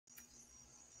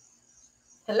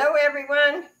Hello,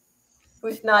 everyone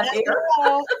who's not here.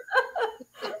 Hello.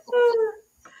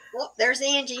 Well, there's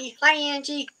Angie. Hi,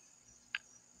 Angie.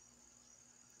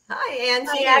 Hi,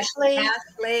 Angie. Hi, Ashley.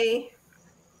 Ashley.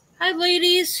 Hi,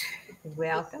 ladies.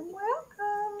 Welcome,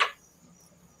 welcome.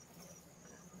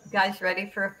 You guys ready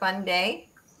for a fun day?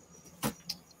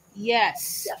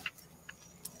 Yes.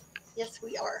 Yes,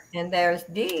 we are. And there's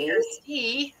Dee. There's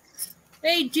Dee.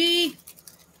 Hey, Dee.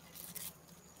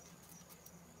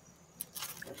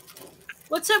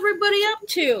 What's everybody up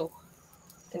to?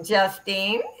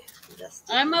 Justine.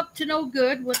 I'm up to no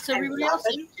good. What's everybody else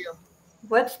up to?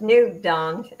 What's new,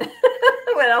 Dawn?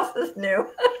 What else is new?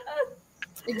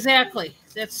 Exactly.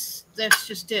 That's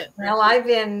just it. Well, I've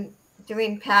been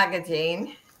doing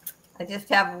packaging. I just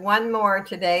have one more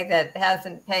today that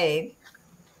hasn't paid.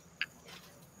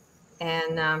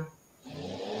 And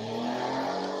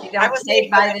she don't pay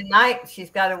by the night. She's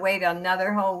got to wait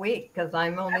another whole week because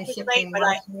I'm only shipping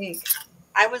once a week.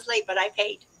 I was late, but I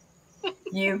paid.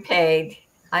 You paid.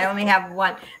 I only have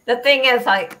one. The thing is,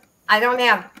 I don't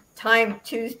have time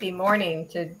Tuesday morning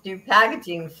to do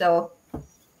packaging. So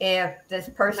if this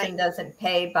person doesn't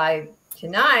pay by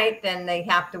tonight, then they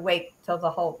have to wait till the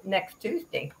whole next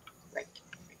Tuesday. Right.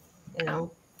 You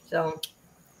know. So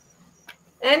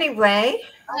anyway.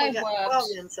 Hi,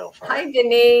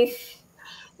 Denise.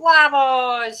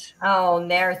 Wobbles. Oh,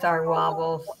 and there's our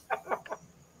Wobbles.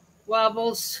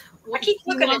 Wobbles. I keep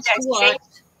looking at that shape.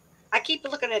 I keep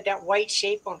looking at that white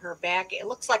shape on her back. It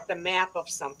looks like the map of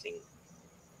something.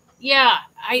 Yeah,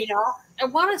 I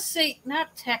want to say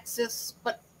not Texas,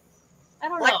 but I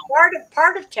don't know.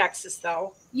 Part of Texas,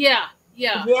 though. Yeah.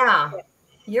 You're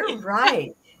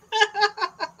right.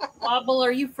 Wobble,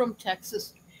 are you from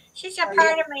Texas? She's a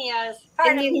part of me.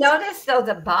 And you notice, though,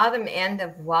 the bottom end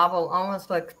of Wobble almost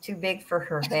looks too big for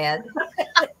her head.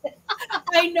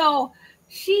 I know.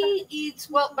 She eats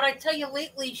well, but I tell you,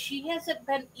 lately she hasn't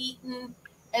been eating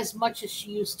as much as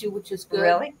she used to, which is good.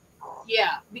 Really?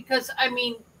 Yeah, because I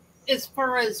mean, as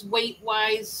far as weight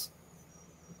wise,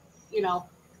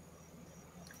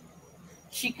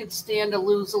 she could stand to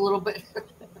lose a little bit.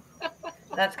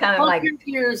 That's kind of like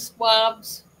your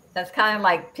swabs. That's kind of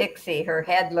like Pixie. Her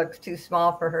head looks too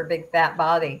small for her big fat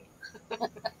body.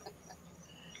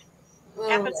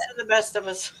 Happens to the best of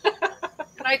us.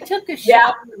 I took a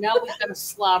shower. Now we got a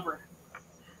slobber.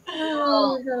 Is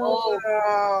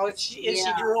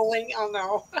she drooling? Oh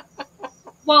no.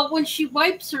 Well, when she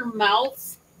wipes her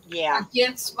mouth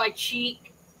against my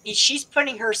cheek, she's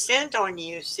putting her scent on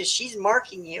you, so she's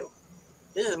marking you.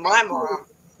 This is my mom.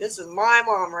 This is my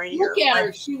mom right here. Look at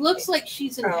her. She looks like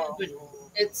she's in heaven.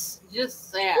 It's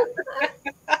just sad.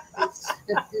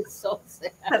 It's so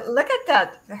sad. But look at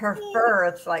that. Her fur.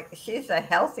 It's like she's the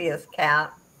healthiest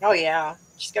cat. Oh, yeah.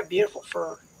 She's got beautiful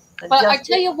fur. But I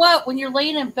tell you what, when you're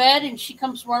laying in bed and she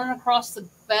comes running across the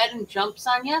bed and jumps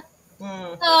on you,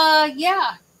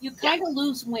 you kind of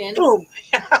lose wind. Boom.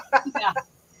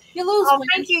 You lose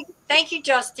wind. Thank you,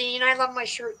 Justine. I love my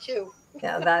shirt, too.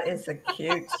 Yeah, that is a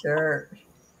cute shirt.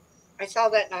 I saw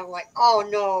that and I'm like, oh,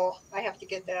 no, I have to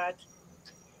get that.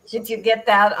 Did you get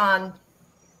that on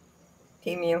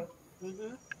Temu?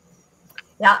 Mm-hmm.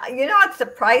 Yeah, it's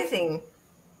surprising.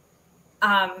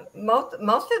 Most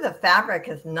of the fabric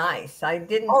is nice. I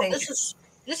didn't think this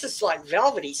is like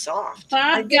velvety soft.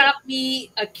 Bob got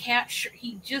me a cat shirt.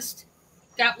 He just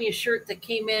got me a shirt that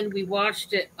came in. We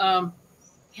washed it.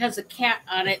 Has a cat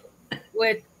on it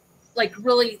with like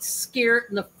really scared,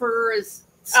 and the fur is.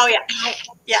 Oh yeah.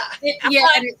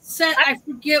 And it said I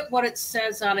forget what it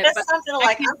says on it. It's something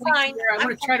like I'm fine. I'm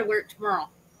going to try to wear it tomorrow.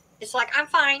 It's like I'm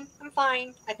fine.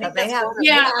 I think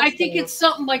I think it's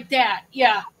something like that.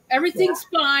 Yeah. Everything's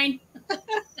fine.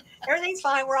 Everything's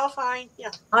fine. We're all fine.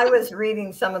 Yeah. I was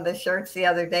reading some of the shirts the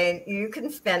other day, and you can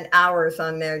spend hours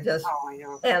on there just. Oh, I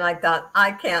know. And I thought,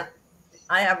 I can't.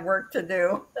 I have work to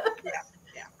do. Yeah.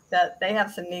 That they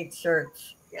have some neat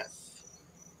shirts. Yes.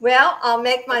 Well, I'll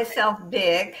make myself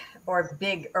big, or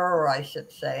bigger, I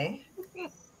should say,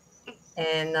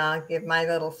 and give my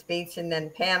little speech, and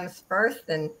then Pam's first,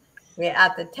 and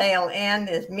at the tail end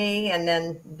is me, and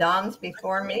then Dawn's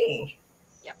before me.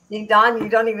 Yep. See, Dawn, you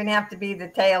don't even have to be the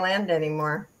tail end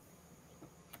anymore.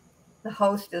 The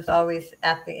host is always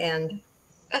at the end.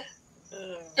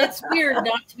 It's weird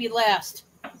not to be last.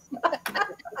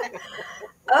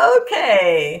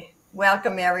 Okay.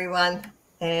 Welcome, everyone.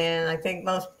 And I think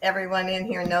most everyone in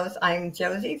here knows I'm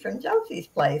Josie from Josie's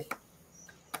Place.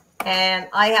 And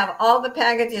I have all the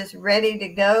packages ready to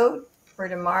go for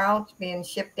tomorrow. It's being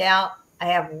shipped out. I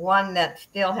have one that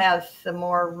still has some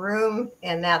more room,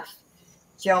 and that's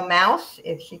Joe Mouse.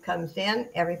 If she comes in,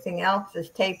 everything else is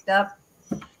taped up.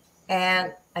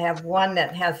 And I have one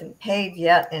that hasn't paid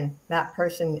yet, and that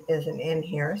person isn't in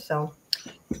here. So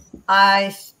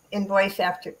I invoice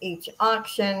after each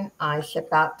auction. I ship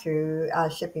out to a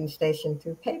shipping station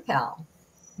through PayPal.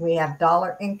 We have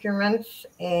dollar increments,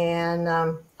 and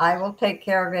I will take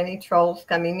care of any trolls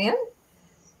coming in.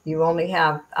 You only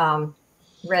have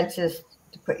wrenches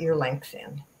to put your links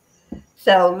in.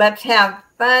 So let's have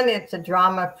fun. It's a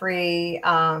drama-free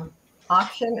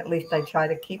auction. At least I try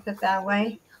to keep it that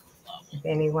way. If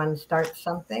anyone starts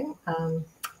something,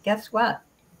 guess what?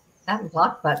 That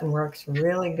block button works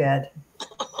really good.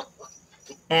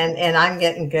 And I'm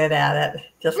getting good at it,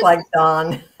 just like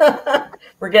Dawn.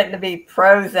 We're getting to be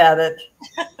pros at it.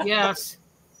 Yes.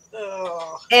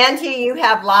 Oh, Angie, you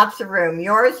have lots of room.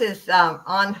 Yours is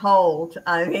on hold.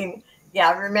 I mean,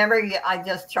 yeah, remember, I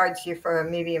just charged you for a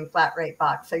medium flat rate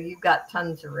box, so you've got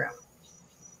tons of room.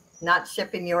 Not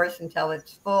shipping yours until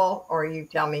it's full, or you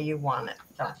tell me you want it.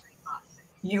 So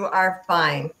you are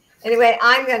fine. Anyway,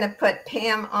 I'm going to put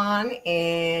Pam on,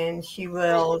 and she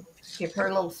will give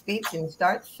her little speech and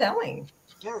start selling.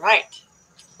 all right.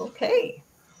 Okay.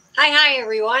 Hi,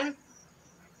 everyone.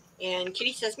 And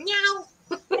Kitty says, meow.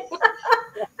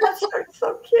 That's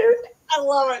so cute. I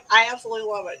love it. I absolutely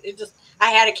love it.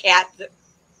 I had a cat that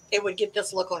it would get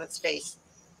this look on its face.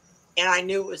 And I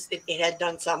knew it had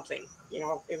done something.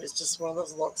 It was just one of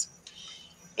those looks.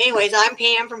 Anyways, I'm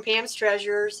Pam from Pam's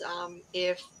Treasures.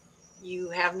 If you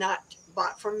have not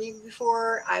bought from me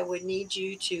before, I would need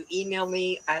you to email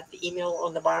me at the email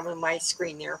on the bottom of my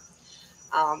screen there.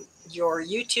 Your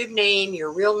YouTube name,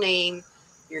 your real name,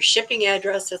 your shipping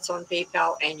address that's on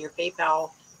PayPal, and your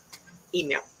PayPal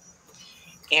email.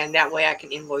 And that way I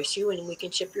can invoice you and we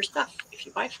can ship your stuff if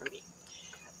you buy from me.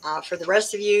 For the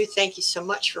rest of you, thank you so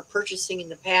much for purchasing in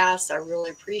the past. I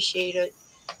really appreciate it.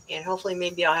 And hopefully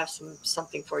maybe I'll have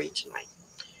something for you tonight.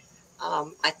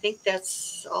 I think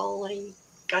that's all I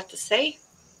got to say.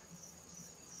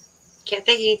 Can't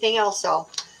think of anything else, so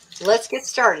let's get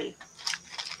started.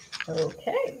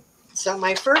 Okay. So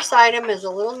my first item is a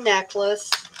little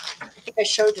necklace. I think I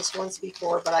showed this once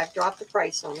before, but I've dropped the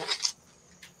price on it.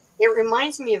 It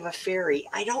reminds me of a fairy.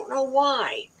 I don't know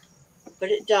why,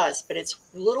 but it does. But it's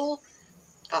little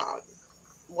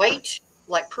white,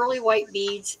 like pearly white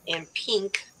beads and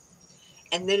pink.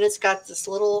 And then it's got this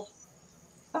little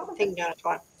thing down at the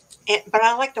bottom. But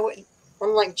I like the way,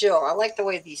 unlike Jill, I like the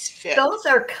way these fit. Those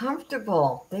are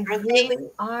comfortable. They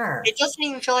really are. It doesn't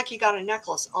even feel like you got a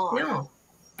necklace on. No.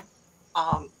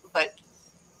 But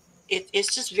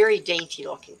it's just very dainty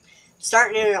looking.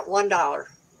 Starting in at $1.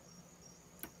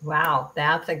 Wow,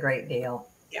 that's a great deal.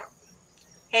 Yeah.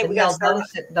 Hey, But we no, got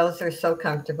those are so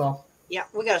comfortable. Yeah,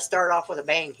 we got to start off with a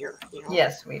bang here.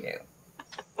 Yes, we do.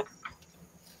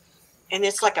 And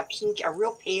it's like a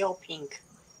real pale pink,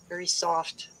 very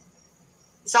soft.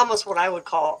 It's almost what I would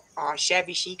call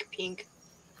shabby chic pink.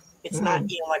 It's not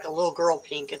like a little girl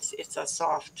pink. It's a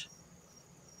soft,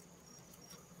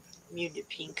 muted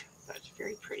pink, but it's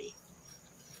very pretty.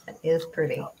 It is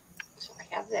pretty. So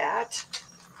I have that.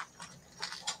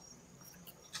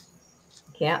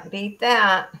 Can't beat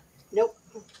that. Nope.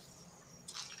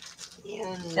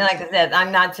 And like I said,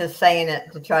 I'm not just saying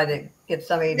it to try to get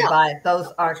somebody to buy it.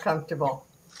 Those are comfortable.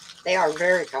 They are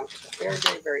very comfortable. Very,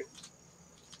 very, very.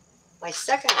 My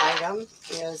second item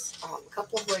is a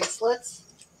couple of bracelets.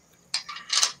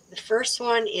 The first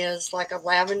one is like a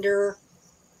lavender.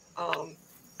 I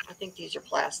think these are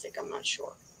plastic. I'm not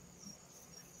sure.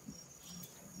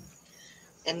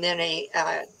 And then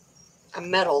a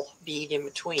metal bead in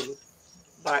between.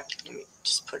 But let me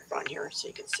just put it on here so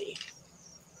you can see.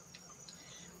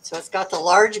 So it's got the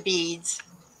large beads.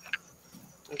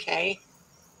 Okay.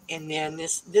 And then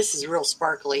this is real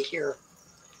sparkly here.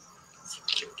 Let's see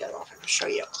if we can get it off. I'm going to show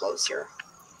you up close here.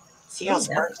 See how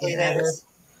sparkly that is?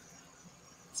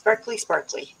 Sparkly,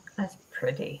 sparkly. That's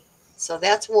pretty. So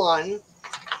that's one. And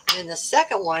then the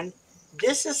second one,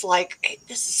 this is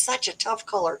such a tough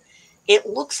color. It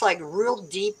looks like real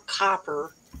deep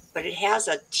copper, but it has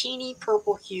a teeny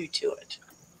purple hue to it.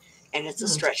 And it's a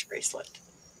stretch bracelet.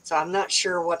 So I'm not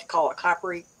sure what to call it.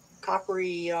 Coppery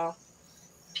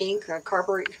pink or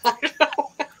coppery. I don't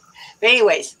know. But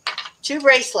anyways, 2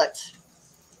 bracelets.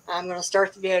 I'm going to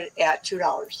start the bid at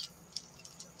 $2.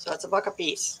 So it's $1 a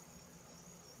piece.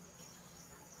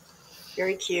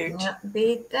 Very cute. Can't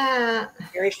beat that.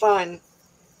 Very fun.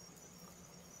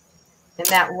 And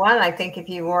that one, I think if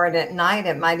you wore it at night,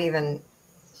 it might even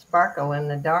sparkle in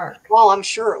the dark. Well, I'm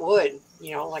sure it would.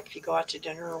 Like if you go out to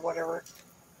dinner or whatever.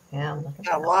 Yeah, look at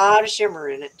Got a lot of shimmer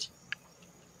in it.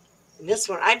 And this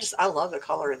one, I love the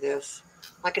color of this.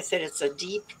 Like I said, it's a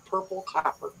deep purple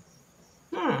copper.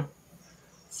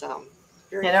 So It's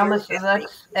very, It very almost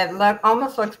happy.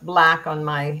 almost looks black on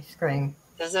my screen.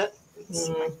 Does it? Let's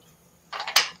see if I Mm.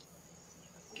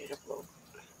 can get up a little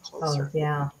closer. Oh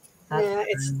yeah. That's Yeah,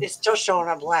 pretty. it's still showing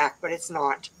up black, but it's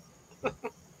not.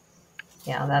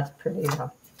 Yeah, that's pretty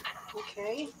though.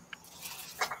 Okay.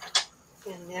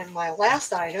 And then my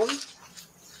last item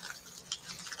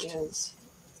is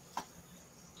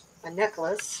a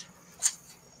necklace.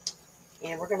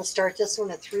 And we're going to start this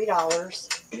one at $3.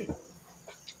 It's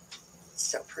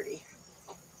so pretty.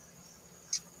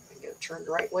 I'm going to turn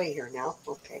the right way here now.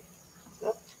 Okay.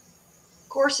 Of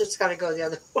course, it's got to go the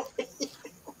other way.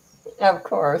 Of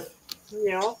course. You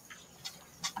know,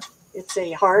 it's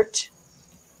a heart,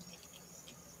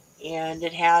 and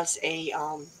it has a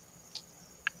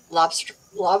lobster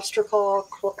claw.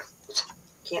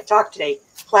 Can't talk today.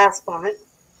 Clasp on it.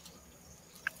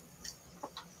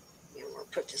 And we'll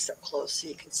put this up close so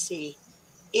you can see.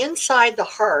 Inside the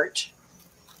heart,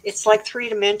 it's like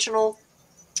three-dimensional.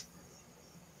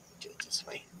 Do it this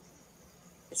way.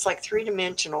 It's like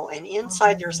three-dimensional, and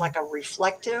inside there's like a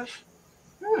reflective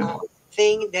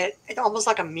thing that it's almost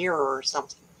like a mirror or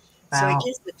something. So Wow. it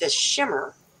gives it this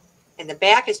shimmer, and the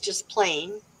back is just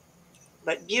plain,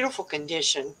 but beautiful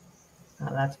condition. Oh,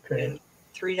 that's pretty. And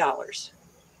 $3.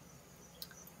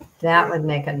 That would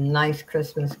make a nice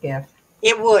Christmas gift.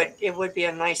 It would. It would be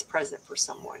a nice present for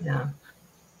someone. Yeah.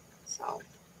 So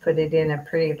Put it in a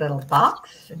pretty little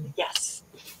box. And yes,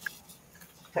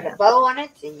 put a bow on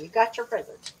it, and you got your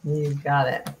present. you got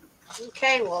it.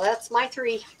 Okay, well that's my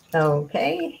 3.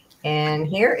 Okay. And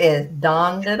here is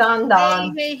Don da Don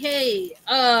Don. Hey.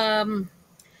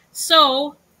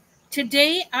 So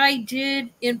today I did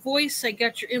invoice. I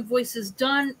got your invoices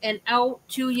done and out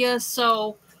to you.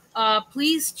 So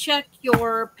please check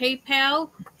your PayPal,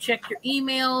 check your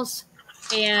emails,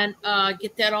 and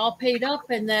get that all paid up.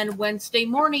 And then Wednesday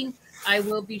morning, I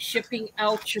will be shipping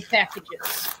out your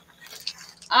packages.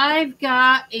 I've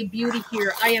got a beauty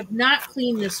here. I have not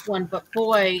cleaned this one, but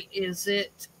boy, is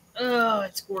it, oh,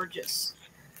 it's gorgeous.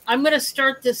 I'm going to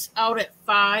start this out at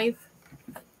 5.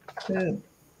 Ooh,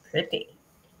 pretty.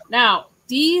 Now,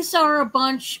 these are a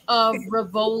bunch of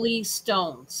Rivoli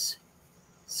stones.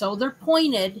 So they're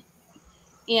pointed.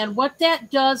 And what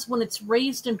that does when it's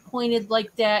raised and pointed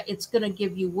like that, it's going to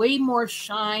give you way more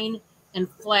shine and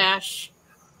flash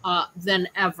than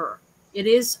ever. It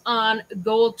is on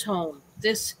gold tone.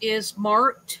 This is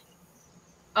marked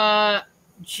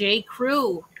J.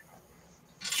 Crew.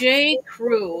 J.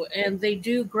 Crew. And they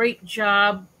do great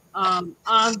job on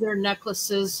their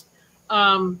necklaces.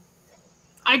 I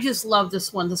just love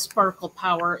this one, the Sparkle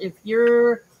Power. If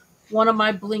you're one of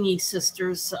my blingy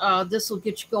sisters, this will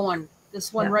get you going.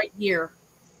 This one right here.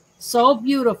 So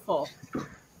beautiful.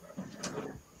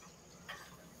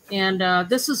 And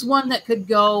this is one that could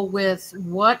go with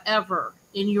whatever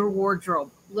in your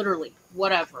wardrobe. Literally,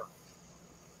 whatever.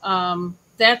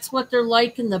 That's what they're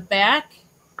like in the back.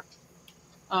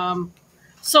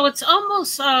 So it's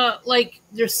almost like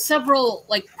there's several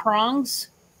like prongs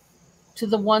to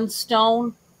the one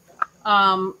stone.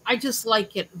 I just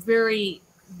like it. Very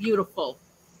beautiful.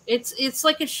 It's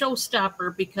like a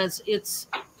showstopper because it's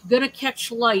gonna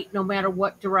catch light no matter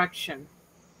what direction.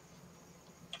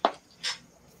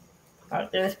 Oh,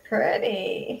 it's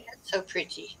pretty. So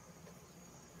pretty.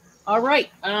 All right,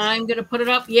 I'm gonna put it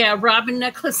up. Yeah, robin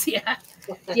necklace. Yeah,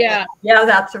 yeah, Yeah,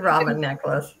 that's a robin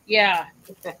necklace. yeah.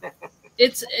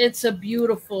 It's a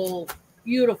beautiful,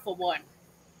 beautiful one.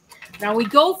 Now we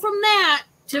go from that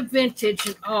to vintage.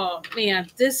 And oh man,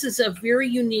 this is a very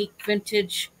unique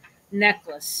vintage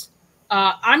necklace.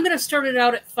 I'm going to start it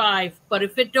out at 5, but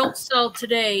if it don't sell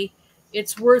today,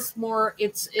 it's worth more.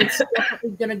 It's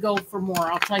definitely going to go for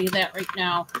more. I'll tell you that right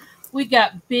now. We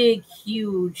got big,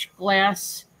 huge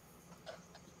glass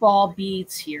ball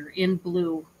beads here in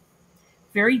blue.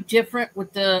 Very different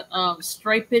with the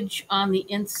stripage on the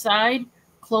inside,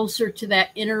 closer to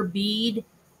that inner bead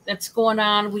that's going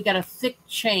on. We got a thick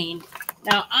chain.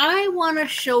 Now, I want to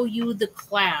show you the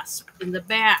clasp in the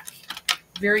back.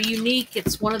 Very unique.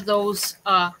 It's one of those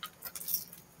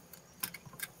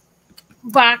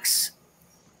box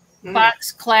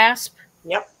clasp.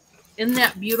 Yep. Isn't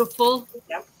that beautiful?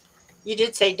 Yep. You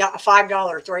did say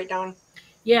 $5, right, Dawn?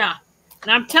 Yeah.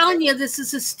 And I'm telling you, this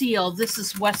is a steal. This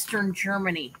is Western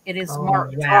Germany. It is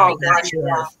marked. Wow, gosh, that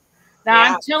yeah. is. Now,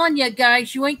 Yeah. I'm telling you,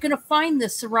 guys, you ain't going to find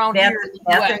this around here in the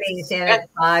Bethany's US. in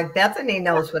it. Bethany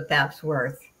knows what that's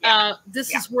worth.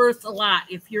 This is worth a lot.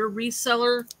 If you're a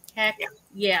reseller, heck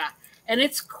yeah. And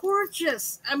it's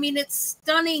gorgeous. I mean, it's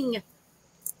stunning.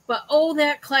 But oh,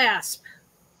 that clasp.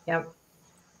 Yep.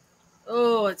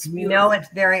 Oh, it's You beautiful. know it's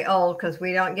very old because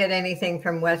we don't get anything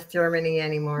from West Germany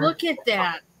anymore. Look at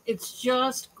that. It's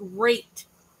just great.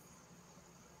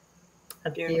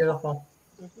 That's Beautiful.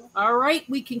 beautiful. All right,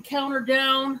 we can count her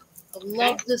down. I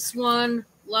love this one.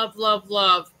 Love, love,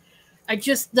 love.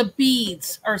 The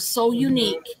beads are so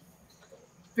unique.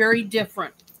 Very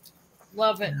different.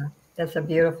 Love it. Yeah, that's a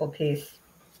beautiful piece.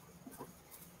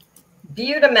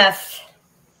 Beautimus.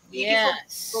 Yes.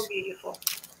 So beautiful.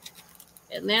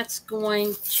 And that's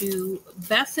going to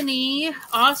Bethany.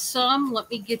 Awesome. Let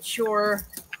me get your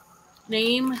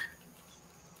name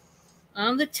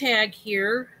on the tag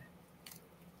here.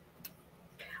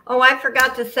 Oh, I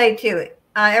forgot to say too,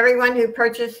 everyone who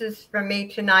purchases from me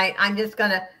tonight, I'm just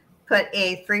going to put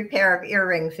a free pair of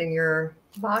earrings in your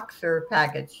box or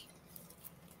package.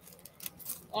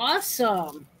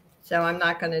 Awesome. So I'm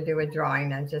not going to do a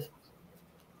drawing. I just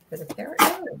put a pair of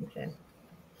earrings in.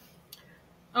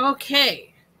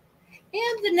 Okay.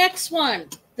 And the next one.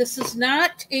 This is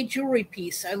not a jewelry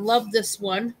piece. I love this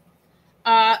one.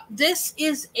 This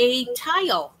is a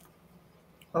tile.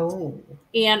 Oh.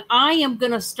 And I am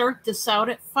going to start this out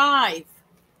at 5.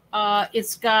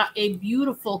 It's got a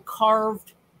beautiful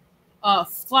carved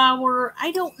flower.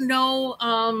 I don't know.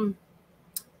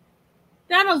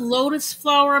 Not a lotus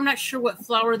flower. I'm not sure what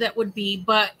flower that would be,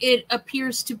 but it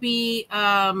appears to be,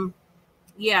 hand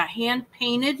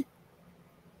painted.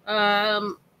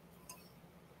 And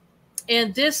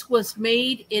this was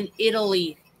made in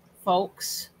Italy,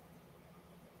 folks.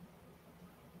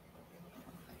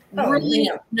 Oh, Really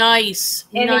yeah. nice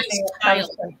Anything that tile.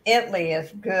 comes from Italy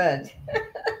is good.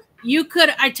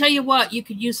 I tell you what, you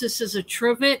could use this as a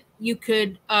trivet. You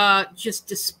could just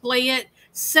display it,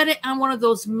 set it on one of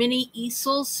those mini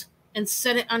easels and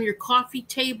set it on your coffee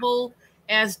table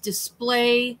as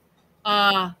display.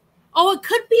 It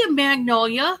could be a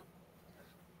magnolia.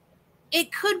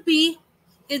 It could be.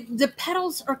 The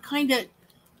petals are kind of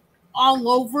all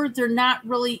over. They're not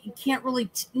really, you can't really,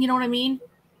 you know what I mean?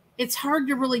 It's hard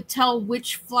to really tell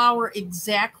which flower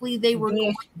exactly they were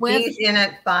going with. These in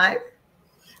at 5?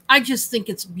 I just think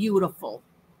it's beautiful.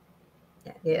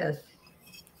 Yes.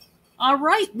 All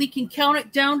right, we can count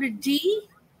it down to D.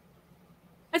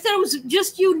 I thought it was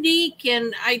just unique,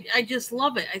 and I just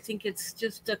love it. I think it's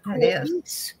just a cool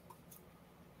piece.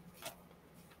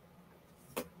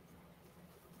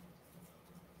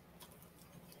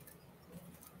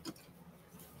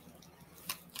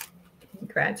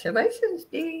 Congratulations,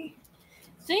 Dee.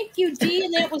 Thank you, Dee,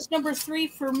 and that was number 3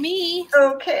 for me.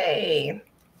 Okay.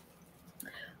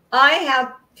 I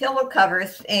have pillow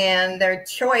covers, and they're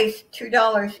choice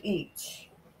 $2 each.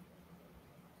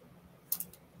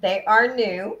 They are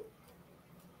new.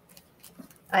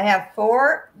 I have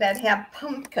 4 that have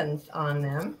pumpkins on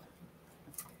them.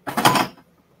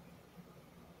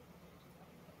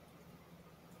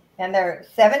 And they're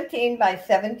 17 by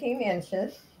 17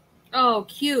 inches. Oh,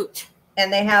 cute.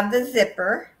 And they have the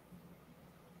zipper.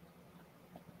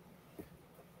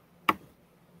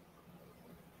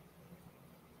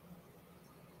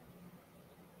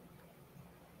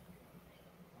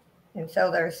 And so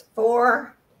there's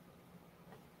 4.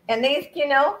 And these,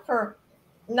 for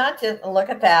not just, look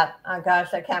at that. Oh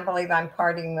gosh, I can't believe I'm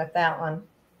parting with that one.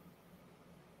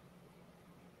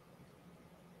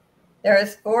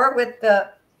 There's 4 with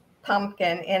the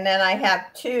pumpkin, and then I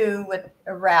have 2 with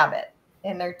a rabbit.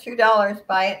 And they're $2.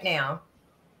 Buy it now.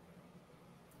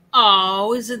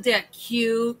 Oh, isn't that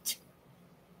cute?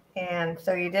 And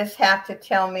so you just have to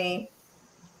tell me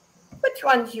which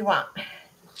ones you want.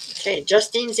 Okay,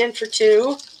 Justine's in for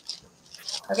 2.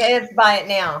 Okay, let's buy it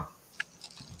now.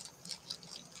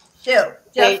 So,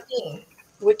 Justine,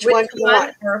 which one do you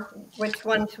want? or which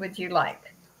ones would you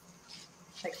like?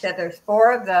 Like I said, there's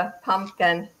 4 of the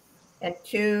pumpkin and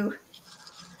 2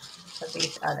 of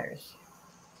these others.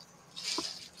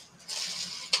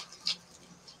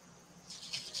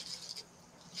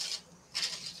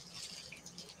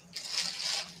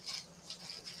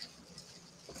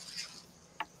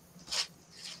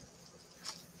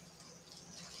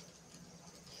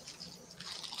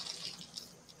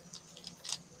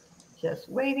 Just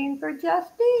waiting for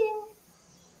Justine.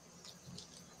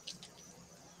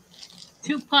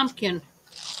 2 pumpkin.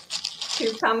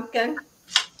 2 pumpkin.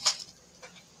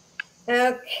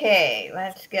 Okay,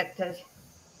 let's get to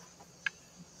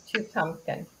 2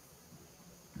 pumpkin.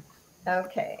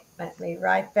 Okay, let me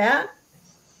write that.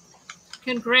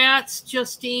 Congrats,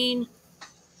 Justine.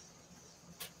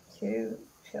 2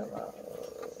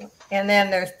 pillows. And then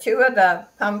there's 2 of the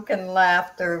pumpkin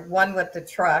left, or 1 with the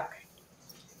truck.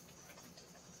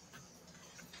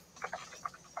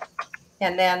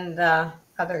 And then the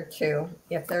other 2,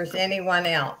 if there's anyone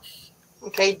else.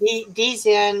 Okay, D's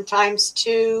in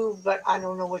 ×2, but I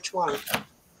don't know which one.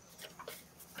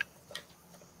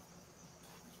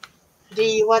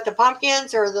 D, you want the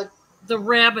pumpkins or the... The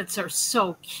rabbits are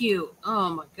so cute.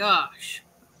 Oh my gosh.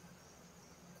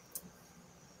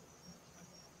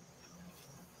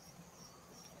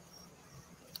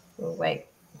 We'll wait,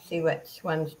 see which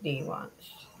ones Dee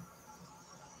wants.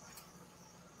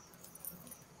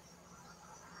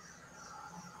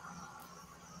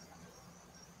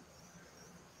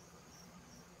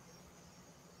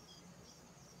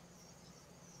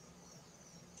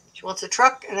 She wants a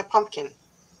truck and a pumpkin.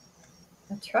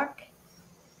 A truck.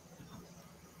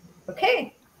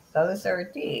 Okay, those are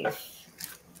D's.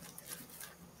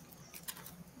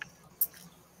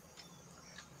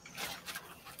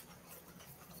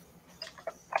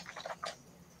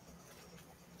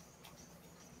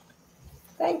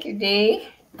 Thank you, Dee.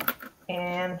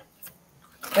 And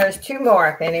there's 2 more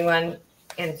if anyone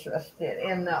interested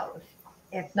in those.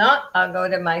 If not, I'll go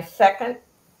to my second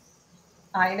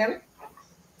item.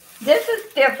 This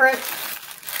is different.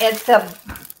 It's a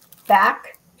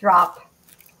backdrop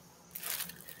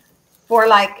for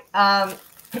like,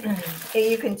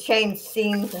 you can change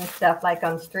scenes and stuff like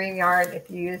on StreamYard if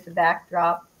you use the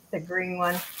backdrop, the green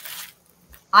one.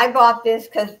 I bought this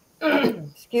because,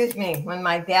 excuse me, when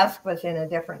my desk was in a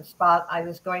different spot, I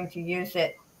was going to use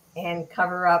it and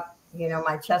cover up, you know,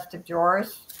 my chest of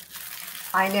drawers.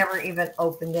 I never even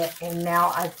opened it, and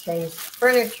now I've changed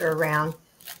furniture around.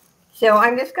 So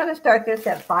I'm just going to start this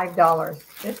at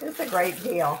 $5. This is a great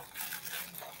deal.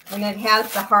 And it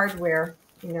has the hardware,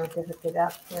 you know, to hook it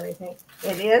up and everything.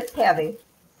 It is heavy,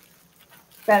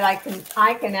 but I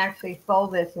can actually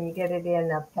fold this and get it in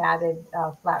a padded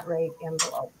flat rate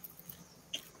envelope.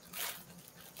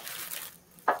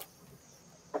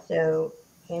 So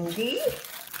Indy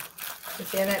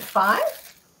is in at 5.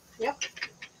 Yep.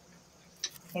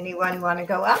 Anyone want to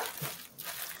go up?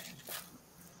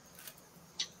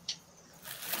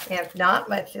 If not,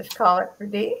 let's just call it for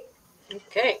D.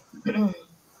 Okay.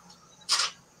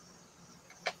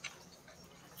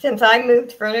 Since I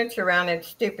moved furniture around, it's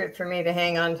stupid for me to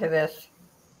hang on to this.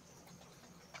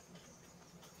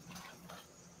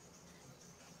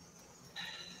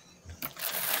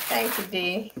 Thank you,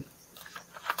 Dee.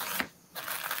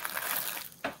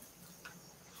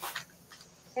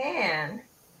 And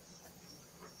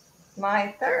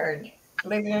my third,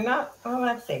 believe it or not, well,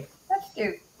 let's see. Let's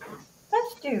do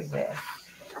this.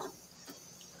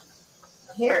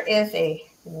 Here is a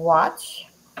watch.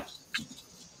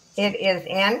 It is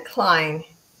Anne Klein.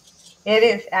 It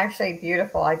is actually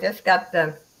beautiful. I just got the,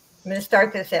 I'm going to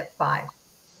start this at 5.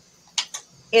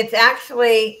 It's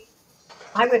actually,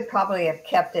 I would probably have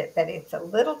kept it, but it's a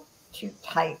little too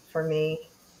tight for me.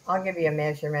 I'll give you a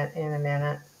measurement in a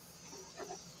minute.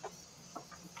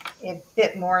 It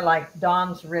fit more like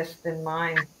Dawn's wrist than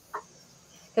mine.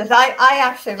 Because I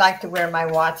actually like to wear my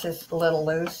watches a little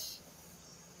loose.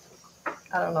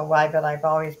 I don't know why, but I've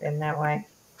always been that way.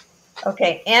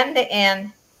 Okay, end to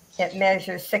end, it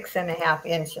measures 6.5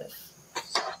 inches.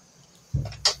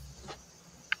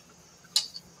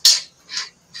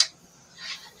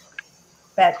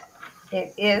 But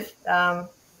it is Anne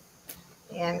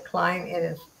Klein. It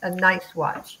is a nice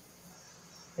watch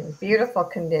in beautiful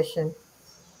condition.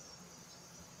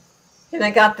 And I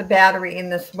got the battery in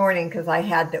this morning because I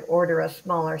had to order a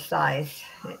smaller size.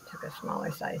 It took a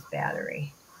smaller size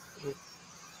battery.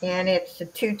 And it's a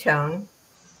 2-tone,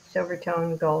 silver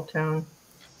tone, gold tone.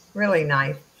 Really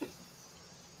nice.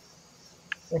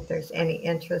 If there's any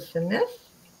interest in this.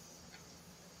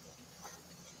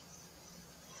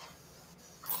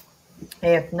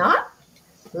 If not,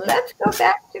 let's go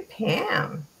back to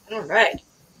Pam. All right.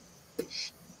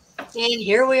 And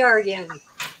here we are again.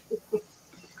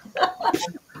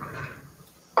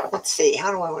 Let's see.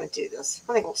 How do I want to do this?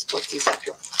 I think we'll split these up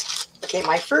here. Okay,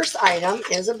 my first item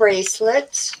is a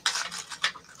bracelet.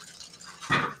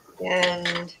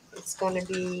 And it's going to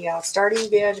be a starting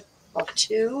bid of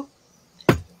 2.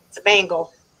 It's a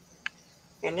bangle.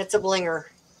 And it's a blinger.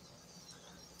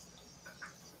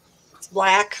 It's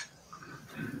black.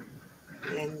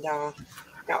 And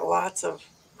got lots of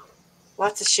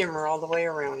shimmer all the way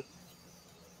around.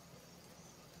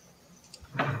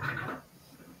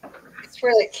 It's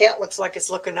where the cat looks like it's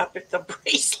looking up at the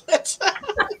bracelet.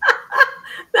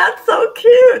 That's so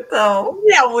cute, though. Isn't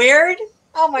that weird?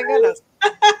 Oh my goodness.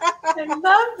 I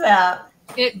love that.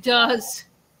 It does.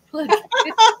 Look.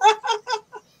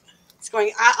 It's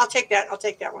going, I'll take that. I'll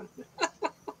take that one.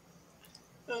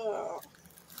 Oh.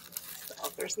 So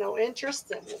if there's no interest,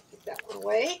 then we'll put that one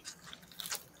away.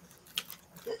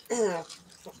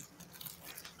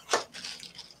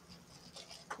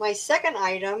 my second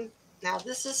item, now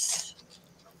this is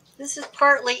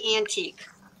partly antique.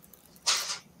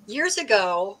 Years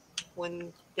ago,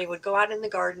 when they would go out in the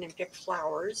garden and pick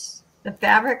flowers. The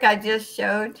fabric I just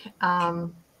showed,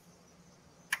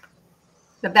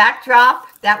 the backdrop,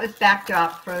 that was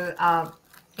backdrop for,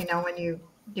 you know, when you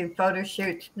do photo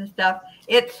shoots and stuff.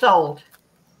 It's sold.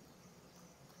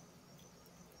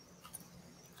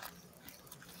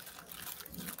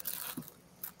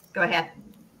 Go ahead.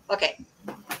 Okay.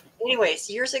 Anyways,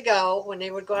 years ago, when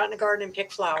they would go out in the garden and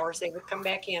pick flowers, they would come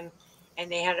back in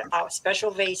and they had a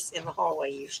special vase in the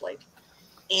hallway usually.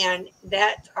 And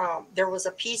that there was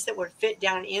a piece that would fit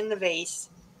down in the vase,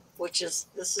 which is,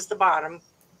 this is the bottom.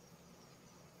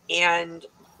 And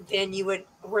then you would,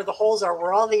 where the holes are,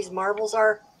 where all these marbles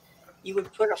are, you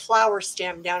would put a flower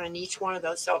stem down in each one of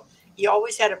those. So you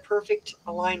always had a perfect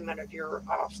alignment of your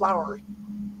flower.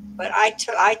 But I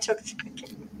took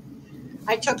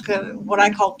what I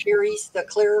call Peary's, the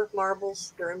clear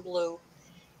marbles, they're in blue,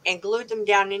 and glued them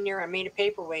down in there and made a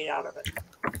paperweight out of it.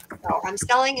 So I'm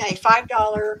selling a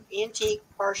 $5 antique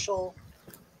partial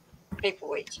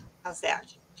paperweight. How's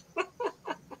that?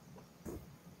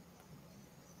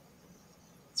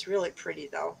 It's really pretty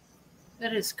though.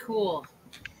 That is cool.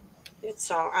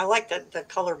 It's I like the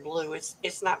color blue.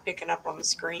 It's not picking up on the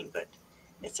screen, but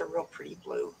it's a real pretty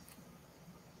blue.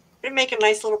 It'd make a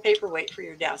nice little paperweight for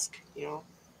your desk, you know.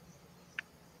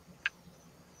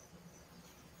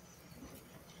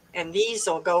 And these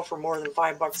will go for more than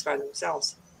 $5 by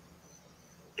themselves.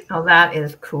 Oh, that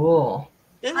is cool.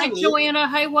 Hi, Joanna.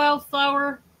 Hi,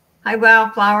 Wildflower. Hi,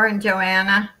 Wildflower and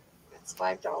Joanna. That's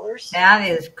 $5. That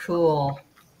is cool.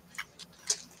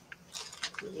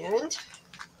 And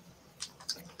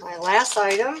my last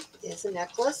item is a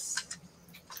necklace.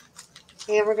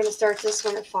 And we're going to start this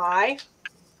one at $5.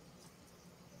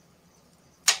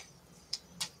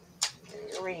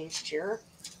 Arranged here.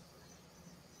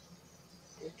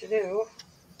 Do.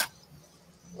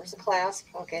 Where's the clasp?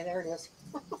 Okay, there it is.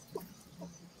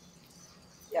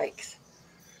 Yikes.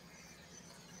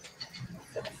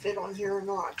 Does it fit on here or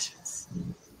not?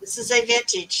 This is a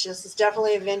vintage. This is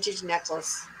definitely a vintage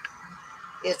necklace.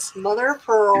 It's mother of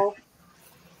pearl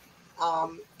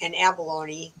and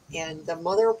abalone. And the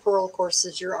mother of pearl, of course,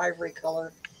 is your ivory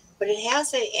color. But it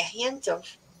has a hint of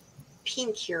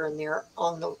pink here and there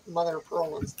on the mother of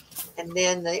pearl ones. And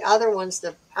then the other ones,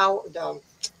 not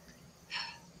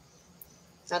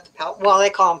the pow. Well, they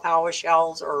call them power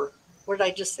shells, or what did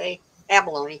I just say?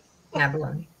 Abalone.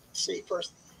 Abalone. See,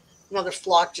 first, another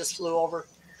flock just flew over.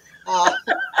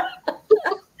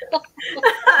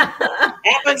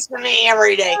 Happens to me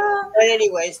every day. But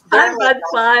anyways, Hi, Bud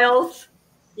Files.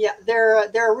 Yeah, they're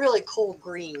a really cool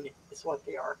green, is what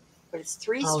they are. But it's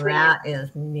 3 Oh, strands. that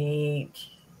is neat.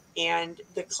 And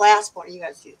the clasp one, you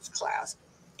guys see this clasp.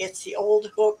 It's the old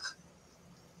hook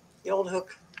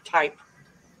type.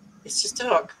 It's just a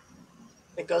hook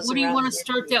that goes. What do you want to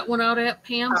start that one out at,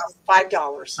 Pam? $5.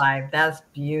 $5. That's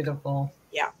beautiful.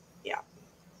 Yeah, yeah.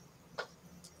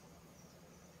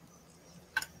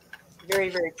 Very,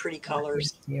 very pretty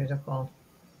colors. Beautiful.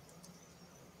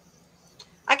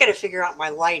 I got to figure out my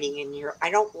lighting in here.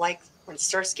 I don't like when it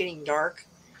starts getting dark.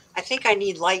 I think I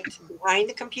need light behind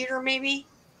the computer, maybe.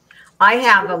 I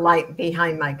have a light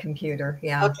behind my computer.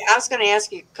 Yeah. Okay, I was going to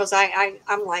ask you because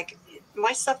I'm like,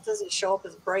 my stuff doesn't show up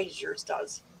as bright as yours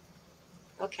does.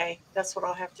 Okay, that's what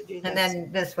I'll have to do. And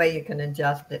then this way you can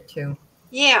adjust it too.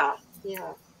 Yeah,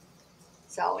 yeah.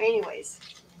 So, anyways,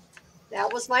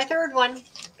 that was my third one.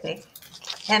 Okay.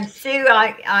 And Sue,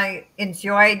 I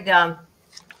enjoyed. I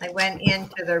went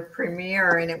into their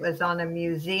premiere and it was on a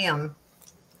museum.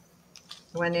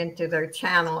 Went into their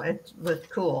channel. It was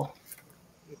cool.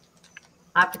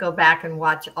 I have to go back and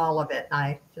watch all of it.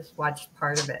 I just watched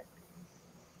part of it.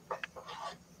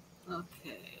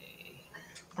 Okay.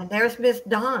 And there's Miss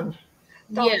Dawn.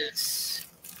 Yes.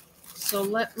 So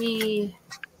let me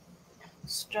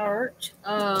start.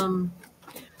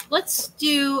 Let's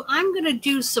do, I'm going to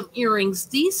do some earrings.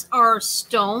 These are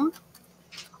stone.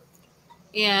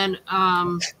 And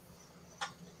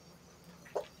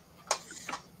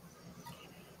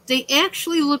they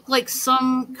actually look like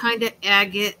some kind of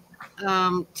agate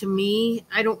to me.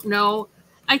 I don't know.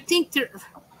 I think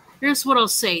here's what I'll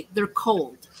say. They're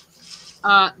cold.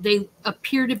 They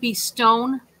appear to be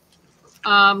stone.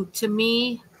 To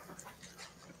me,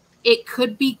 it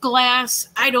could be glass.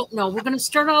 I don't know. We're going to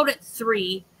start out at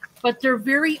 3, but they're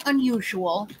very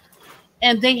unusual.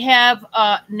 And they have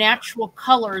natural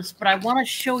colors, but I want to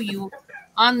show you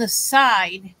on the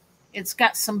side, it's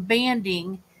got some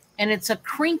banding, and it's a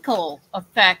crinkle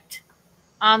effect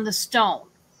on the stone.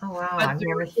 Oh, wow. But I've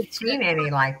never seen any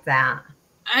like that.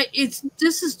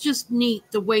 this is just neat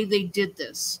the way they did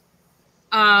this.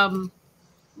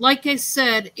 Like I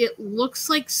said, it looks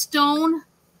like stone.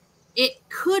 It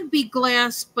could be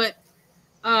glass, but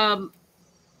um,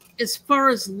 as far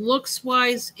as looks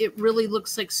wise, it really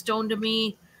looks like stone to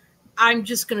me. I'm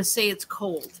just gonna say it's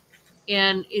cold,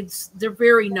 and they're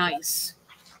very nice.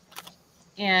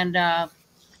 And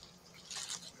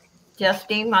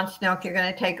Justine wants to know if you're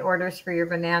going to take orders for your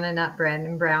banana nut bread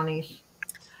and brownies.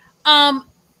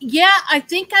 yeah, I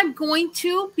think I'm going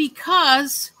to,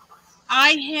 because I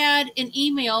had an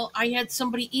email. I had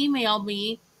somebody email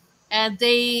me, and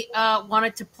they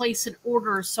wanted to place an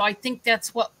order. So I think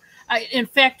that's what. In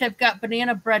fact, I've got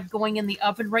banana bread going in the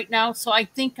oven right now, so I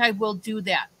think I will do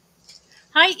that.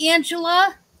 Hi,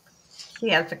 Angela. She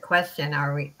has a question.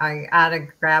 Are you out of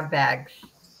grab bags?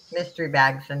 Mystery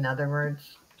bags, in other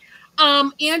words.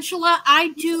 Angela, I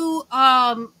do.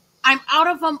 I'm out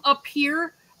of them up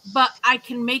here, but I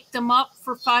can make them up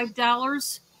for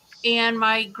 $5, and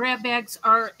my grab bags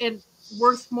are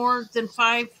worth more than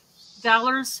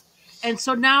 $5, and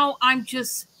so now I'm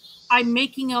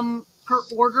making them per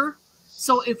order.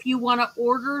 So if you want to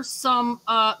order some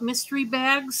mystery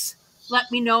bags,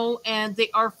 let me know, and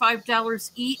they are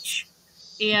 $5 each.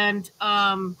 And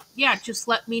yeah, just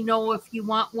let me know if you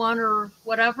want one or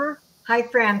whatever. Hi,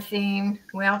 Francine.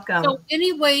 Welcome. So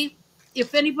anyway,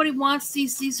 if anybody wants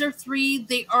these are 3.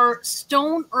 They are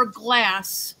stone or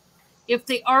glass. If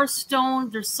they are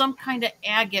stone, there's some kind of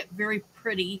agate, very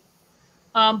pretty.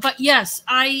 But yes,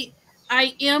 I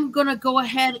am gonna go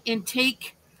ahead and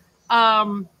take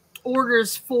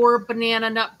orders for banana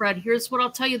nut bread. Here's what I'll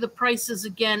tell you the prices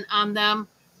again on them.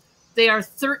 They are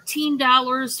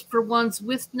 $13 for ones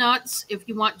with nuts. If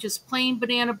you want just plain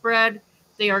banana bread,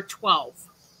 they are $12.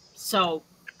 So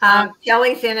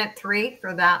Kelly's in at 3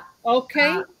 for that.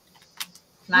 Okay.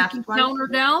 Last we can one. count her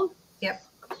down. Yep.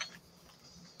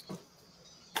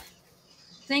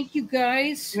 Thank you,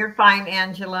 guys. You're fine,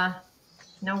 Angela.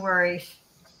 No worries.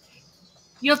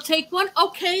 You'll take one?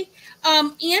 Okay.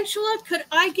 Angela, could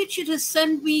I get you to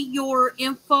send me your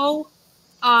info?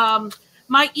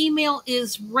 My email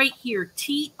is right here,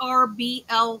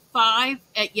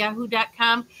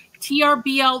 trbl5@yahoo.com.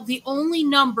 TRBL, the only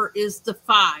number is the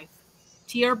 5.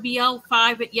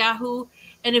 TRBL5@yahoo.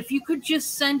 And if you could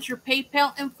just send your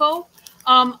PayPal info.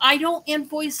 I don't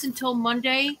invoice until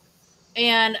Monday,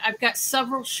 and I've got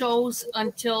several shows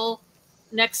until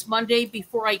next Monday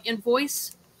before I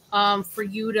invoice, for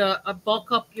you to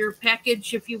bulk up your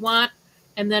package if you want,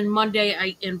 and then Monday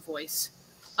I invoice.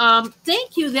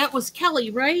 Thank you. That was Kelly,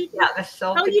 right? Yeah, that's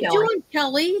so. How you doing,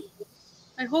 Kelly?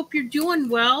 I hope you're doing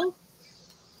well.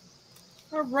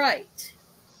 All right.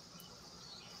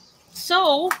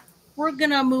 So we're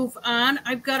gonna move on.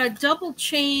 I've got a double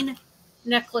chain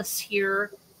necklace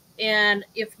here, and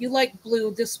if you like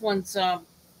blue, this one's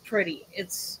pretty.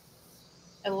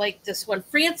 I like this one.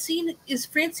 Francine, is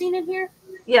Francine in here?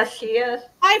 Yes, she is.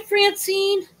 Hi,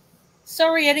 Francine.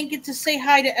 Sorry, I didn't get to say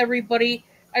hi to everybody.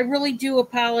 I really do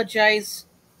apologize.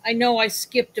 I know I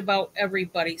skipped about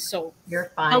everybody, so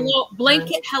you're fine. Hello,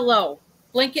 blanket hello.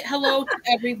 Blanket hello to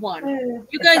everyone.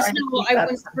 You guys know I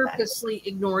wouldn't purposely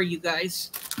ignore you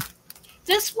guys.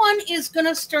 This one is going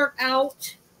to start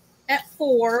out at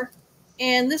 4,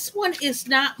 and this one is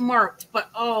not marked, but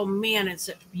oh man, is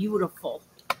it beautiful.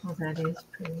 Oh, that is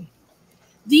pretty.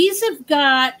 These have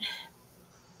got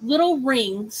little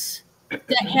rings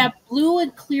that have blue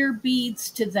and clear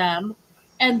beads to them,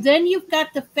 and then you've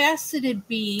got the faceted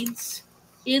beads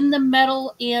in the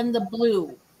metal and the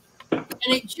blue.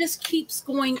 And it just keeps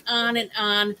going on and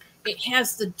on. It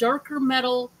has the darker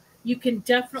metal. You can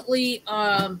definitely,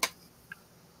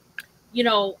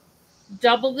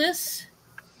 double this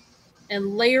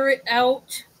and layer it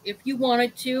out if you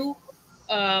wanted to.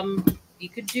 You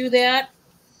could do that.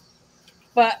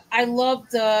 But I love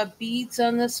the beads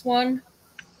on this one.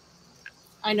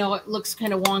 I know it looks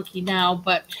kind of wonky now,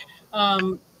 but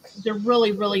they're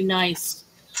really, really nice.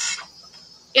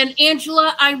 And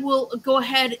Angela, I will go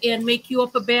ahead and make you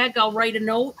up a bag. I'll write a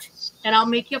note, and I'll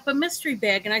make you up a mystery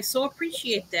bag, and I so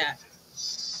appreciate that.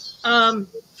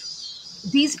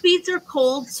 These beads are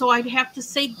cold, so I'd have to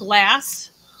say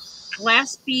glass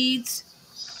beads,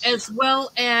 as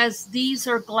well as these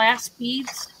are glass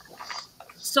beads.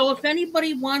 So if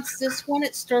anybody wants this one,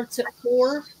 it starts at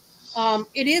 4.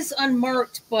 It is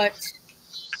unmarked, but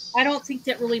I don't think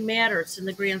that really matters in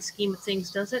the grand scheme of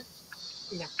things, does it?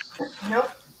 No.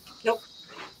 Nope.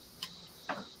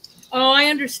 Oh, I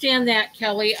understand that,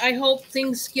 Kelly. I hope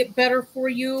things get better for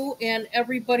you and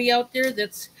everybody out there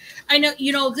I know,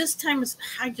 this time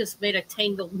I just made a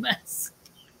tangled mess.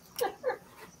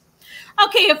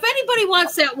 Okay, if anybody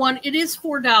wants that one, it is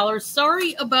 $4.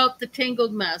 Sorry about the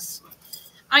tangled mess.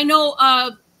 I know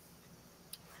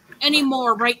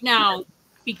anymore right now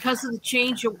because of the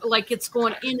change, like it's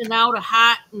going in and out of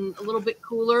hot and a little bit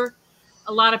cooler.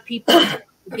 A lot of people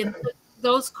get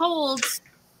those colds,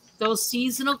 those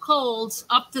seasonal colds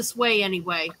up this way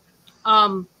anyway.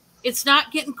 It's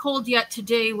not getting cold yet.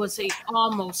 Today was a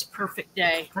almost perfect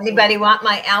day. Anybody want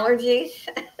my allergies?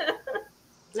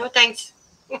 No thanks.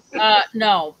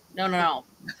 No.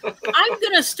 I'm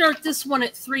gonna start this one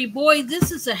at 3. Boy,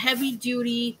 this is a heavy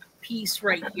duty piece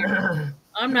right here.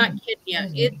 I'm not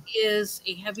kidding you. It is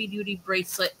a heavy duty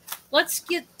bracelet. Let's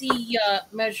get the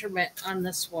measurement on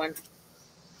this one.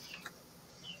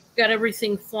 Got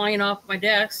everything flying off my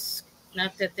desk.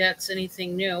 Not that that's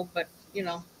anything new, but you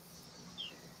know.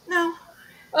 No.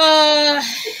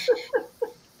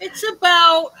 It's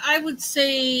about, I would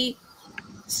say,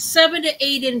 7 to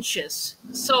 8 inches.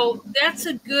 So that's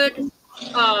a good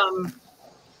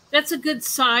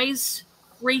size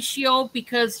ratio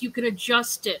because you can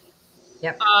adjust it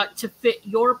to fit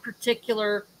your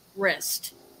particular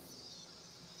wrist.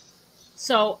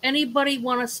 So anybody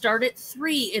want to start at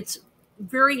 3? It's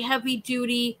very heavy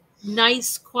duty,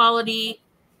 nice quality.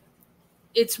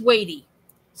 It's weighty.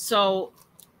 So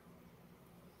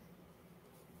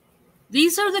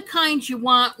these are the kinds you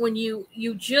want when you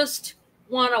just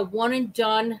want a one and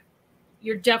done.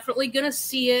 You're definitely going to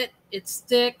see it. It's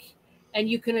thick, and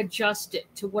you can adjust it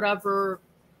to whatever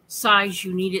size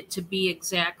you need it to be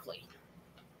exactly.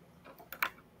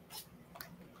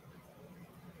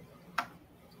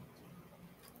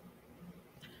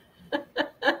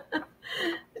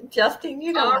 Justin,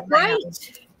 you know. All right.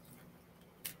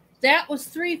 That was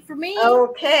 3 for me.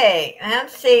 Okay.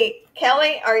 Let's see.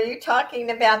 Kelly, are you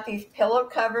talking about these pillow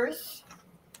covers?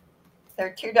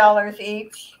 They're $2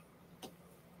 each.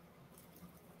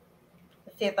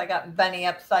 Let's see if I got Bunny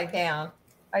upside down.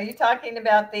 Are you talking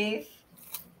about these?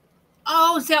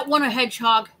 Oh, is that one a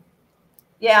hedgehog?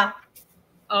 Yeah.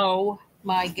 Oh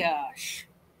my gosh.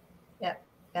 Yep.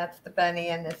 That's the bunny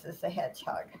and this is the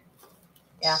hedgehog.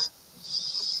 Yeah.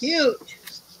 Cute.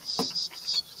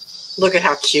 Look at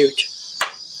how cute.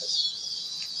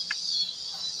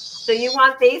 So you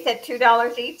want these at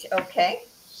 $2 each? Okay.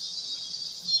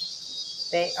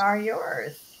 They are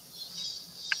yours.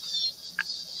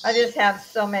 I just have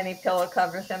so many pillow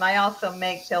covers, and I also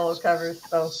make pillow covers,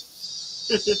 so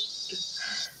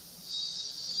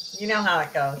you know how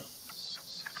it goes.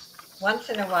 Once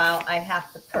in a while, I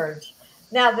have to purge.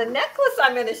 Now, the necklace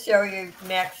I'm going to show you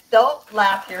next, don't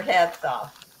laugh your heads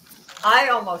off. I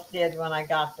almost did when I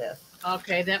got this.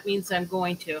 Okay, that means I'm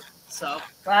going to. So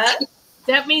What?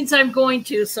 that means I'm going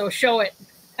to. So show it.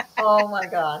 Oh my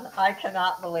God! I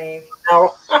cannot believe.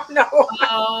 No, no.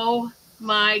 Oh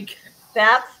my.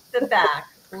 That's the back.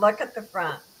 Look at the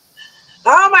front.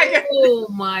 Oh my God. Oh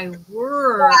my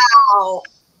word! Wow.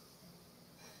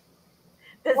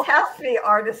 This has to be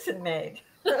artisan made.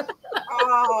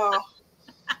 Oh,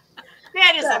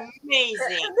 that is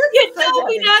amazing. You told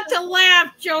me not to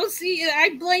laugh, Josie.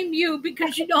 I blame you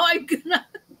because you know I'm gonna.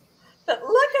 But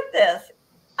look at this.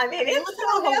 I mean, it's Look at so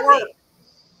all the heavy. work.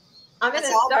 I'm going to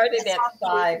That's all- start it that's at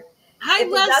all 5. Hi, If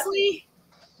it Leslie.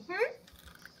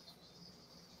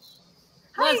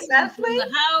 Hi, Leslie's Leslie. in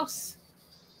the house.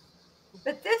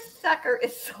 But this sucker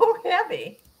is so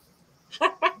heavy.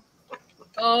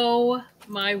 Oh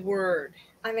my word!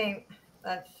 I mean,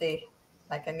 let's see.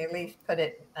 I can at least put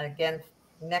it against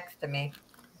next to me.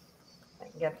 I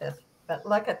can get this. But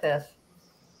look at this.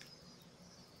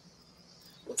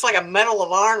 It's like a Medal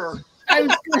of Honor. I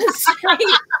was gonna say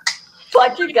It's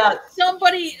like you got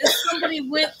somebody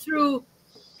went through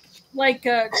like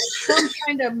some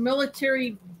kind of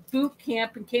military boot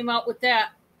camp and came out with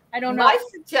that. I don't know. my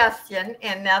suggestion,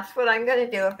 and that's what I'm going to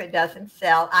do if it doesn't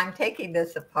sell. I'm taking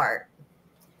this apart.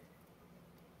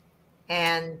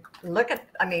 And look at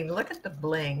the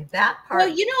bling. That part. Well,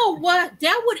 you know what?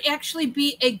 That would actually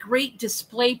be a great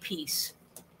display piece.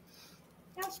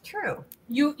 That's true.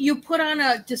 You put on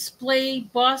a display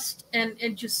bust and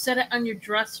just set it on your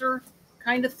dresser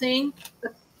kind of thing.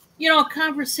 You know, a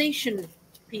conversation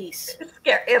piece.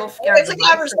 It'll scare It's the a mice.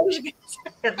 conversation.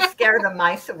 It'll scare the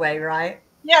mice away, right?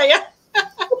 Yeah, yeah.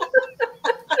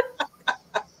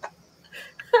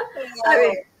 I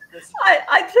mean,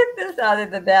 I took this out of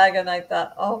the bag and I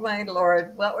thought, oh my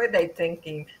Lord, what were they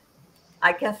thinking?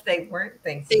 I guess they weren't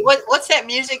thinking. See, what's that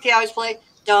music they always play?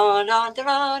 Dun, dun, dun,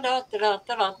 dun, dun, dun,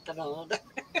 dun, dun, dun.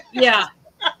 Yeah.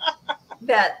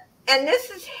 And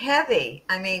this is heavy.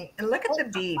 I mean, and look at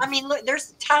the beads. I mean, look,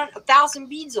 there's 1,000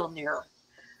 beads on there.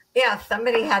 Yeah,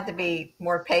 somebody had to be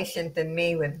more patient than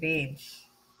me with beads.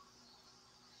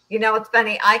 You know, it's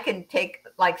funny. I can take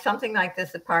like something like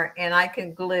this apart and I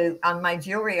can glue on my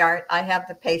jewelry art. I have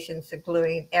the patience of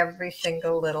gluing every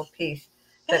single little piece,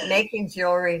 but making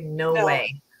jewelry, no No.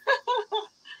 way.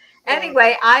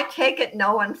 Anyway, I take it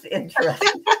no one's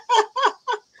interested.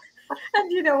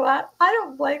 And you know what? I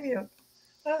don't blame you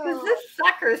because this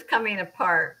sucker is coming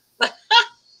apart.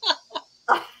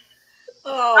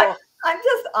 Oh, I'm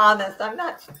just honest. I'm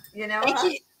not, you know.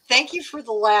 Thank you for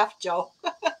the laugh, Joe.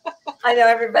 I know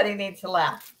everybody needs to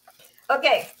laugh.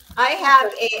 Okay, I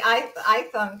have a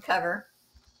iPhone cover.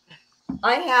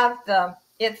 I have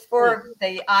it's for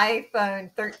the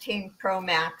iPhone 13 Pro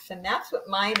Max, and that's what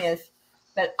mine is,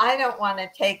 but I don't want to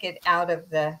take it out of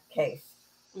the case.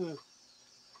 Mm.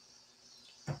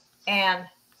 And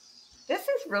this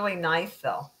is really nice,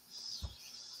 though.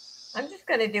 I'm just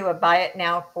going to do a buy it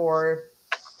now for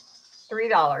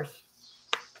 $3.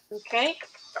 Okay.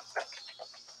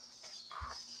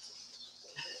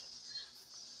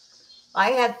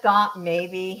 I had thought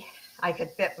maybe I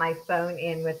could fit my phone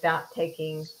in without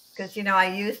taking, because you know I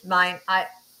used mine. I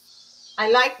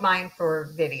like mine for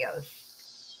videos.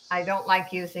 I don't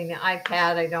like using the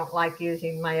iPad. I don't like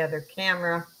using my other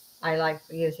camera. I like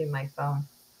using my phone.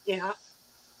 Yeah.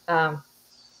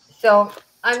 So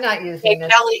I'm not using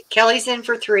this. Kelly's in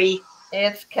for 3.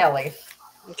 It's Kelly's.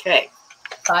 Okay.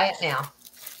 Buy it now.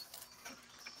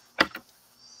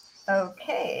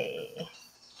 Okay.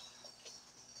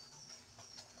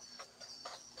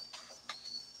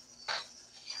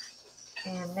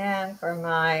 And then for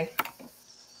my,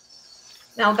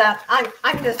 now that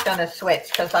I'm just going to switch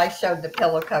because I showed the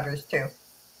pillow covers too.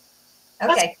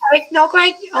 Okay. No, go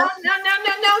ahead. No,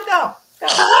 go.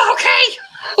 Okay.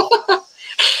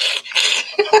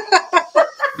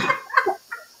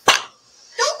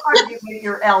 Don't argue with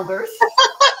your elders.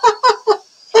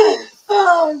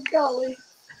 Oh, golly.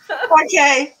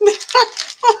 Okay.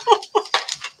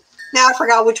 Now I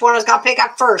forgot which one I was going to pick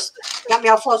up first. Got me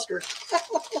all flustered.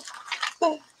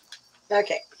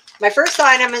 Okay. My first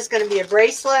item is going to be a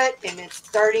bracelet, and it's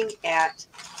starting at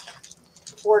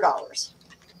 $4.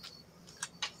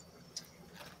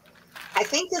 I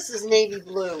think this is navy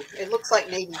blue. It looks like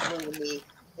navy blue to me.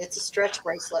 It's a stretch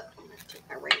bracelet. I'm going to take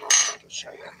my ring off so I can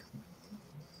show you.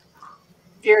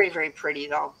 Very, very pretty,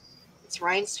 though. It's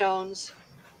rhinestones.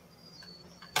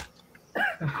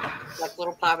 Like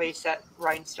little pave set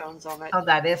rhinestones on it. Oh,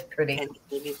 that is pretty. And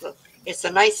it's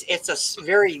a nice, it's a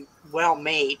very well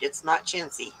made. It's not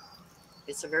chintzy.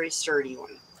 It's a very sturdy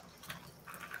one.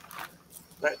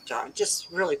 But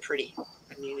just really pretty.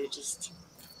 I mean, it just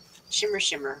shimmer.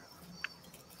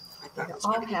 I thought We it was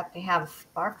all pretty. have to have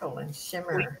sparkle and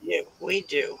shimmer. We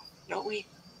do. Don't we?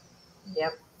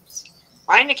 Yep.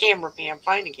 Find the camera, Pam.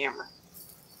 Find the camera.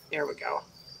 There we go.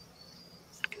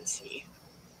 So you can see.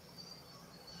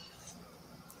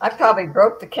 I probably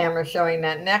broke the camera showing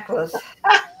that necklace.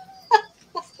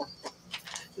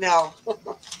 No.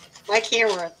 My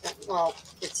camera, well,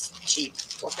 it's cheap.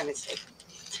 What can I say?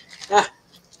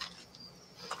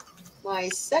 My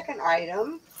second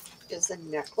item is a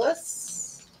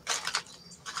necklace.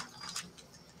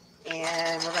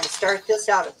 And we're going to start this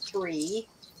out at 3.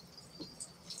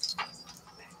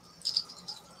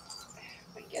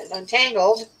 I get it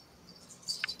untangled.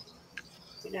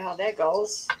 You know how that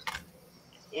goes.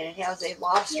 And it has a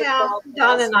lobster. Yeah,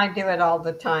 Don and I do it all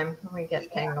the time when we get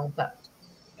tangled up.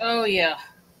 Oh yeah.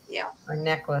 Yeah. Our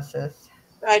necklaces.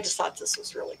 I just thought this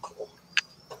was really cool.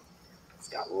 It's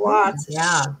got lots of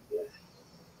Yeah,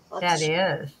 lots that of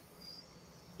is.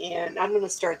 And I'm going to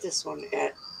start this one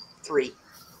at 3.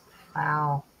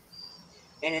 Wow.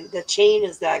 And the chain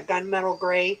is that gunmetal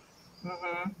gray,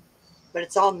 but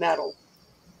it's all metal.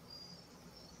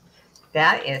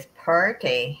 That is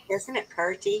pretty. Isn't it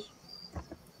pretty?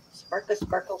 Sparkle,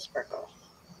 sparkle, sparkle.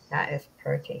 That is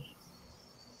pretty.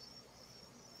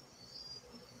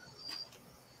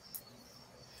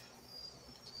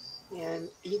 And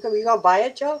you gonna buy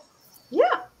it, Joe?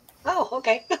 Yeah. Oh,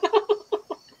 okay.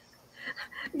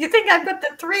 You think I put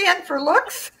the 3 in for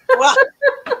looks? Well,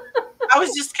 I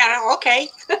was just kind of okay.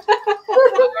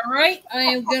 All right, I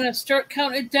am gonna start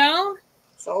counting it down.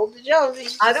 Sold to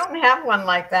Josie. I don't have one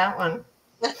like that one.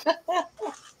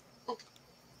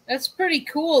 That's pretty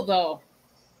cool, though.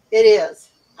 It is.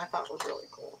 I thought it was really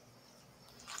cool.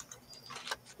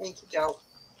 Thank you, Joe.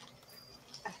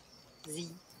 Z.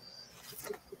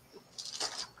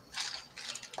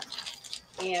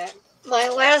 And my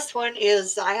last one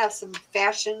is I have some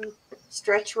fashion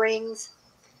stretch rings.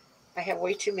 I have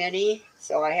way too many,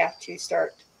 so I have to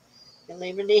start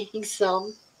eliminating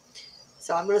some.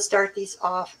 So I'm going to start these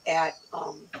off at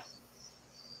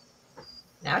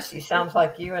Now she sounds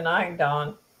like you and I,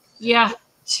 Dawn. Yeah.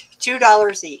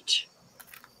 $2 each.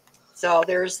 So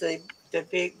there's the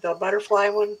butterfly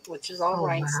one, which is all Oh,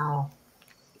 rhinestones. wow.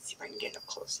 Let's see if I can get up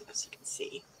close enough so you can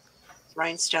see.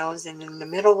 Rhinestones, and in the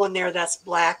middle one there, that's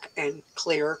black and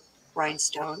clear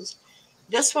rhinestones.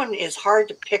 This one is hard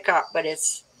to pick up, but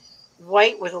it's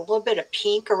white with a little bit of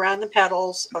pink around the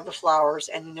petals of the flowers,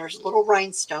 and then there's a little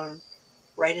rhinestone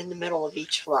right in the middle of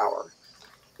each flower.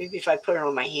 Maybe if I put it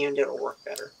on my hand, it'll work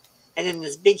better. And then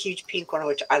this big, huge pink one,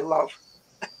 which I love.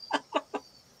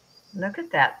 Look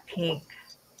at that pink.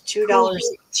 $2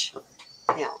 each.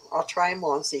 Now, I'll try them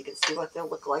on so you can see what they'll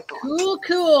look like on. Cool,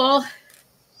 cool.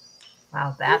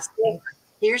 Wow, that's pink.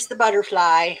 Here's the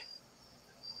butterfly.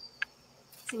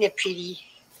 Isn't it pretty?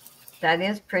 That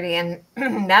is pretty. And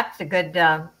that's a good,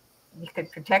 you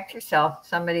could protect yourself. If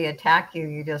somebody attack you,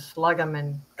 you just slug them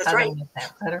and That's cut right. them with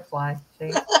that butterfly.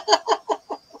 See?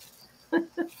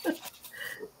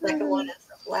 Second one is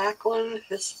the black one.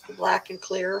 This is the black and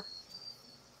clear.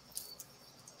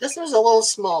 This one's a little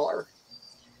smaller.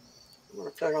 I'm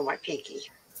going to put it on my pinky.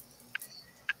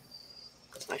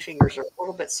 My fingers are a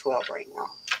little bit swelled right now.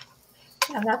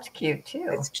 Yeah, that's cute too.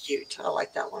 It's cute. I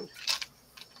like that one.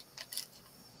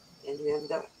 And then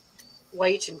the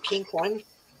white and pink one.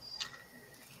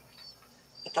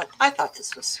 I thought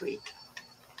this was sweet.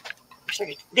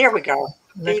 There we go.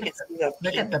 There you Look can see the at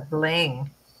pink. the bling.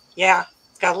 Yeah,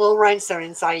 it's got a little rhinestone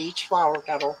inside each flower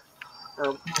petal.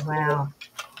 Oh, wow.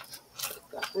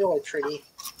 Really pretty.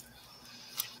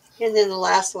 And then the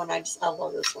last one, I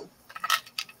love this one.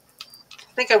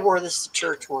 I think I wore this to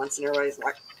church once, and everybody's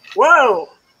like, "Whoa!"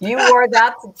 You wore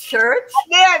that to church?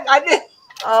 I did.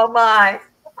 Oh my!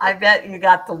 I bet you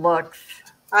got the looks.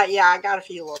 Yeah, I got a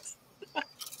few looks.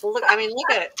 Well, look,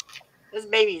 look at it. This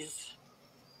baby's.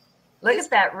 Look at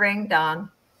that ring,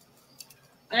 Don.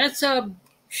 That's a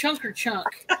chunker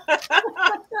chunk.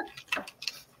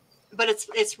 But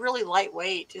it's really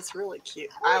lightweight. It's really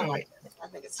cute. I like it. I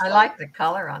think it's. I fun. like the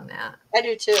color on that. I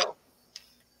do too.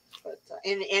 But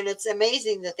and it's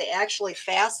amazing that they actually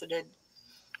faceted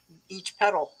each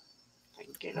petal. I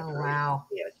can get it Oh, right wow.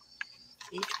 here.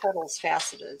 Each petal's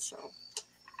faceted. So,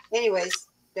 anyways,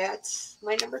 that's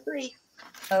my number 3.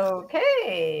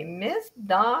 Okay, Miss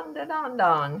Don.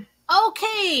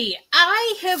 Okay,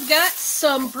 I have got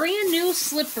some brand new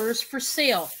slippers for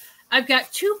sale. I've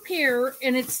got 2 pair,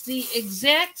 and it's the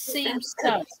exact same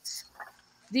size.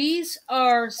 These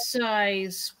are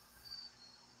size,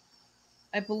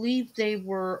 I believe they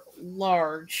were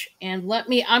large. And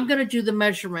I'm going to do the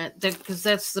measurement because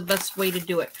that's the best way to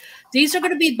do it. These are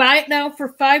going to be buy it now for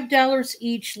 $5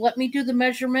 each. Let me do the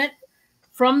measurement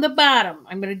from the bottom.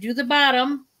 I'm going to do the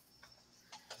bottom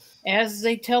as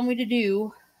they tell me to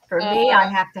do. For me, I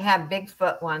have to have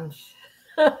Bigfoot ones.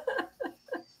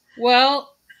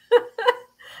 Well,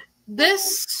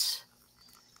 this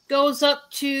goes up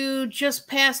to just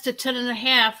past a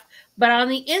 10.5, but on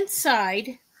the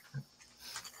inside,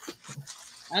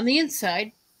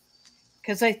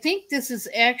 because I think this is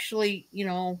actually,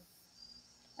 I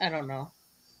don't know.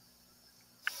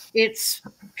 It's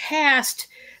past,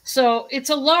 so it's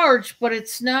a large, but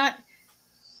it's not.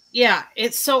 Yeah,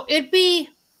 it'd be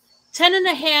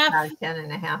 10.5.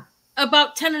 10.5.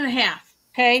 About 10.5.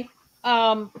 Okay.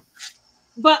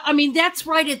 But that's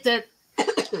right at the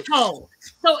toe.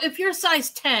 So if you're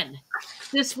size 10,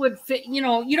 this would fit. You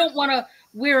don't want to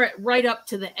wear it right up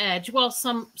to the edge. Well,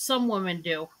 some women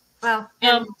do. Well,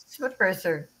 slippers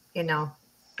are,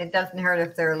 it doesn't hurt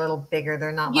if they're a little bigger.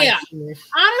 They're not like shoes.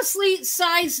 Honestly,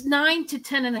 size 9 to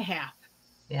 10.5.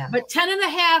 Yeah. But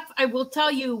 10.5, I will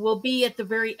tell you, will be at the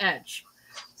very edge.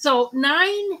 So 9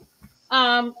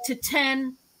 to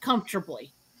 10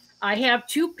 comfortably. I have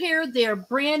 2 pair. They're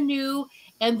brand new,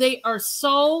 and they are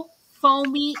so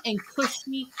foamy and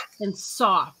cushy and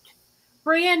soft.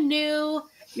 Brand new.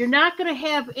 You're not going to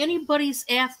have anybody's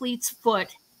athlete's foot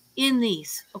in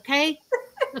these, okay?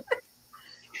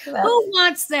 Who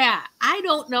wants that? I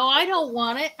don't know. I don't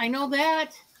want it. I know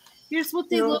that. Here's what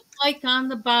they look like on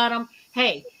the bottom.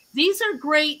 Hey, these are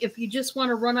great if you just want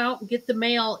to run out and get the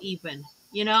mail even,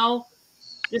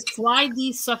 Just slide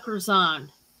these suckers on.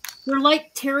 They're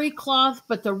like terry cloth,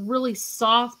 but they're really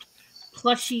soft,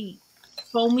 plushy,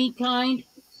 foamy kind.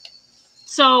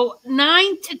 So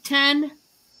 9 to 10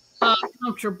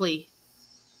 comfortably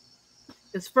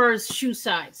as far as shoe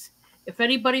size, if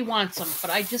anybody wants them.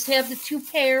 But I just have the 2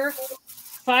 pair,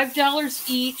 $5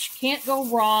 each. Can't go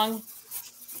wrong.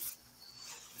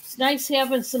 It's nice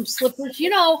having some slippers.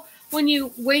 When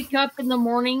you wake up in the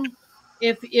morning,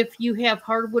 if you have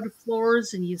hardwood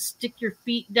floors and you stick your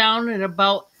feet down, it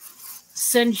about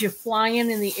sends you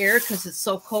flying in the air because it's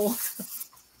so cold.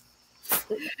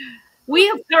 We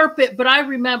have carpet, but I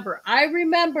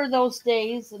remember those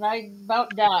days, and I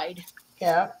about died.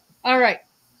 Yeah. All right.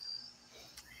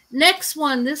 Next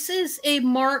one. This is a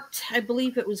marked, I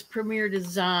believe it was Premier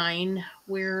Design.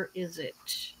 Where is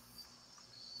it?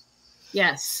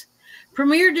 Yes.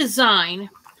 Premier Design.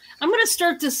 I'm going to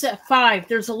start this at 5.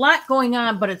 There's a lot going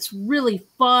on, but it's really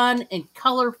fun and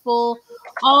colorful.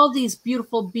 All these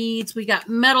beautiful beads. We got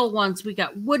metal ones. We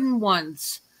got wooden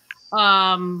ones.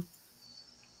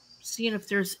 Seeing if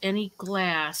there's any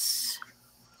glass.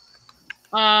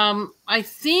 I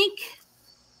think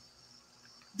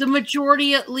the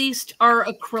majority, at least, are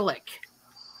acrylic.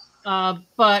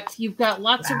 But you've got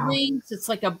lots of rings. It's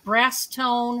like a brass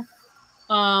tone.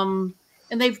 And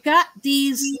they've got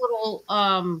these little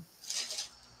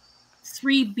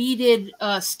 3 beaded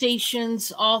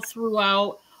stations all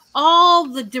throughout, all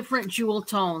the different jewel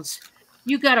tones.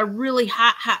 You got a really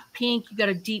hot pink. You got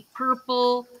a deep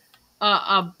purple,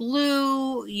 a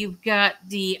blue. You've got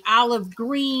the olive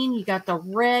green. You got the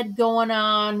red going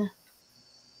on.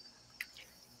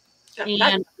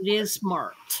 And it is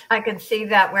marked. I can see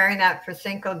that wearing that for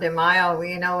Cinco de Mayo,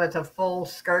 you know, with a full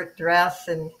skirt dress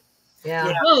and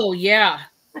yeah. Oh, yeah.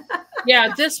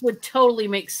 Yeah, this would totally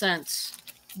make sense.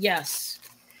 Yes.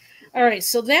 All right,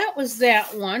 so that was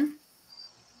that one.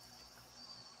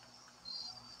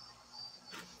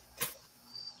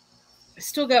 I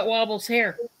still got Wobble's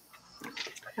hair.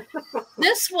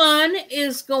 This one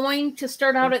is going to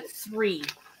start out at 3.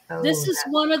 Oh, This is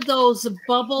one of those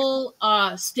bubble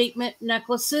statement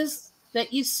necklaces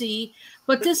that you see,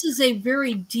 but this is a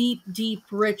very deep,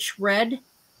 rich red.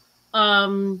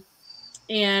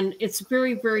 And it's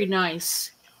very, very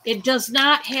nice. It does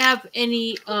not have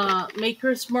any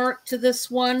maker's mark to this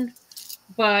one,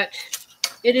 but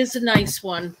it is a nice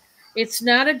one. It's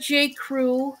not a J.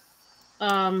 Crew,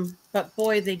 but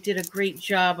boy, they did a great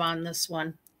job on this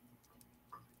one.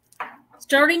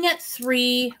 Starting at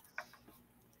 3,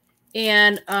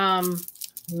 and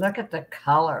look at the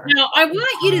color. now I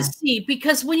want you to see,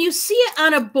 because when you see it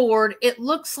on a board, it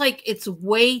looks like it's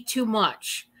way too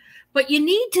much, but you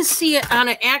need to see it on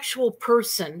an actual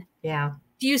person. Yeah.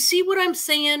 Do you see what I'm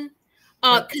saying?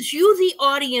 Because you, the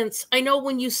audience, I know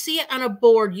when you see it on a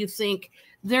board, you think,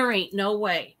 there ain't no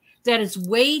way. That is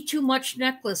way too much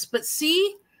necklace. But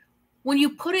see, when you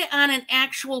put it on an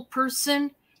actual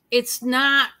person, it's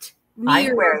not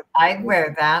near. I'd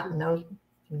wear that. No.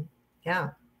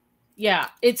 Yeah. Yeah,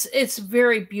 it's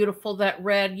very beautiful, that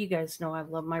red. You guys know I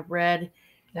love my red.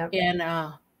 Yep.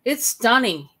 And it's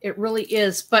stunning. It really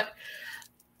is. But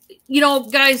you know,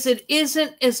 guys, it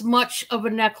isn't as much of a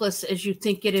necklace as you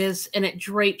think it is, and it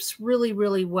drapes really,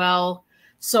 really well.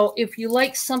 So if you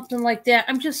like something like that,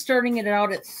 I'm just starting it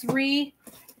out at 3,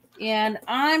 and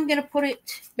I'm going to put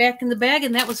it back in the bag,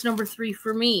 and that was number 3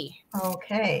 for me.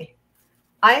 Okay.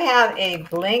 I have a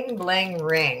bling bling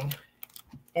ring,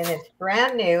 and it's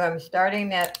brand new. I'm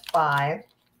starting at 5,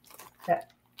 and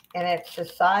it's a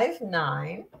size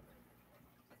 9.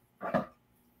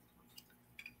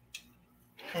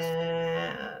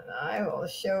 And I will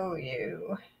show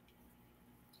you.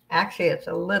 Actually, it's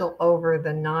a little over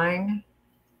the 9.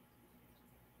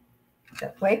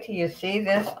 But wait till you see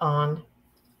this on.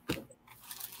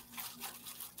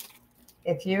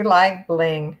 If you like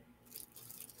bling,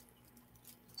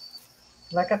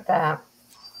 look at that.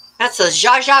 That's a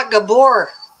Zsa Zsa Gabor.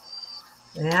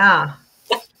 Yeah.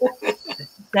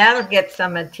 That'll get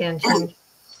some attention.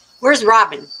 Where's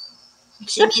Robin?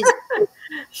 She needs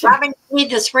Robin needs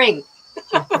this ring.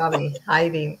 She's probably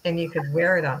hiding, and you could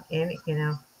wear it on any, you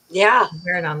know. Yeah.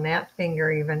 Wear it on that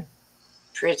finger even.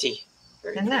 Pretty.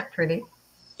 Isn't that pretty?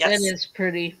 Yes. That is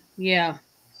pretty. Yeah.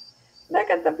 Look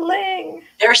at the bling.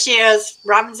 There she is.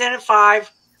 Robin's in at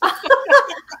 5.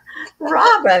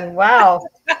 Robin, wow.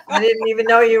 I didn't even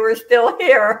know you were still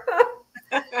here.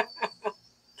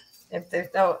 If there's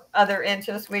no other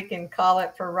interest, we can call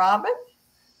it for Robin.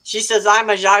 She says, I'm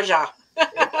a Zsa Zsa.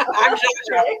 I'm Zsa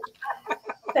Zsa. Okay.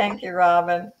 Thank you,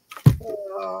 Robin.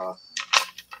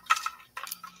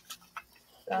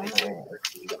 Let me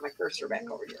get my cursor back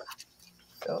over here.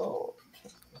 So,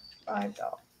 $5.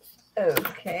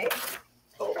 Okay.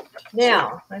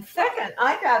 Now, the second,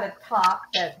 I got a top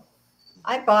that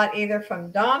I bought either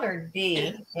from Dawn or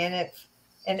Dee, and it's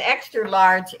an extra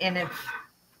large, and it's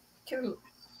too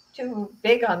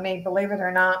big on me, believe it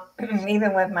or not,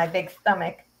 even with my big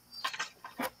stomach.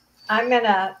 I'm going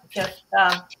to just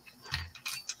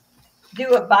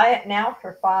do a buy it now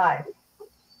for 5.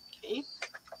 Okay.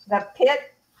 The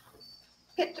pit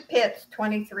to pit's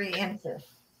 23 inches.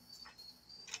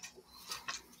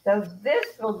 So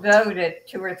this will go to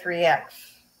 2 or 3X.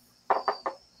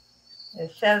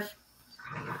 It says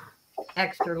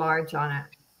extra large on it.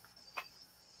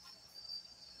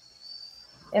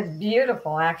 It's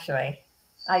beautiful, actually.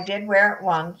 I did wear it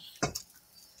once.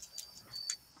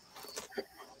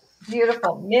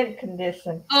 Beautiful, mint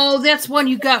condition. Oh, that's one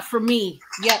you got for me.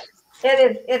 Yep.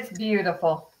 It is. It's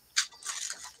beautiful.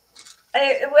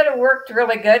 It would have worked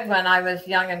really good when I was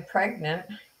young and pregnant.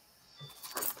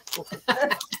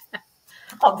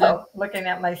 Although, looking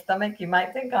at my stomach, you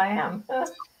might think I am. But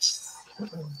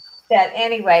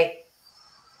anyway,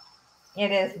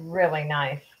 it is really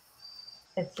nice.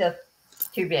 It's just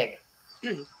too big.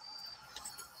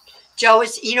 Joe,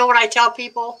 it's, you know what I tell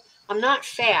people? I'm not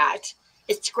fat.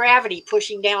 It's gravity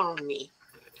pushing down on me.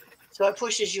 So it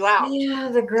pushes you out. Yeah,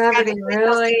 the gravity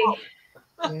really.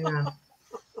 Yeah.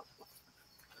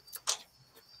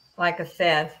 Like I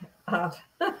said.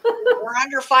 We're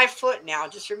under 5 foot now.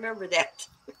 Just remember that.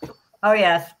 Oh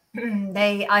yes.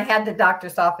 I had the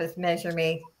doctor's office measure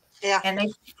me. Yeah. And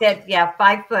they said, yeah,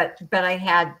 5 foot, but I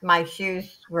had my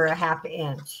shoes were a half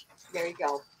inch. There you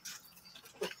go.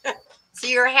 So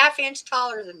you're a half inch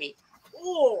taller than me.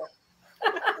 Ooh.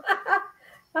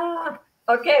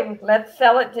 Okay, let's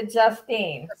sell it to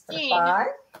Justine. Justine.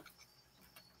 For 5.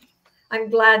 I'm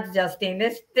glad, Justine.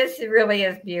 This really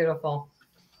is beautiful.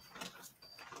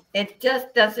 It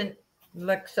just doesn't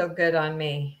look so good on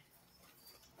me.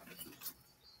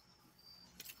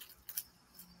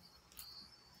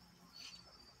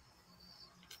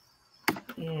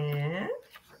 And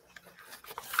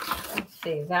let's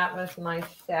see, that was my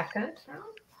second.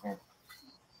 Let's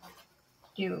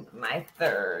do my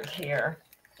third here.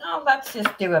 Oh, let's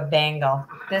just do a bangle.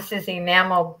 This is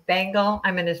enamel bangle.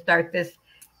 I'm going to start this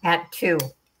at 2.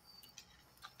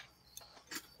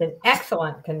 It's in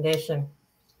excellent condition.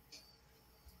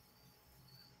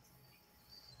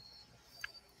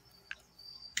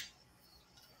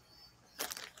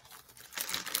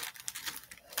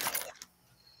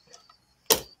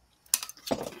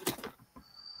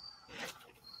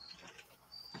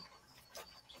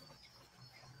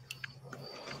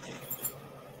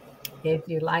 If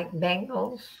you like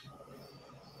bangles.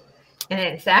 And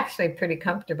it's actually pretty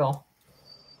comfortable.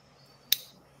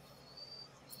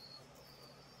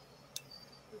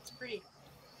 It's pretty.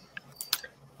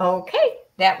 Okay,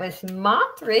 that was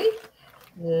Mothry.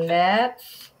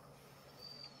 Let's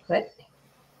put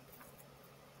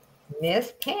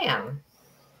Miss Pam.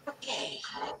 Okay.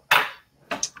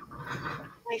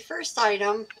 My first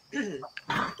item is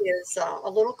a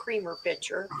little creamer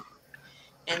pitcher.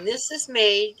 And this is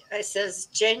made, it says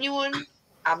genuine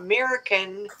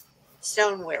American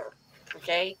stoneware.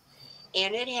 Okay.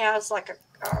 And it has like a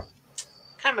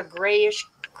kind of a grayish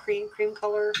cream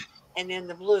color and then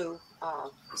the blue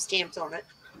stamped on it.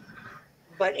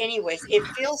 But anyways, it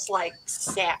feels like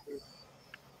satin.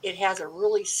 It has a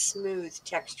really smooth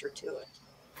texture to it.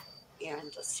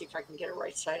 And let's see if I can get it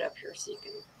right side up here so you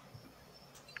can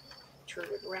turn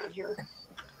it around here.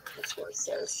 That's what it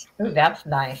says. Oh, that's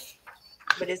nice.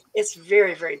 But it's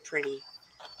very, very pretty.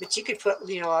 But you could put,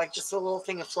 like just a little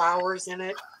thing of flowers in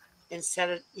it and set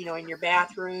it, in your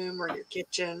bathroom or your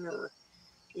kitchen or,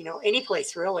 any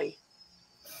place really.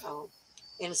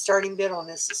 And the starting bid on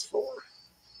this is 4.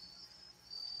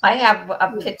 I have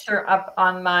a picture up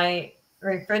on my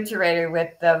refrigerator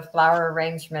with the flower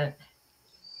arrangement.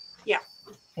 Yeah.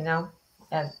 And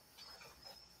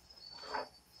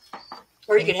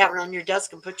or you could have it on your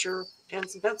desk and put your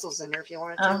pens and pencils in there if you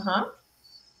wanted to.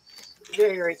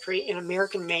 Very, very pretty and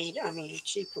American made. I mean,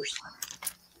 cheaper.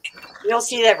 You don't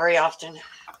see that very often.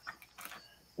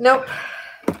 Nope.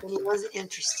 Anyone's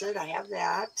interested, I have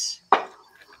that.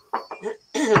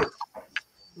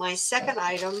 My second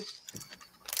item,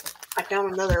 I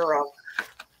found another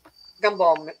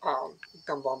gumball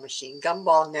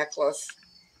necklace.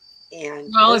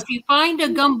 And well, if you find a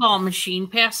gumball machine,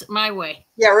 pass it my way.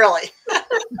 Yeah, really.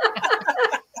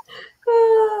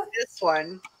 This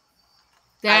one.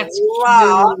 That's I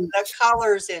love the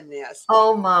colors in this.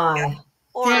 Oh my.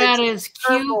 Orange, that is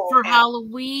cute purple, for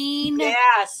Halloween.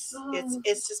 Yes.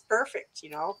 It's just perfect,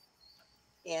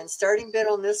 And starting bid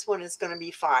on this one is going to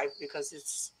be 5 because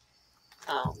it's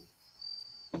that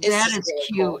is really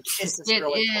cute. Cool. It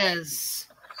really is.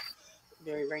 Cool.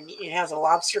 Very, very neat. It has a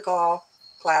lobster claw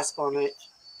clasp on it.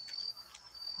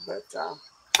 But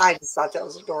I just thought that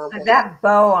was adorable. That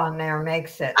bow on there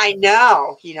makes it. I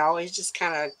know. It just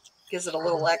kind of gives it a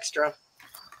little extra.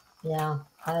 Yeah,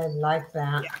 I like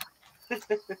that. Yeah. So,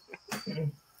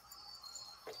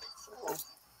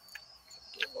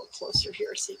 get a little closer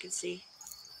here so you can see.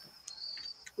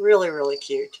 Really, really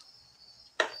cute.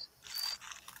 I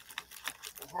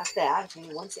have that if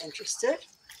anyone's interested.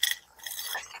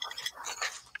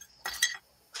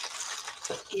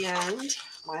 And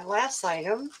my last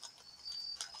item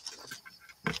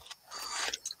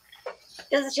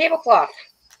is a tablecloth.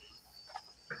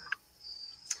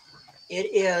 It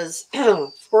is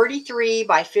 43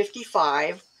 by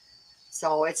 55,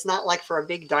 so it's not like for a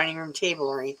big dining room table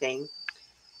or anything.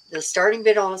 The starting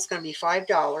bid on it's going to be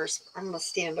 $5. I'm going to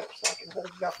stand up so I can hold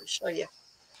it up and show you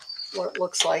what it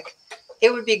looks like.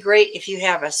 It would be great if you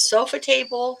have a sofa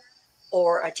table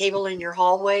or a table in your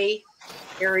hallway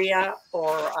area,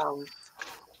 or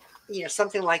you know,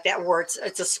 something like that, where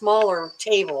it's a smaller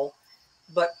table,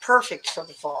 but perfect for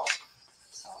the fall.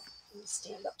 So let me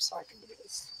stand up so I can do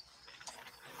this.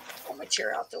 Pull my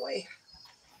chair out the way.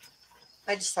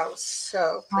 I just thought it was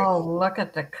so pretty. Oh, look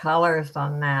at the colors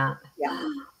on that. Yeah.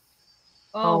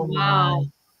 Oh, wow.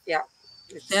 Yeah.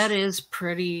 That is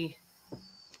pretty.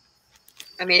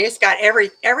 I mean, it's got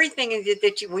everything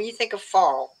that you, when you think of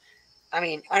fall, I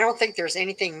mean, I don't think there's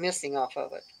anything missing off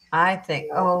of it. I think,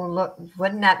 oh, look,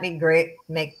 wouldn't that be great?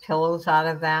 Make pillows out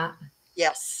of that?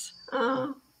 Yes.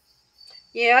 Oh,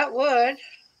 Yeah, it would.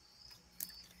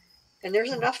 And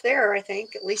there's enough there, I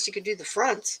think. At least you could do the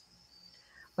fronts.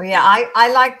 well, yeah,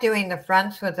 I like doing the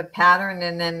fronts with the pattern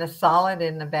and then the solid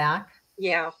in the back.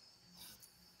 Yeah.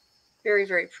 Very,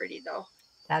 very pretty, though.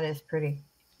 That is pretty.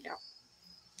 Yeah.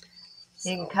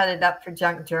 You can cut it up for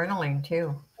junk journaling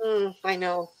too. I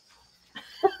know.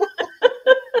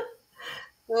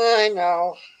 I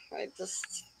know. I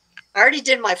already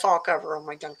did my fall cover on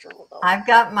my junk journal, though. I've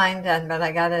got mine done, but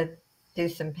I got to do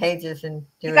some pages and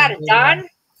do You got it video. done?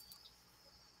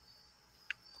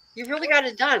 You really got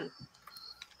it done.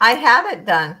 I have it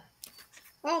done.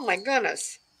 Oh, my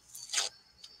goodness.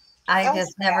 I That was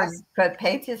just never fast. put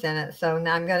pages in it, so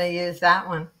now I'm going to use that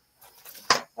one.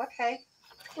 Okay.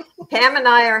 Pam and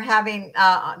I are having,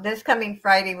 this coming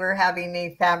Friday, we're having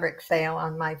a fabric sale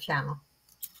on my channel.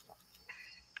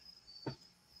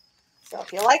 So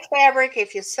if you like fabric,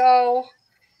 if you sew,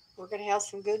 we're going to have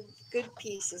some good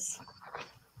pieces.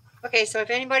 Okay, so if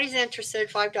anybody's interested,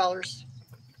 $5.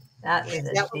 That is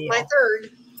a That was deal. my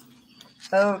third.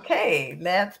 Okay,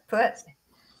 let's put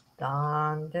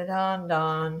Don, da-don,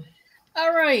 Don.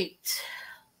 All right.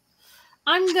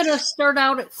 I'm going to start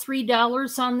out at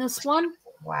 $3 on this one.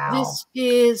 Wow. This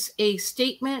is a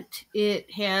statement. It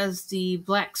has the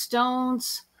black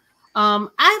stones.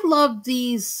 I love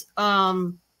these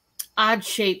odd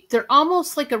shape. They're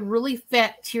almost like a really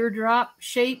fat teardrop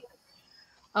shape,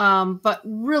 but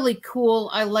really cool.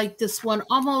 I like this one.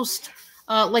 Almost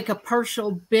like a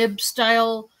partial bib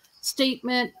style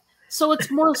statement. So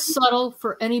it's more subtle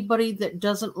for anybody that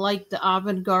doesn't like the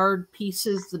avant-garde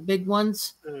pieces, the big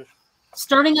ones.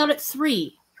 Starting out at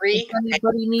 $3. Three. If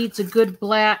anybody needs a good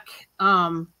black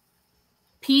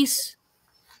piece,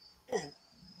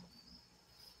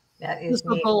 That is this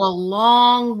will neat. go a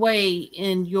long way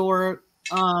in your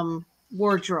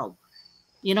wardrobe.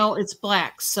 You know, it's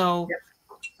black, so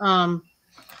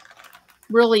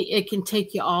really it can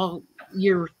take you all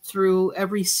year through,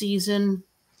 every season.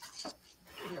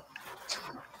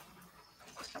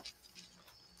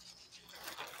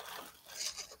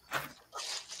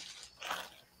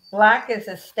 Black is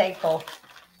a staple,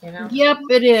 you know? Yep,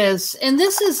 it is. And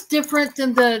this is different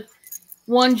than the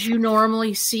ones you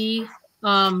normally see.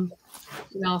 You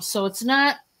know, so it's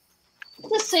not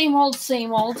the same old,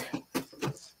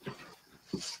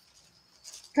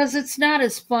 because it's not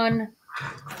as fun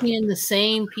seeing the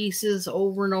same pieces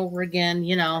over and over again,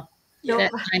 you know,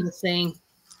 that kind of thing.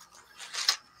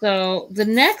 So the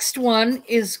next one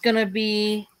is going to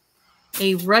be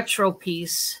a retro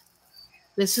piece.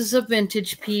 This is a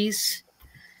vintage piece.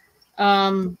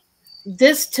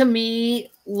 This to me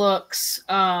looks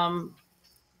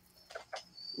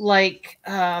like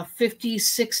 50s,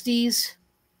 60s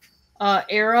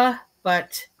era,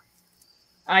 but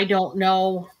I don't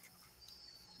know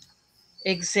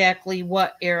exactly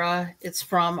what era it's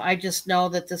from. I just know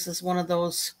that this is one of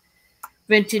those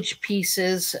vintage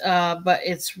pieces, but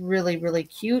it's really, really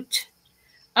cute.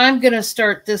 I'm going to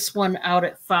start this one out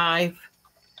at $5.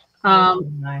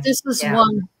 Nice. This is Yeah.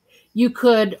 one you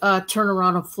could turn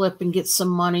around and flip and get some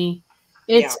money.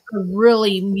 It's a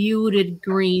really muted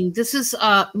green. This is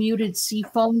a muted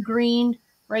seafoam green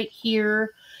right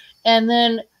here. And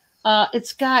then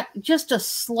it's got just a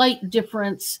slight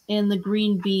difference in the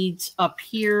green beads up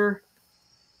here.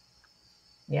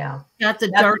 Yeah. Got the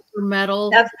darker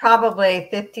metal. That's probably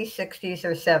 50s, 60s,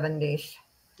 or 70s.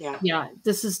 Yeah. Yeah,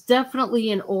 this is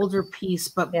definitely an older piece,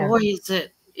 but Yeah. boy, is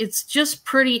it's just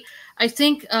pretty. I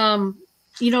think,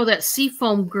 you know, that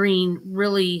seafoam green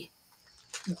really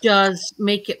does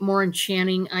make it more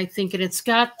enchanting, I think. And it's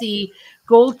got the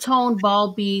gold tone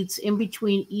ball beads in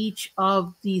between each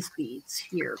of these beads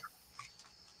here.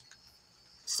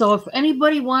 So if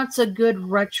anybody wants a good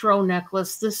retro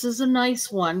necklace, this is a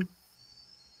nice one.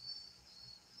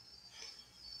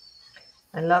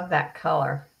 I love that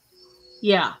color.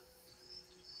 Yeah.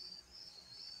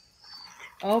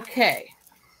 Okay.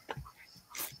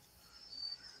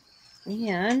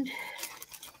 And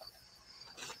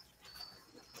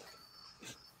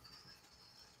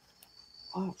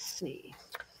let's see.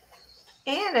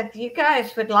 And if you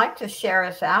guys would like to share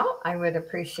us out, I would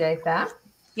appreciate that.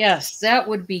 Yes, that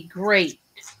would be great.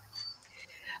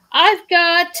 I've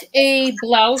got a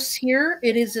blouse here.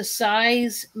 It is a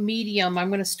size medium. I'm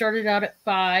going to start it out at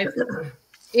 5.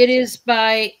 It is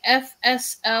by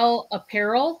FSL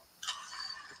Apparel.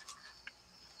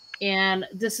 And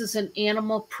this is an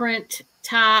animal print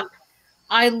top.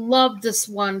 I love this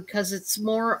one because it's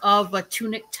more of a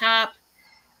tunic top.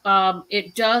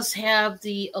 It does have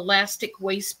the elastic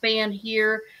waistband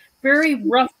here. Very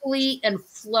ruffly and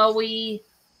flowy.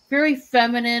 Very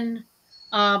feminine.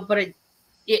 But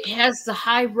it has the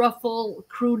high ruffle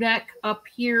crew neck up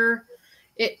here.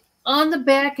 On the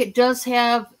back, it does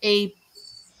have a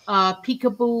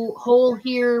peekaboo hole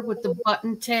here with the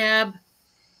button tab.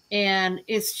 And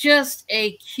it's just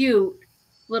a cute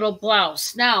little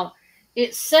blouse. Now,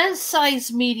 it says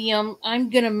size medium. I'm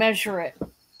going to measure it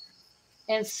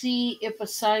and see if a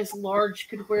size large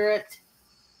could wear it.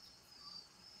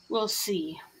 We'll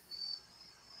see.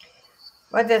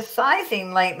 Well, the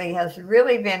sizing lately has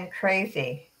really been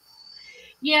crazy.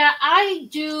 Yeah, I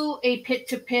do a pit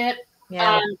to pit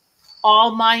Yeah. on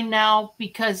all mine now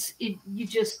because you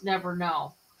just never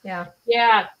know. Yeah.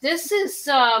 Yeah, this is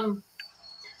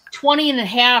 20 and a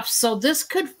half, so this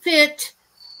could fit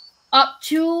up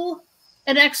to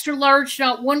an extra large.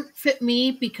 Now, it wouldn't fit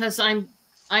me because I'm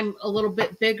a little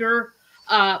bit bigger,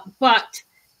 but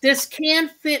this can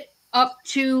fit up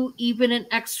to even an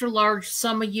extra large.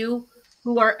 Some of you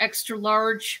who are extra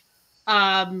large,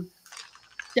 that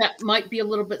might be a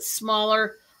little bit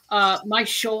smaller. My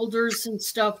shoulders and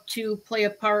stuff too play a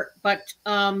part, but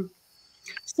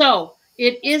so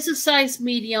it is a size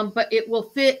medium, but it will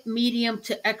fit medium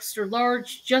to extra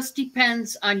large. Just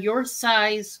depends on your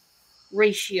size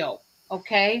ratio.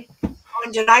 Okay.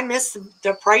 Oh, did I miss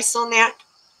the price on that?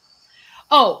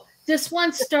 Oh, this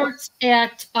one starts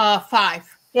at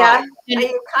 5. Yeah, And-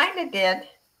 you kind of did.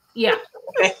 Yeah.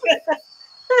 Okay.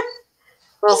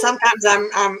 Well, sometimes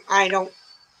I don't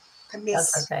I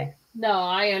miss. That's okay. No,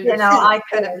 I understand. You know, I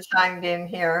could have chimed in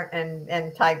here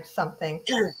and typed something.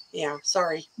 Yeah,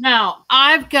 sorry. Now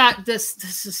I've got this.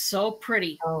 This is so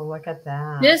pretty. Oh, look at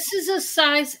that. This is a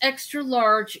size extra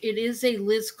large. It is a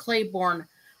Liz Claiborne.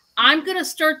 I'm going to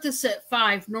start this at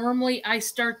 5. Normally, I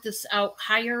start this out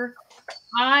higher.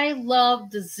 I love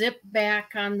the zip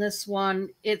back on this one.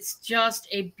 It's just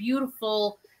a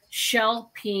beautiful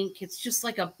shell pink. It's just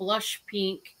like a blush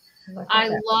pink. Look at I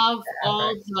that. love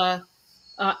all the.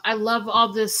 I love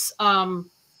all this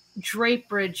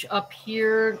draperage up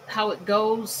here. How it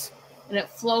goes and it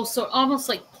flows so almost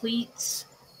like pleats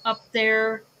up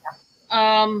there.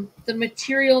 The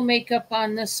material makeup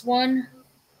on this one.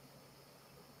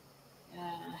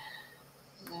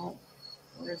 No,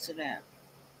 where is it at?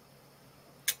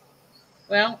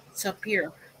 Well, it's up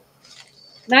here.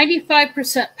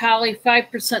 95% poly,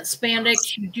 5%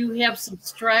 spandex. You do have some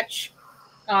stretch,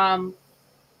 but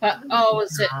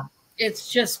it's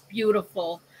just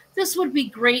beautiful. This would be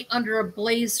great under a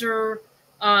blazer,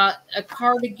 a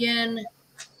cardigan,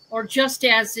 or just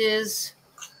as is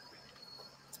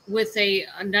with a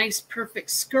nice perfect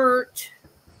skirt.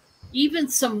 Even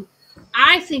some,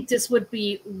 I think this would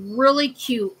be really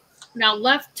cute. Now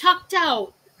left tucked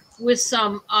out with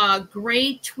some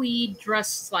gray tweed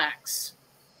dress slacks.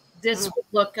 This would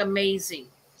look amazing.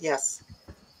 Yes.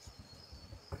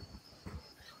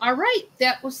 All right,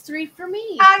 that was 3 for me.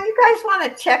 You guys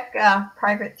want to check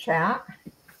private chat?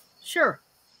 Sure.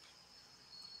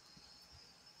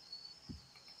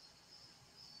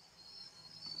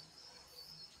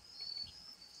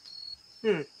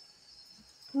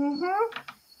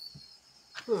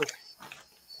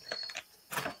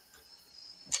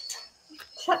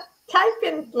 Type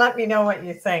in, let me know what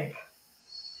you think.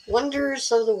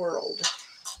 Wonders of the world.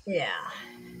 Yeah.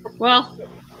 Well,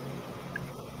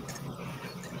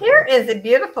 Here is a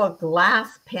beautiful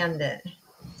glass pendant.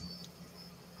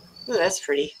 Ooh, that's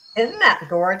pretty. Isn't that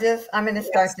gorgeous? I'm going to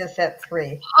start this at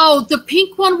 3. oh, the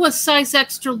pink one was size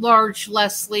extra large,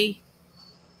 Leslie.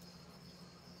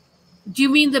 Do you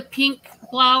mean the pink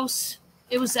blouse?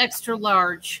 It was extra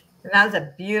large. And that was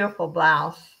a beautiful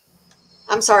blouse.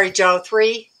 I'm sorry, Joe.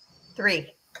 3.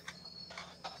 3.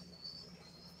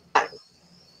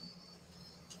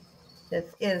 This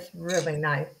is really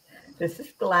nice. This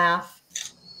is glass.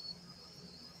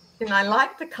 And I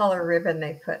like the color ribbon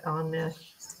they put on this.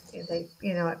 They,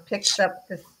 it picks up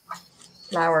this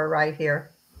flower right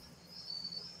here.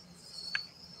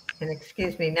 And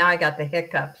excuse me, now I got the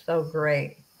hiccup. So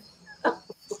great. Okay.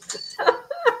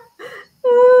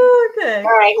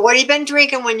 All right. What have you been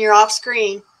drinking when you're off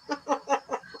screen?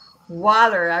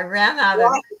 Water. I ran out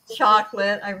of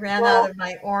chocolate. I ran out of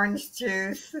my orange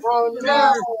juice. Oh,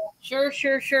 no.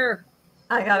 Sure.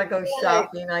 I gotta go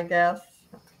shopping, I guess.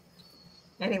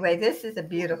 Anyway, this is a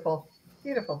beautiful,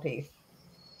 beautiful piece.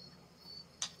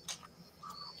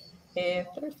 If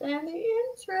there's any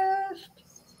interest.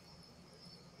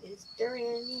 Is there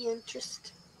any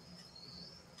interest?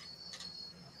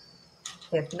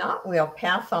 If not, we'll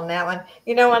pass on that one.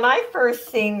 When I first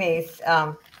seen these,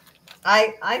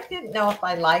 I didn't know if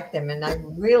I liked them, and I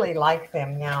really like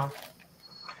them now.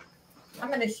 I'm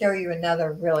going to show you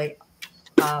another really,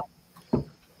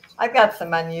 I've got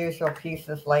some unusual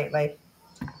pieces lately.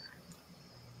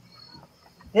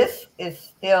 This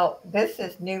is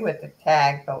new with the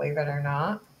tag, believe it or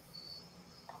not.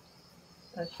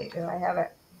 Let's see, do I have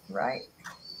it right?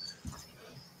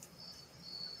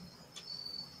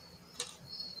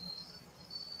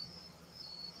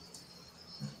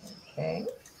 Okay.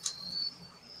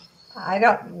 I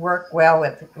don't work well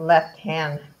with left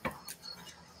hand.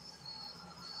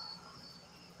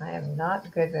 I am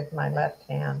not good with my left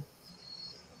hand.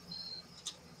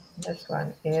 This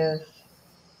one is,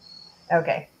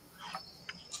 okay.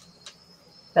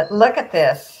 But look at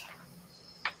this.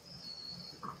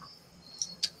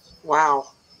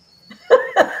 Wow.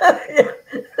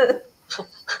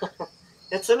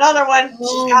 It's another one.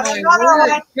 Oh, She's got my another word.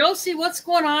 one. Josie, what's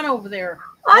going on over there?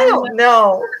 I don't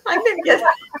know. I think it's.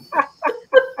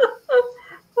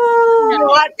 You know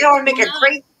what?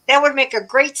 That would make a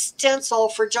great stencil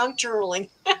for junk journaling.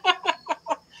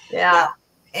 Yeah.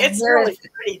 It's really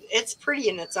pretty. It's pretty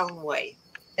in its own way.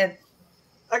 It's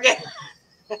Okay.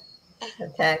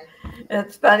 okay.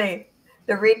 It's funny.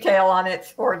 The retail on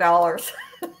it's $4.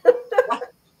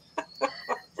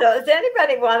 So does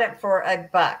anybody want it for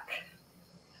 $1?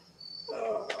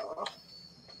 Oh.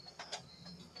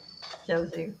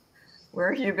 Josie,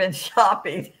 where have you been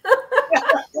shopping?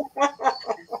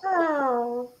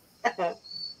 Oh.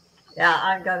 Yeah,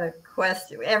 I'm gonna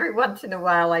question. Every once in a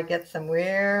while, I get some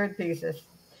weird pieces.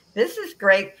 This is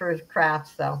great for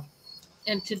crafts, though.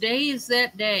 And today is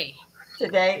that day.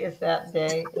 Today is that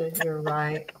day. You're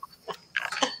right.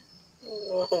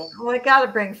 Well, I got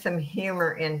to bring some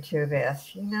humor into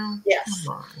this, Yes.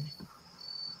 Come on.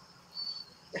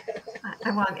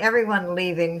 I want everyone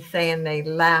leaving saying they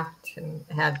laughed and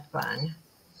had fun.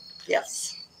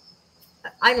 Yes.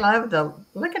 I love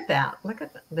look at that. Look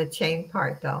at the chain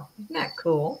part, though. Isn't that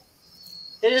cool?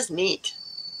 It is neat.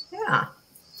 Yeah.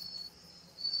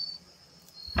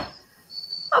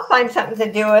 I'll find something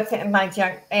to do with in my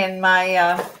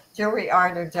jewelry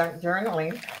art or junk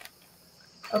journaling.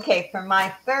 Okay, for my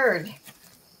third,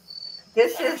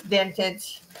 this is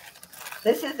vintage.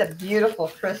 This is a beautiful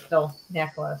crystal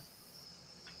necklace.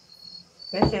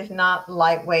 This is not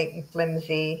lightweight and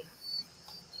flimsy.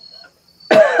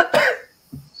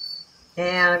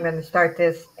 And I'm going to start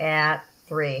this at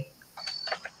 3.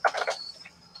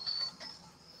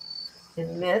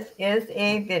 And this is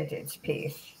a vintage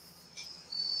piece.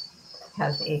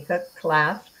 Has a hook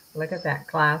clasp. Look at that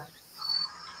clasp.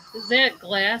 Is that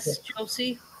glass,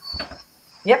 Josie?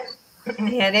 Yep,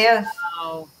 it is.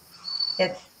 Wow.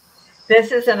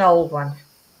 This is an old one.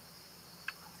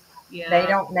 Yeah. They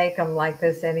don't make them like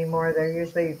this anymore. They're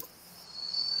usually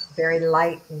very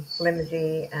light and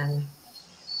flimsy, and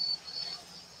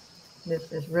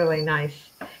this is really nice.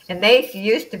 And they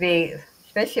used to be,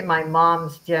 especially my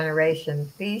mom's generation,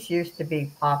 these used to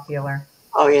be popular.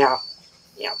 Oh, yeah.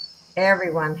 Yeah.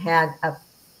 Everyone had a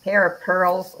pair of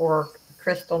pearls or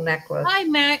crystal necklace. Hi,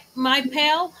 Mac, my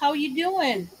pal. How you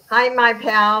doing? Hi, my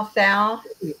pal, Sal.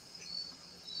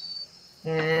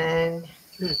 And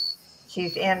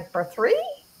she's in for 3.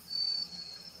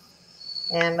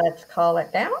 And let's call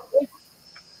it down.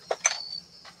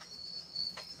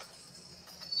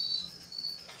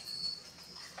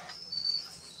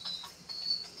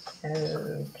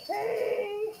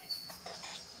 Okay.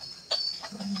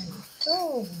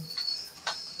 So.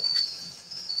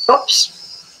 Oops.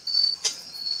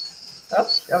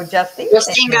 Oops. Oh, Justine.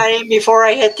 Justine got in before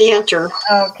I hit the enter.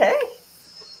 Okay.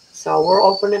 So we'll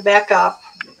open it back up.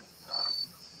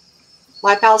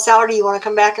 My pal Sally, do you want to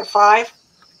come back at 5?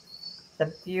 It's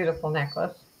a beautiful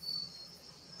necklace.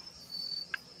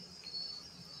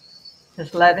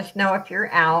 Just let us know if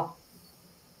you're out.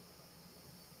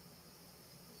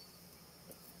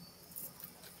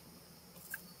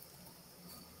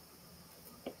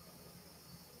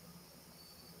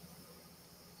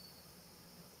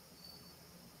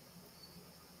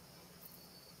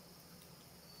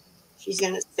 She's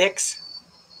in at 6.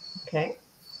 Okay.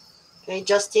 Okay,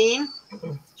 Justine,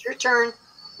 it's your turn.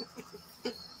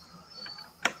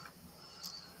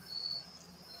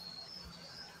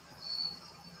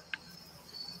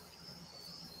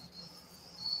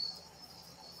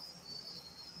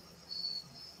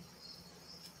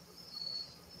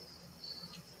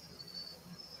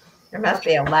 There must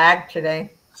be a lag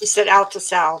today. She said out to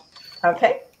Sal.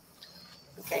 Okay.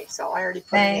 Okay, so I already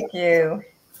put Thank it in. you.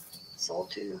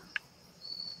 Sold to.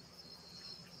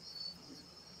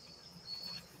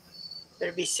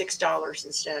 It'd be $6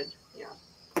 instead. Yeah.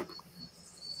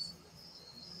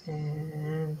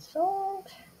 And sold.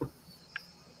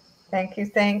 Thank you,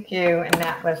 thank you. And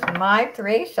that was my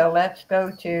 3. So let's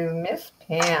go to Miss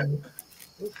Pam.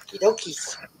 Okie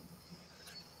dokies.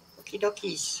 Okie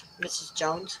dokies, Mrs.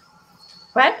 Jones.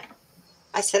 What?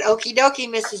 I said okie dokie,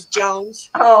 Mrs.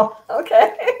 Jones. Oh,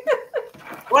 okay.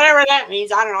 Whatever that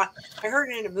means. I don't know. I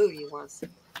heard it in a movie once.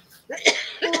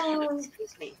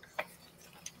 Excuse me.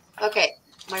 Okay.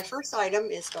 My first item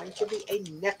is going to be a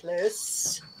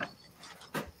necklace.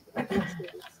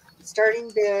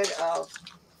 Starting bid of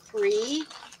 3.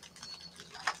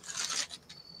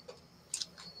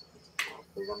 I'll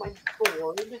put it on my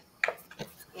board.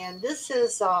 And this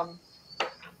is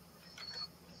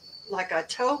like a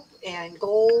taupe and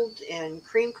gold and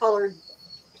cream colored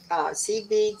seed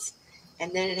beads,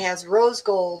 and then it has rose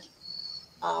gold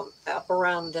up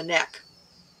around the neck.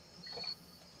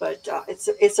 But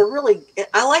it's a really,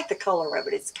 I like the color of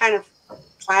it. It's kind of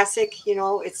classic, you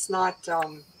know. It's not.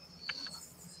 Oh,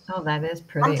 that is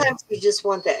pretty. Sometimes you just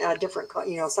want that different,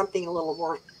 you know, something a little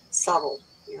more subtle,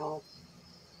 you know.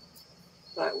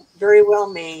 But very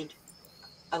well made.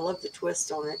 I love the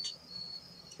twist on it.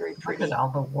 It's very pretty. Look at all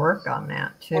the work on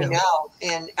that too. I know,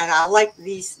 and I like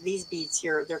these beads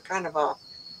here. They're kind of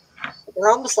they're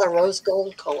almost like rose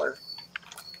gold color,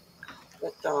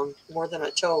 but more than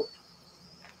a taupe.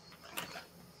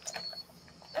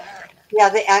 Yeah,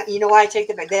 they. You know why I take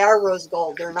them back? They are rose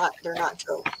gold. They're not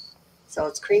taupe. So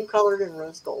it's cream colored and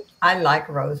rose gold. I like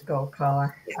rose gold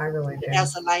color. Yeah. I really do. It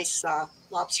has a nice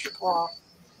lobster claw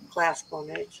clasp on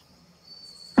it.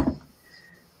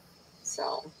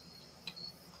 So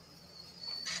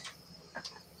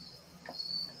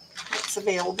it's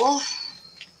available.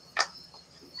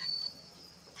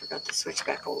 Forgot to switch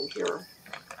back over here.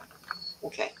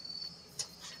 Okay.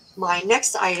 My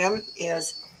next item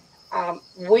is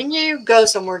when you go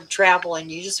somewhere to travel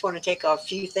and you just want to take a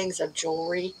few things of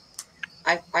jewelry.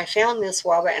 I found this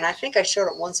while back, and I think I showed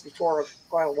it once before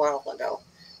quite a while ago,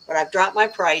 but I've dropped my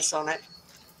price on it.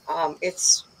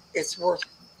 It's worth.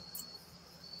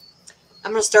 I'm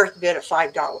going to start the bid at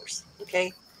 $5.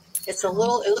 Okay, it's a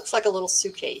little. It looks like a little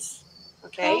suitcase.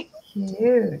 Okay, oh,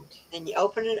 cute. Then you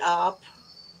open it up,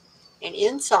 and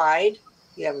inside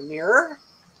you have a mirror.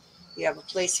 You have a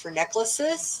place for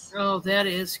necklaces. Oh, that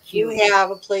is cute. You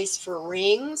have a place for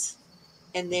rings,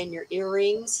 and then your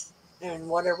earrings and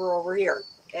whatever over here.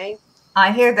 Okay.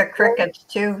 I hear the crickets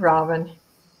too, Robin.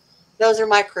 Those are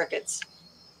my crickets.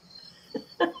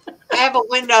 I have a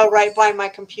window right by my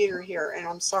computer here, and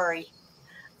I'm sorry.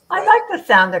 I like the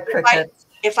sound of crickets.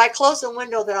 If I close the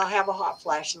window, then I'll have a hot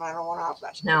flash, and I don't want a hot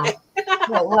flash. No.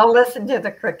 Well, we'll listen to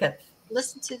the crickets.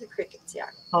 Listen to the crickets,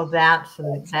 yeah. Oh, that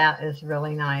is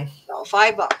really nice. So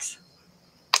 $5.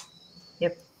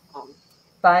 Yep.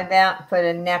 Buy that, put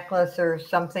a necklace or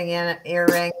something in it,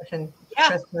 earrings, and yeah.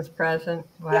 Christmas present.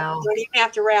 Wow. Yeah, you don't even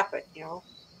have to wrap it, you know.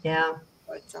 Yeah.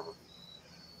 But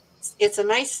it's a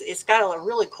nice. It's got a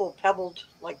really cool pebbled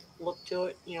like look to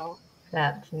it, you know.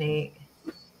 That's neat.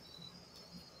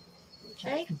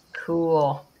 Okay.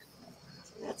 Cool.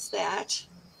 So that's that.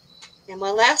 And my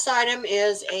last item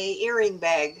is a earring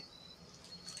bag,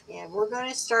 and we're going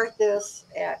to start this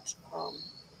at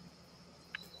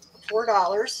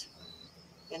 $4.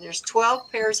 And there's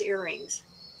 12 pairs of earrings.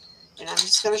 And I'm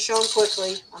just going to show them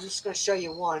quickly. I'm just going to show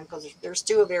you one because there's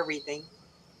 2 of everything.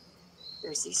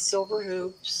 There's these silver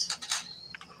hoops.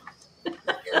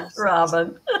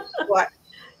 Robin. What?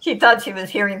 She thought she was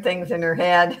hearing things in her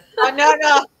head. Oh, no.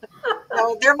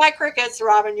 No, they're my crickets,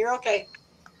 Robin. You're okay.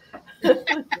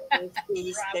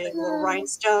 These little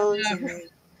rhinestones and then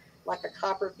like a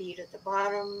copper bead at the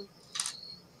bottom.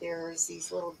 There's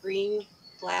these little green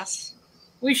glass.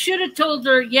 We should have told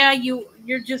her, yeah,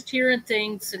 you're just hearing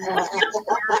things, and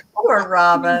Poor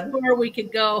Robin. before we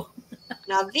could go.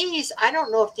 Now these, I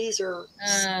don't know if these are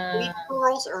sweet Uh,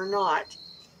 pearls or not,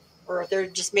 or if they're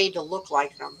just made to look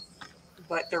like them,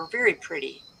 but they're very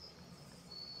pretty.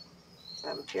 So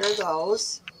I have a pair of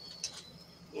those.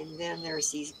 And then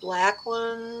there's these black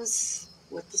ones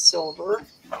with the silver.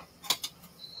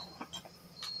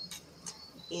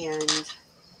 And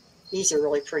these are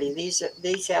really pretty.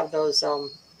 These have those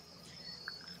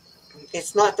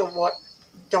it's not the what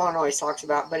Dawn always talks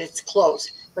about, but it's close.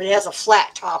 But it has a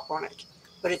flat top on it.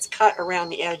 But it's cut around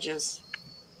the edges.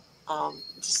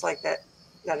 Just like that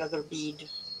other bead.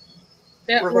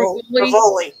 that Rivoli. Rivoli.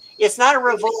 Rivoli. It's not a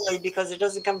Rivoli because it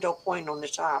doesn't come to a point on the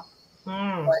top.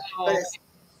 Mm. But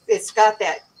it's got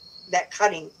that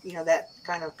cutting, that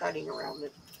kind of cutting around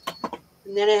it.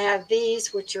 And then I have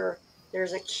these, which are,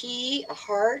 there's a key, a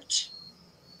heart,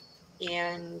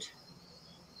 and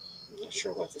I'm not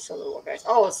sure what this other little guy's.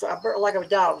 Oh, it's like a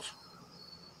dove.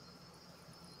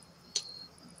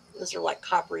 Those are like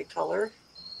coppery color.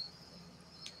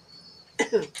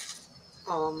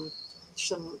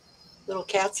 Some little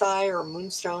cat's eye or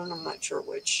moonstone, I'm not sure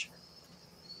which.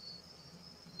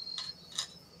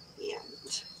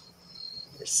 And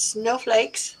there's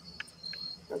snowflakes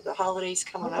for the holidays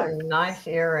coming Those up. are nice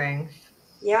earrings.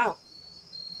 Yeah.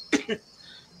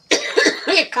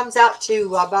 It comes out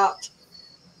to about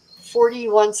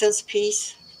 41 cents a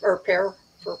piece or pair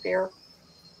for a pair.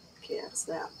 Okay, that's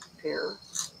that pair.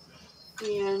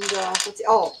 And let's see.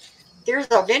 Oh, there's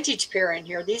a vintage pair in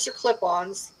here. These are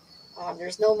clip-ons.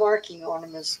 There's no marking on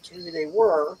them as to who they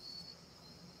were,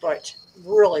 but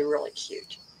really, really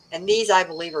cute. And these, I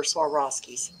believe, are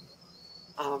Swarovskis.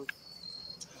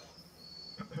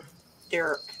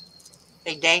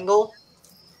 They dangle.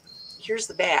 Here's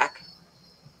the back.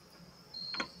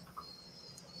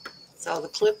 So the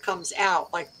clip comes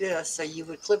out like this. So you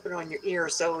would clip it on your ear,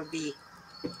 so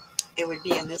it would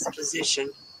be in this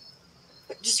position.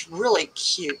 But just really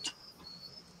cute.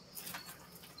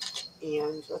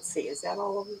 And let's see, is that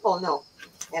all of them? Oh no,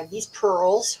 I have these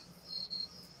pearls.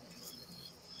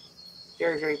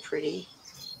 Very, very pretty.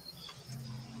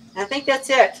 And I think that's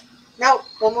it. No,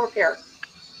 one more pair.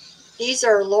 These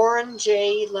are Lauren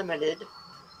J. Limited.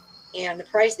 And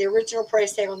the original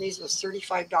price tag on these was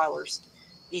 $35.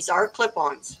 These are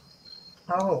clip-ons.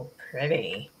 Oh,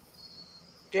 pretty.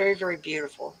 Very, very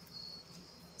beautiful.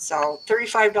 So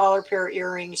 $35 pair of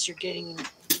earrings you're getting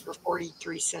for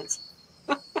 43 cents.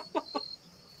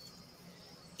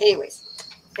 Anyways,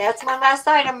 that's my last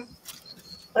item.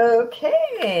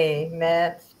 Okay,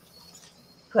 let's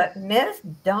put Miss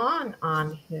Dawn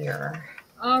on here.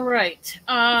 all right.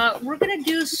 We're going to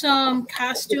do some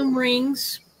costume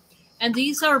rings. And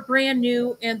these are brand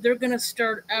new, and they're going to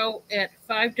start out at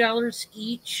 $5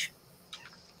 each.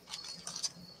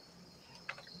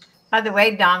 By the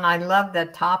way, Dawn, I love the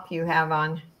top you have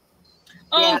on.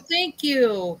 Oh, Yeah. thank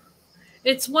you.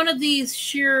 It's one of these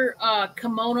sheer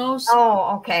kimonos.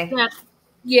 Oh, okay.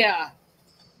 Yeah.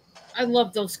 I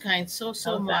love those kinds so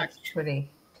Oh, much. that's pretty.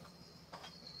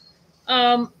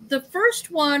 The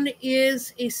first one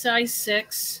is a size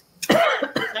 6.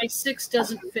 Size 6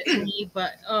 doesn't fit me,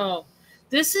 but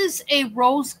this is a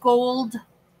rose gold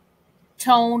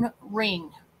tone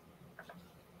ring.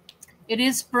 It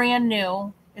is brand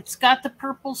new. It's got the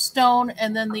purple stone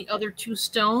and then the other 2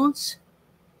 stones.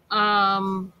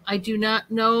 I do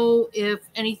not know if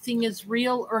anything is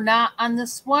real or not on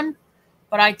this one,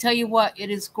 but I tell you what, it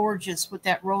is gorgeous with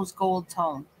that rose gold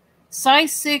tone.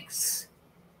 Size 6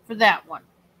 for that one.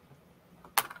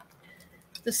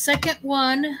 The second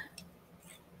one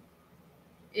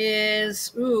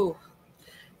is,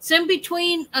 it's in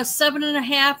between a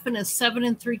 7.5 and a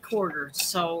 7 3/4.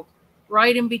 So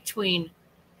right in between.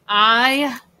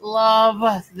 I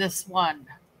love this one.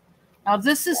 Now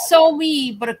this is so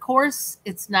me, but of course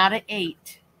it's not an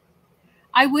 8.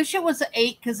 I wish it was an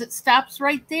 8 because it stops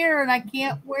right there and I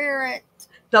can't wear it.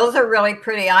 Those are really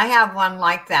pretty. I have one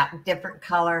like that, different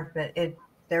color, but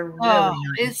they're really nice.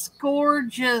 It's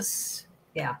gorgeous.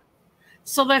 Yeah.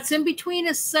 So that's in between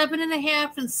a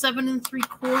 7.5 and 7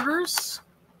 3/4.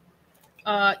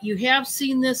 You have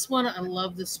seen this one. I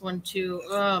love this one too.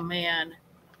 Oh man.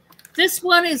 This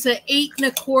one is an 8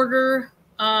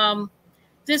 1/4.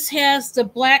 This has the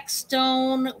black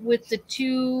stone with the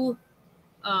 2,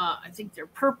 I think they're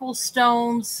purple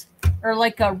stones, or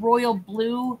like a royal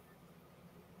blue.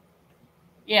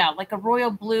 Yeah, like a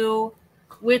royal blue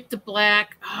with the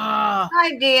black.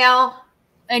 Hi, Dale.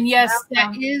 And yes,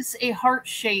 Welcome. that is a heart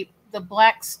shape, the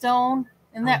black stone.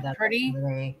 Isn't that that's pretty?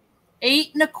 pretty?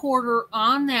 8 1/4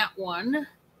 on that one.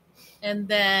 And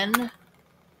then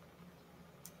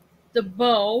the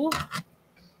bow.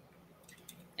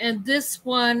 And this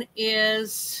one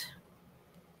is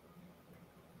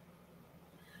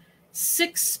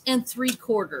 6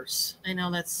 3/4. I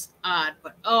know that's odd,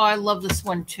 but oh, I love this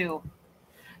one too.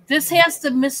 This has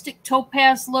the mystic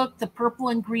topaz look, the purple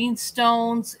and green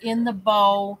stones in the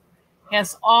bow,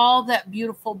 has all that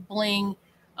beautiful bling.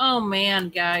 Oh man,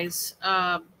 guys,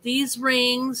 these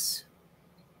rings,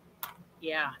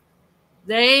 yeah,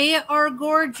 they are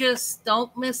gorgeous.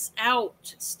 Don't miss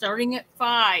out. Starting at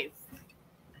 $5.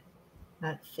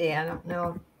 Let's see. I don't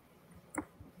know.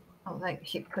 I think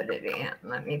she put it in.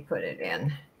 Let me put it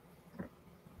in.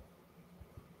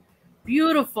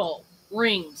 Beautiful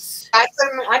rings. I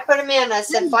put them in. I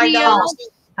said $5.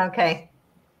 Okay.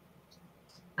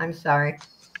 I'm sorry.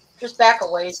 Just back a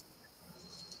ways.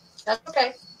 That's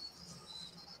okay.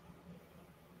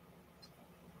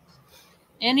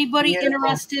 Anybody Beautiful.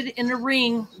 interested in a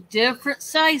ring, different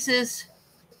sizes.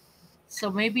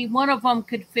 So maybe one of them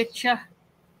could fit you.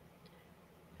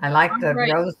 I like the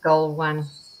Right. rose gold one.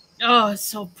 Oh, it's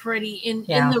so pretty. In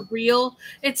the reel,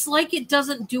 it's like it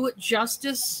doesn't do it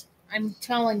justice. I'm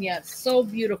telling you, it's so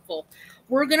beautiful.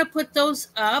 We're going to put those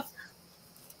up.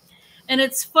 And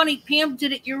it's funny, Pam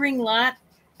did an earring lot.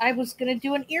 I was going to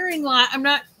do an earring lot. I'm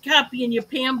not copying you,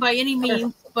 Pam, by any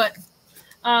means, but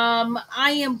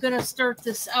I am going to start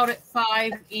this out at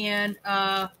 $5, and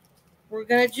we're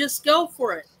going to just go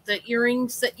for it. The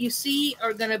earrings that you see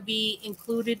are going to be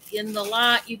included in the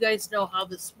lot. You guys know how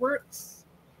this works.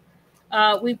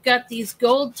 We've got these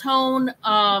gold tone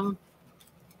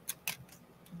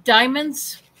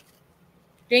diamonds,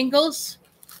 dangles.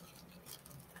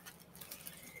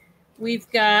 We've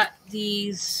got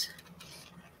these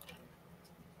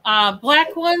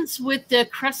black ones with the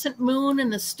crescent moon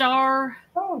and the star.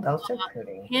 Oh, those are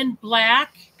pretty. In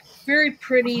black. Very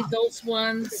pretty, those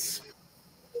ones.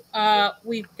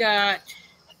 We've got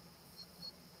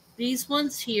these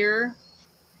ones here.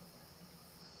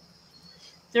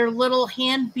 They're little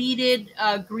hand beaded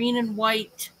green and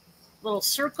white little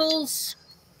circles.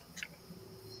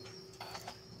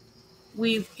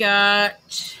 We've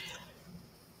got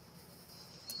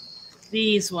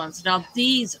these ones. Now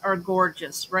these are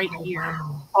gorgeous right here.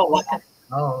 Wow. Oh, wow.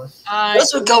 Those.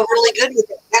 Those would go really good with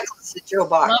the necklace that Joe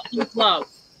bought. Love.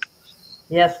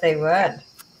 Yes, they would.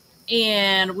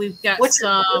 And we've got What's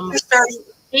some your starting?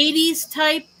 80s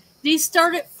type. These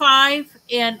start at $5,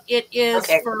 and it is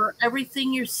Okay. for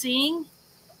everything you're seeing.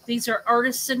 These are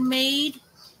artisan made.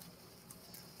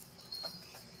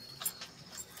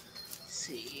 Let's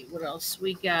see what else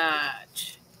we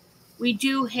got. We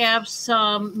do have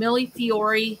some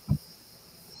Millefiori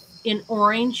in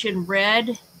orange and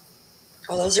red.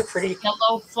 Oh, those are pretty.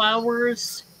 Yellow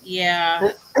flowers.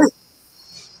 Yeah.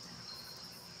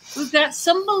 We've got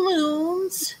some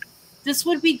balloons. This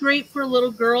would be great for a little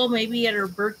girl, maybe at her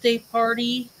birthday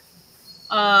party.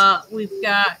 We've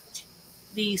got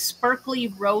the sparkly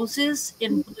roses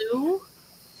in blue.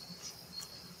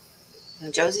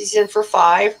 And Josie's in for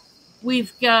 $5.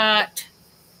 We've got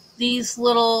these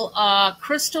little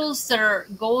crystals that are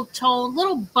gold tone,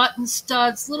 little button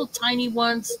studs, little tiny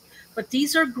ones. But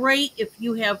these are great if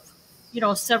you have,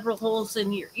 several holes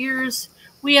in your ears.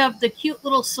 We have the cute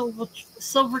little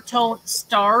silver tone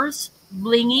stars,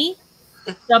 blingy,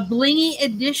 the blingy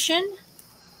edition.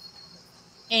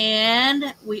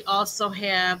 And we also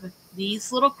have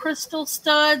these little crystal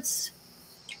studs,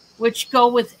 which go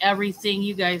with everything.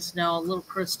 You guys know, little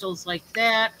crystals like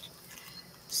that.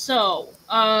 So,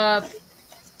 let's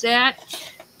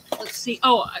see.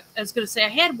 Oh, I was going to say, I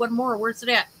had one more. Where's it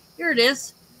at? Here it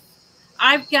is.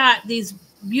 I've got these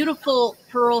beautiful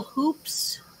pearl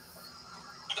hoops,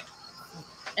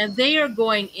 and they are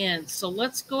going in. So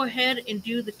let's go ahead and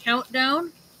do the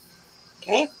countdown.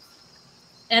 Okay.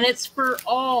 And it's for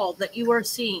all that you are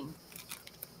seeing.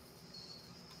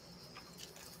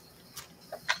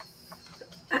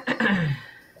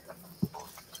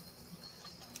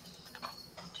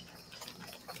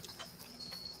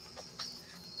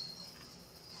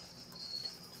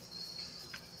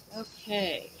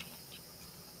 Okay.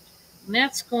 And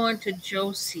that's going to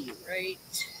Josie, right?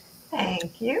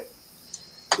 Thank you.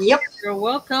 Yep. You're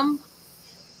welcome.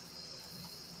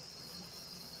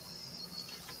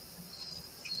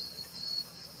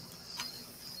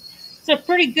 It's a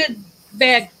pretty good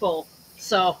bag full.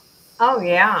 So Oh,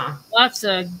 yeah. lots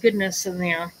of goodness in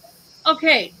there.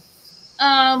 Okay.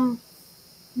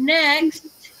 Next.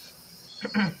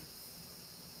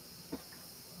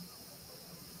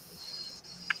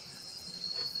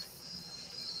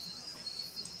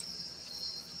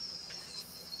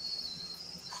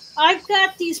 I've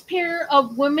got these pair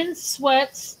of women's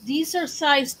sweats. These are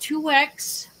size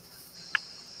 2X.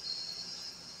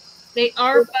 They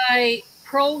are by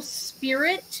Pro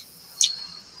Spirit.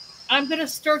 I'm going to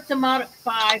start them out at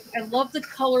 5. I love the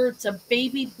color. It's a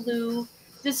baby blue.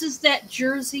 This is that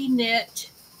jersey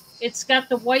knit. It's got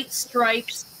the white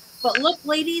stripes. But look,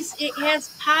 ladies, it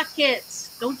has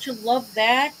pockets. Don't you love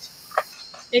that?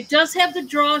 It does have the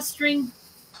drawstring.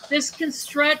 This can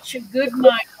stretch a good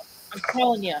mile. I'm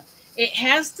telling you. It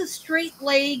has the straight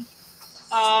leg.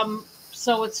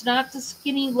 So it's not the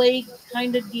skinny leg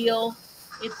kind of deal.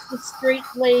 It's the straight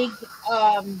leg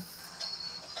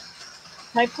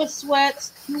type of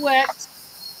sweats, 2X,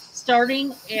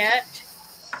 starting at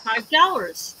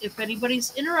 $5 if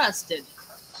anybody's interested.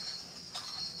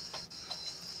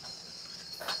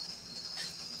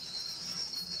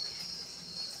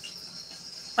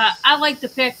 But I like the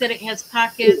fact that it has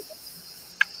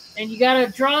pockets and you got a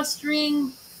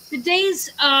drawstring. The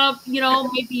days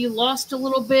maybe you lost a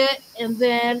little bit and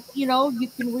then, you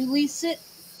can release it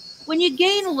when you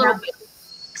gain a little bit.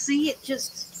 See, it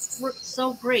just works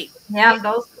so great. Yeah,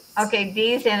 those. Okay,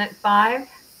 D's in at 5.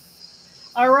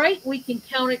 All right, we can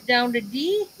count it down to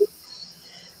D.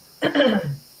 I'm going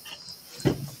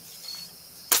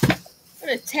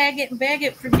to tag it and bag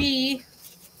it for D.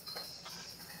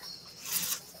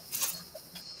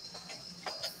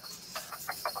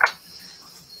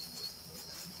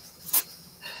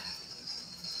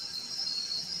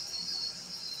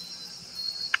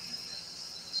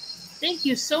 Thank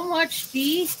you so much,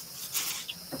 Dee.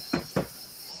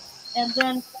 And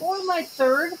then for my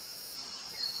third,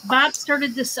 Bob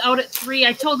started this out at 3.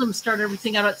 I told him to start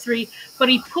everything out at 3, but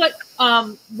he put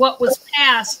what was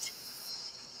passed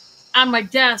on my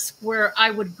desk where I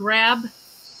would grab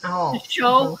the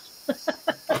show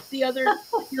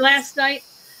last night.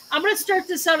 I'm going to start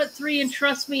this out at 3, and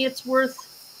trust me, it's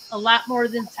worth a lot more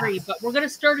than 3, but we're going to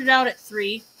start it out at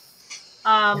 3.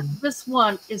 This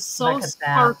one is so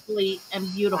sparkly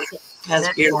and beautiful.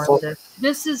 That's beautiful.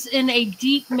 This is in a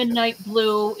deep midnight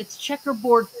blue. It's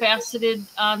checkerboard faceted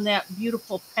on that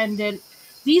beautiful pendant.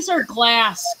 These are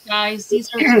glass, guys.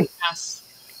 These are glass.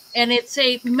 And it's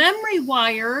a memory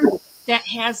wire that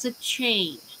has a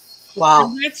chain. Wow.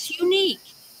 And that's unique.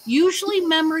 Usually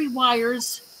memory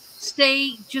wires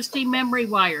stay just a memory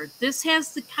wire. This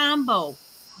has the combo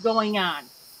going on.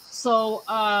 So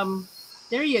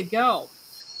there you go.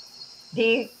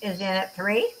 D is in at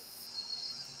 3.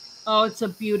 Oh, it's a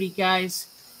beauty, guys.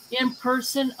 In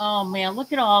person, oh man,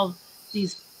 look at all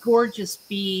these gorgeous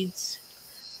beads.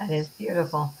 That is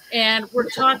beautiful. And we're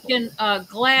talking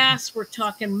glass, we're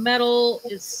talking metal.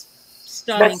 It's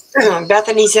stunning.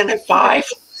 Bethany's in at 5.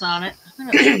 It's on it.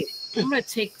 I'm gonna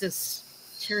take this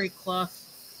terry cloth,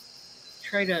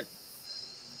 try to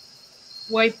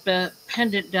wipe the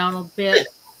pendant down a bit.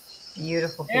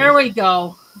 Beautiful. There we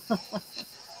go.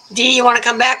 Dee, you want to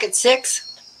come back at 6?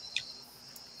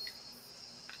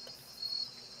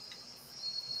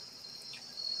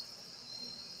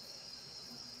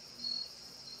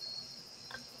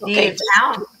 D is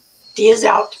out. D is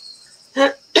out.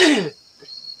 That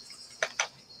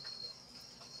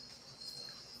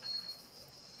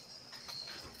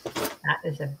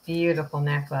is a beautiful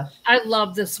necklace. I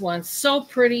love this one. So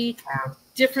pretty. Wow.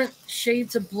 Different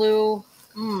shades of blue.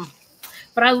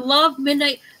 But I love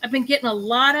midnight. I've been getting a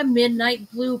lot of midnight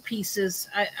blue pieces.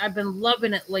 I've been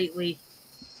loving it lately.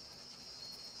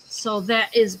 So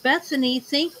that is Bethany.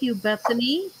 Thank you,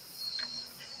 Bethany.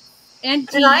 And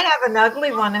I have an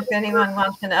ugly one if anyone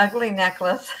wants an ugly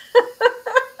necklace.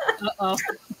 Uh-oh.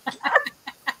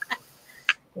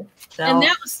 So, and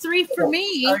that was 3 for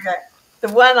me. Okay. The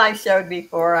one I showed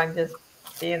before, I'm just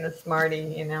being the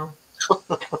smarty,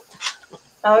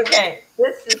 Okay,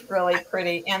 this is really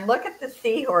pretty. And look at the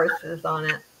seahorses on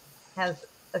it. Has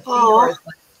a seahorse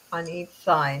on each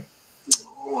side.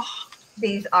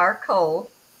 These are cold.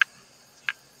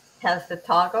 Has the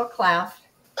toggle clasp.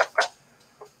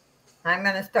 I'm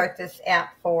going to start this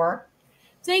at 4.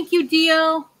 Thank you,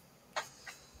 Dio.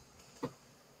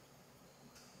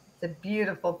 It's a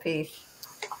beautiful piece.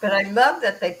 But I love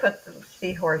that they put the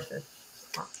seahorses,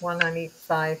 one on each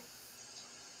side.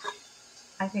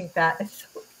 I think that is,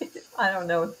 I don't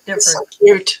know, it's different. It's so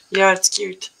cute. Yeah, it's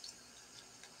cute.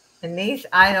 And these,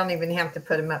 I don't even have to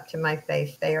put them up to my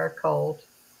face. They are cold.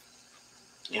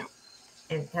 Yeah.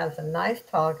 And it has a nice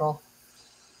toggle.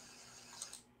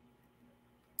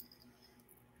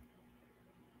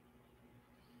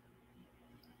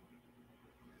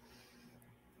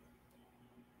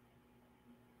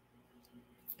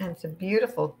 And it's a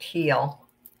beautiful teal.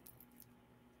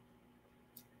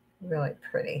 Really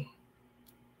pretty.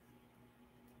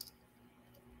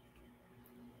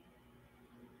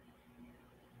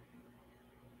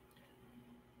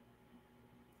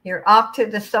 You're off to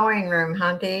the sewing room,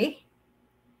 huh, Dee?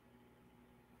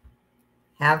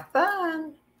 Have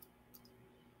fun.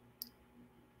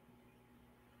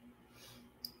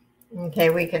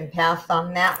 Okay, we can pass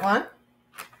on that one.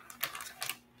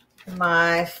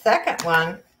 My second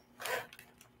one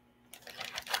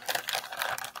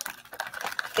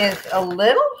is a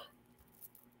little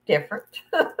different,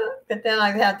 but then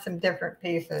I've had some different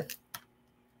pieces.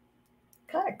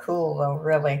 Kind of cool though,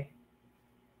 really.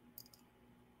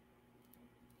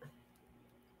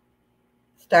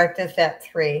 Start this at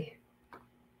 3.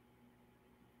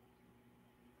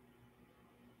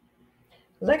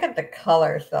 Look at the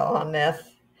colors though on this.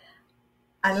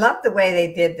 I love the way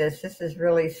they did this. This is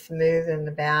really smooth in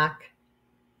the back.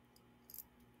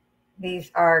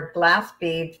 These are glass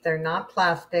beads. They're not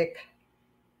plastic.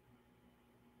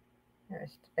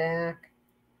 There's the back.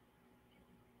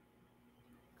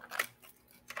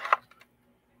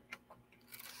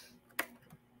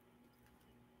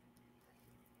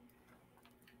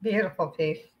 Beautiful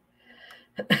piece.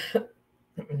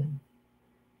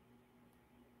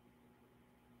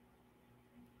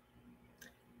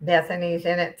 Bethany's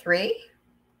in at 3.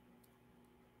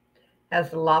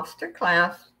 Has a lobster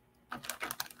clasp.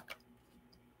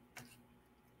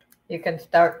 You can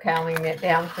start counting it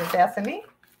down for Bethany.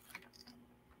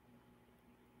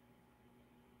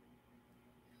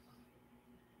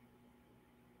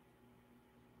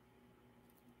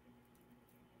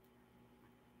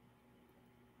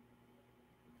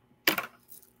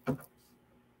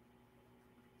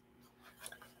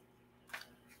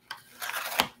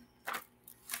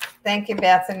 Thank you,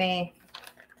 Bethany.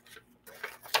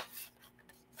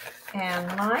 And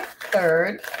my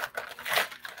third,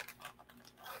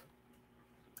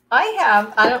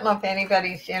 I don't know if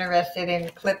anybody's interested in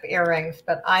clip earrings,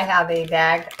 but I have a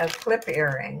bag of clip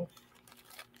earrings.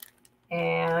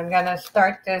 And I'm going to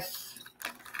start this,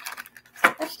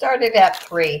 I started at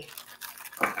 3.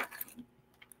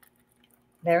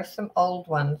 There's some old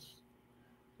ones.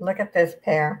 Look at this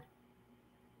pair.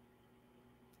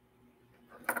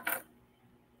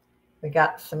 We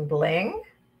got some bling.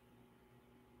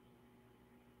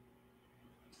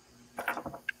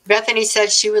 Bethany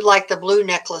said she would like the blue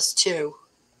necklace too.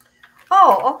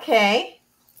 Oh, okay.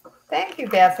 Thank you,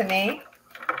 Bethany.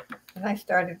 And I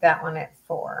started that one at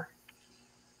 4.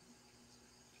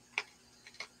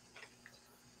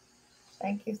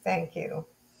 Thank you, thank you.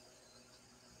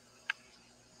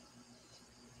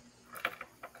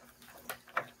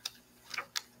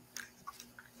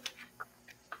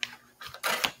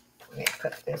 Let me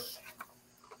put this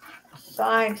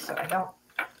aside so I don't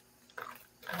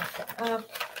mess it up.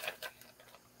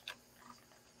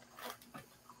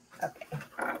 Okay.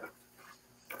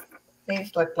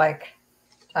 These look like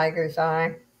tiger's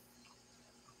eye.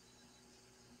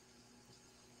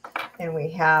 And we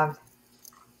have,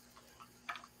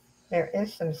 there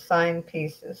is some sign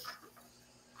pieces.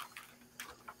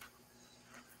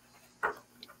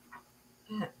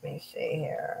 Let me see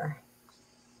here.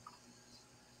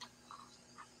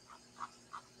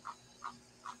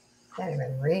 Can't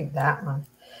even read that one.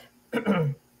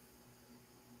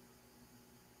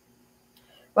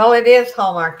 Well, it is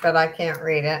Hallmark, but I can't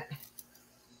read it.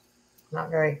 Not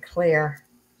very clear.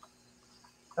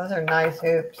 Those are nice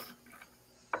hoops.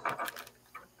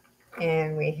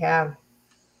 And we have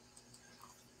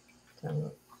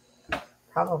some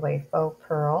probably faux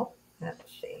pearl. Let's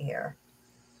see here.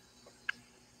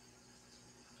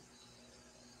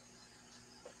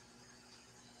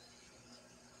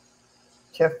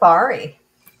 Tefari.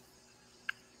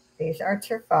 These are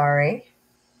Tefari.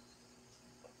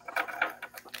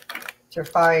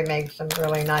 Tefari makes some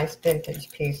really nice vintage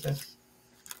pieces.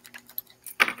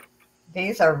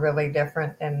 These are really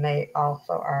different and they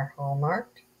also are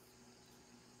hallmarked.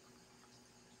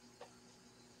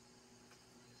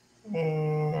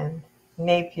 And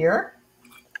Napier.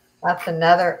 That's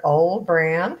another old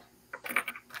brand.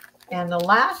 And the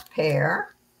last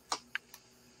pair,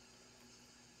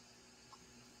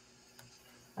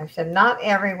 I said not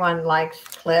everyone likes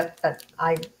clip, but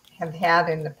I have had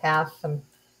in the past some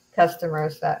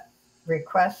customers that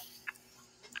request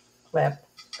clip.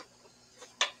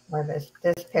 Or this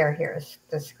pair here is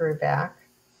the screw back.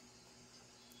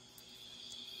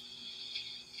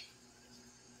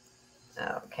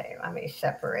 Okay, let me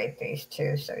separate these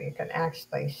two so you can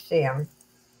actually see them.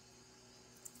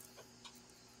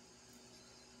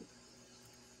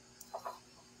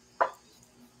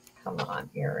 Come on,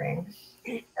 earrings.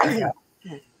 There we go.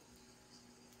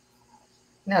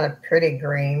 Not a pretty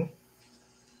green.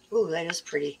 Ooh, that is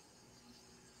pretty.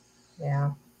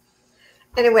 Yeah.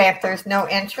 Anyway, if there's no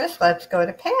interest, let's go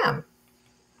to Pam.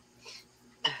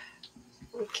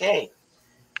 Okay.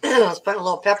 Let's put a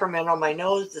little peppermint on my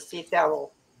nose to see if that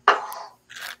will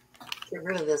Get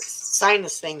rid of this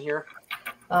sinus thing here.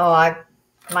 Oh,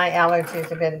 my allergies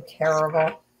have been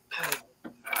terrible.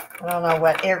 I don't know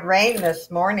what. It rained this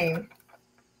morning,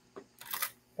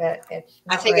 but it's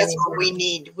I not think that's raining what we now.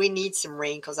 need. We need some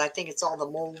rain because I think it's all the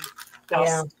mold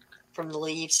Yeah. dust from the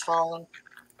leaves falling.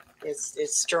 It's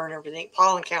stirring everything.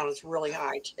 Pollen count is really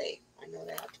high today. I know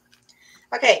that.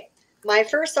 Okay, my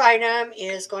first item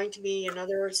is going to be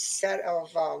another set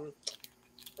of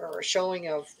or a showing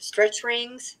of stretch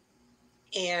rings,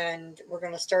 and we're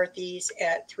going to start these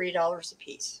at $3 a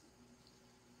piece.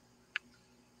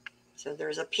 So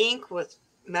there's a pink with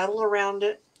metal around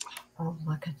it. Oh,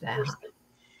 look at that.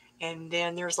 And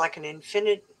then there's like an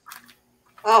infinite.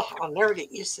 Oh, I'll never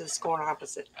get used to this going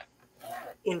opposite.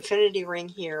 Infinity ring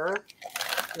here.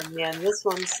 And then this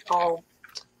one's all,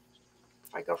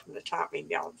 if I go from the top,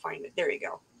 maybe I'll find it. There you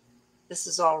go. This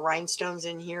is all rhinestones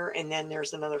in here. And then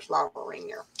there's another flower ring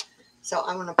there. So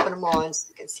I'm going to put them on so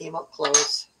you can see them up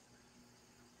close.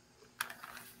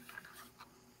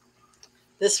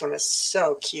 This one is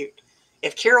so cute.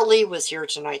 If Carol Lee was here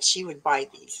tonight, she would buy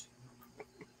these.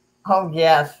 Oh,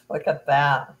 yes. Look at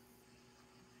that.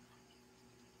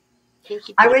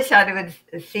 Pinky I wish I would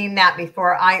have seen that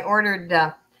before. I ordered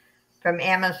from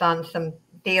Amazon some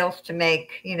deals to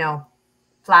make,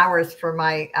 flowers for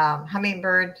my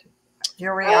hummingbird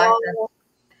jewelry artist.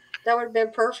 That would have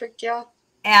been perfect, yeah.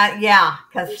 And yeah,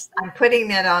 because I'm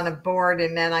putting it on a board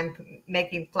and then I'm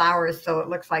making flowers so it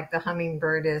looks like the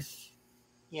hummingbird is,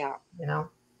 Yeah.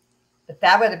 But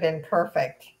that would have been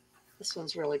perfect. This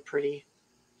one's really pretty.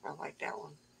 I like that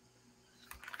one.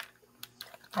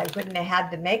 I wouldn't have had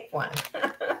to make one.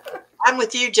 I'm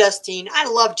with you, Justine. I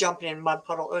love jumping in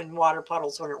water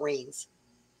puddles when it rains.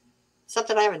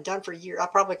 Something I haven't done for years. I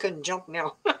probably couldn't jump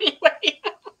now. Anyway.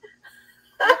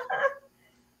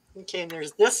 Okay, and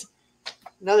there's this.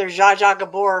 Another Zsa Zsa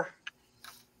Gabor.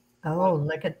 Oh,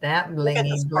 look at that Look at the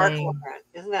blingy sparkle bling. on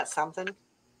it. Isn't that something?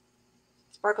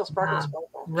 Sparkle, sparkle, Wow.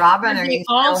 sparkle. Robin, Are are they you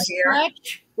all still here?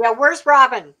 stretch? Yeah, where's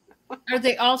Robin? Are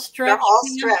they all They're stretch? all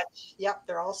Pam? stretch. Yep,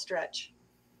 they're all stretch.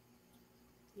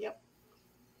 Yep.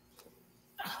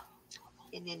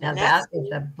 And then Now the that next is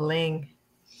one, a bling.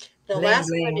 the bling, last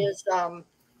bling. one is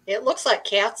it looks like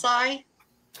cat's eye.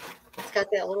 It's got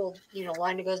that little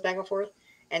line that goes back and forth,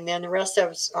 and then the rest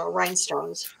of it's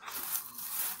rhinestones.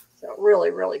 So really,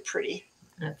 really pretty.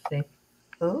 Let's see.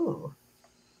 Ooh.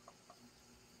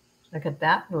 Look at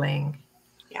that bling.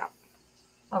 Yeah.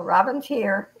 Oh, Robin's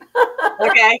here.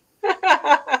 Okay.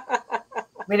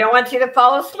 We don't want you to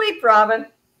fall asleep, Robin.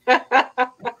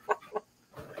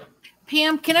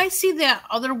 Pam, can I see that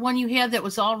other one you had that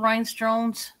was all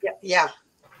rhinestones? Yeah.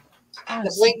 Oh,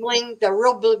 The bling bling, the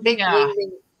real big Yeah. bling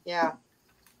bling. Yeah.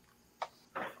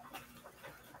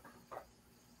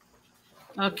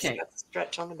 Okay. It's got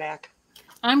stretch on the back.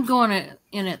 I'm going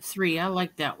in at 3. I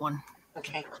like that one.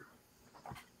 Okay.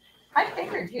 I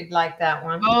figured you'd like that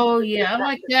one. Oh, yeah. I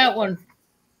like that one.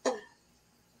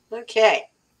 Okay.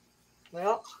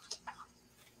 Well,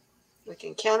 we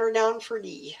can count her down for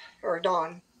D or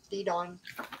Dawn. D Dawn.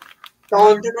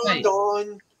 Dawn, Dawn, Right.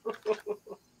 Dawn.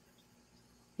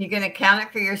 You going to count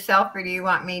it for yourself or do you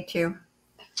want me to?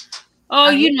 Oh,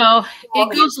 it Oh,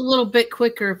 goes a little bit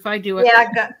quicker if I do it.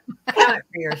 Yeah, count it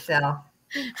for yourself.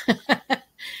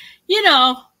 You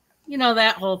know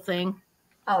that whole thing.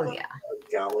 Oh, yeah. Oh,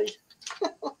 golly.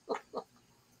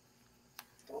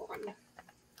 Dawn.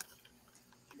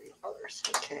 3 others.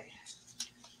 Okay.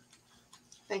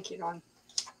 Thank you, Dawn.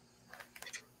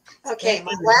 Okay,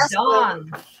 my last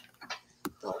one.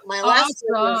 Dawn. My last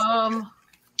one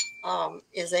Awesome.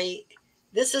 is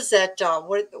this is that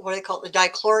what do they call it? The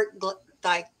dichloric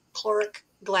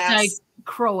glass.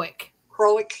 Croic.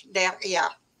 Yeah.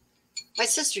 My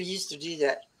sister used to do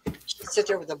that. She'd sit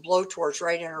there with a blowtorch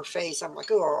right in her face. I'm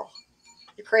like, oh,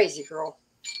 you're crazy, girl.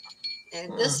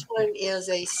 And this one is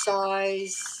a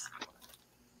size.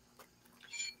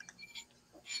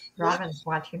 Robin's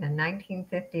watching a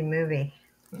 1950 movie.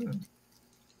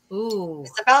 Ooh.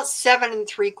 It's about 7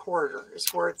 3/4 is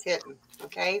where it's hitting.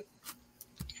 Okay.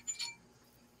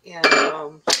 And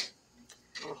I'll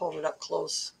hold it up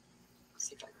close.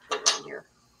 See if I can put it on here.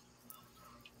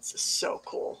 This is so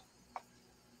cool.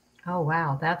 Oh,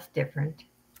 wow. That's different.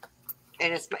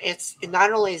 And it's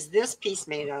not only is this piece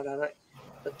made out of it,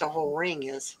 but the whole ring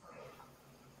is.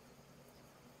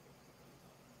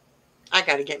 I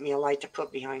got to get me a light to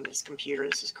put behind this computer.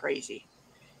 This is crazy.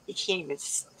 You can't even.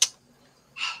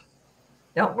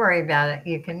 Don't worry about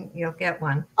it. You'll get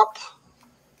one. Up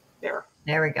there.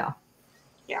 There we go.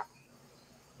 Yeah.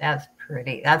 That's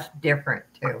pretty. That's different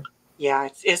too. Yeah,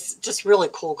 it's just really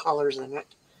cool colors in it.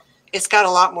 It's got a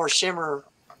lot more shimmer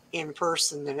in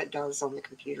person than it does on the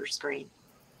computer screen.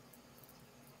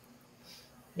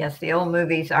 Yes, the old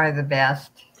movies are the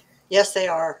best. Yes, they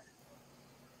are.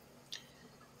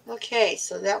 Okay,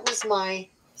 so that was my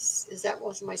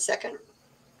second?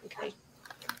 Okay.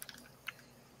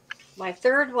 My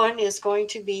third one is going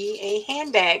to be a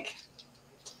handbag.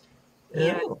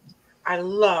 And Ooh. I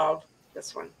love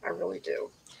this one. I really do.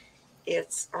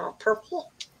 It's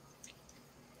purple.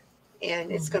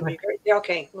 And it's going to be great.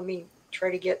 Okay, let me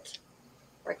try to get,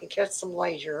 if I can catch some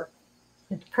light here.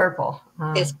 It's purple.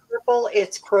 It's purple.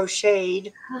 It's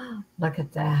crocheted. Look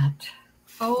at that.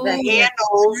 Oh, The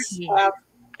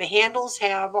handles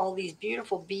have all these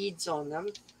beautiful beads on them.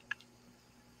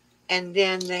 And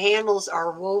then the handles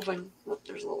are woven. Look,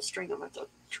 there's a little string I'm going to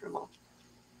trim off.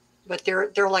 But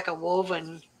they're like a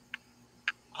woven,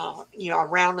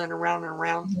 around and around and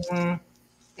around. Mm-hmm.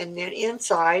 And then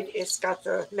inside, it's got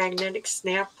the magnetic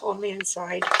snap on the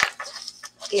inside.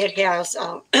 It has,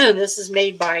 this is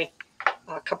made by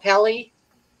Capelli,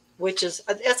 which is,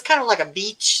 it's kind of like a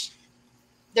beach.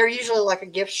 They're usually like a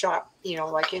gift shop,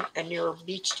 like in near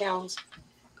beach towns.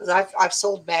 Because I've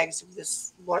sold bags of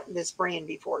this brand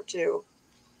before too.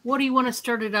 What do you want to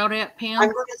start it out at, Pam?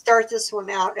 I'm going to start this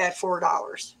one out at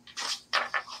 $4.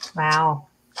 Wow.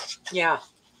 Yeah.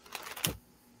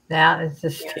 That is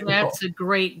just That's a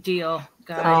great deal,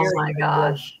 guys. Oh my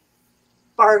gosh.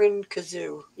 Bargain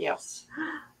kazoo. Yes.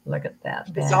 Look at that.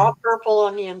 It's all purple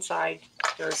on the inside.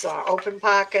 There's open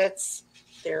pockets.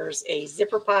 There's a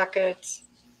zipper pocket.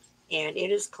 And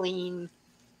it is clean.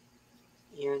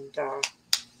 And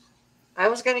I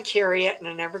was going to carry it, and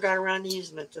I never got around to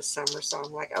using it this summer. So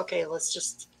I'm like, okay, let's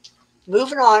just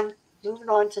move it on. Move it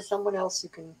on to someone else who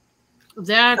can.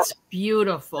 That's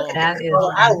beautiful. That is.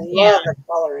 I love the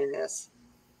color in this.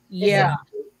 Yeah.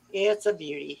 It's a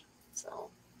beauty. So.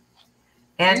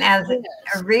 And as a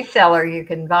reseller, you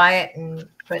can buy it and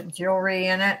put jewelry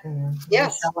in it and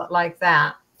sell it like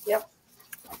that. Yep.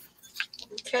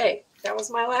 Okay. That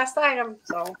was my last item.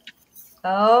 So.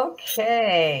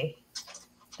 Okay.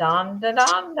 Don, da,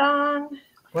 don, don.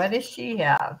 What does she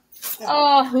have?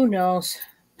 Oh, who knows?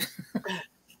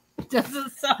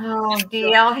 Doesn't sound. Oh,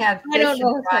 DL had I don't fish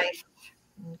know. and rice.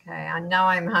 Okay, I know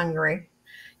I'm hungry.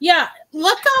 Yeah,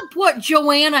 look up what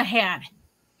Joanna had.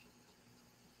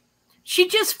 She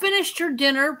just finished her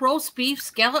dinner: roast beef,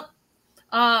 scallop,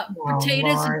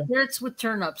 potatoes, Lord. and carrots with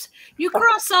turnips. You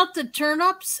cross out the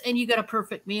turnips, and you got a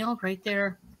perfect meal right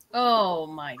there. Oh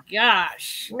my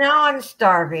gosh! Now I'm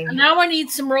starving. Now I need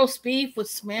some roast beef with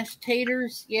smashed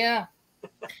taters. Yeah.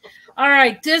 All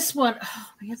right, this one. Oh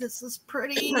man, this is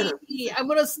pretty. I'm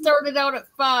gonna start it out at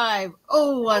 $5.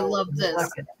 Oh, I love this.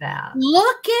 Look at that.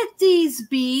 Look at these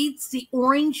beads, the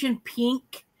orange and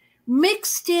pink,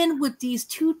 mixed in with these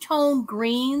two-tone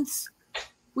greens.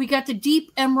 We got the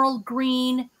deep emerald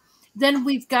green. Then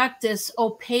we've got this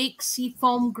opaque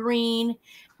seafoam green.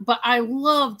 But I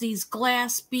love these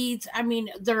glass beads. I mean,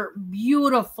 they're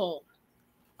beautiful.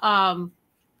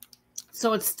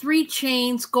 So it's 3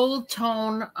 chains, gold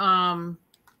tone. I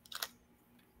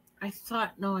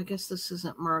guess this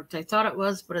isn't marked. I thought it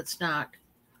was, but it's not.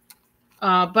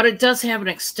 But it does have an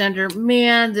extender.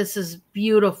 Man, this is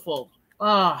beautiful.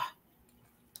 Oh.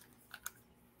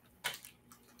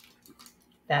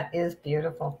 That is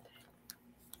beautiful.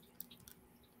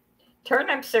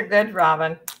 Turnips are good,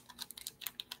 Robin.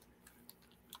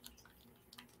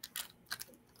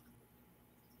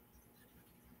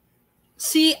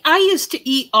 See, I used to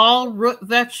eat all root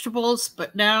vegetables,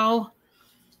 but now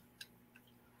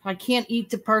I can't eat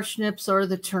the parsnips or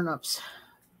the turnips.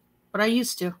 But I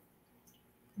used to.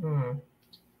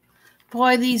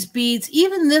 Boy, these beads,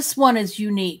 even this one is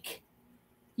unique.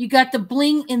 You got the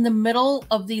bling in the middle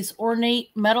of these ornate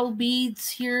metal beads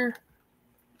here.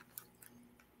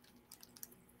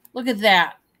 Look at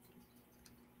that.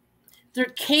 They're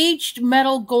caged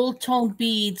metal gold tone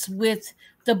beads with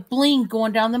the bling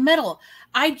going down the middle.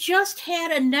 I just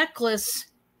had a necklace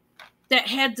that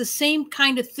had the same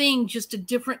kind of thing, just a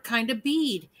different kind of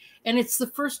bead. And it's the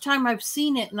first time I've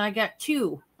seen it, and I got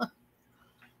 2.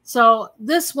 So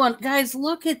this one, guys,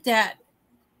 look at that.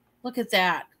 Look at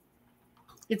that.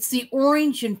 It's the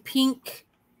orange and pink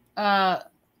bead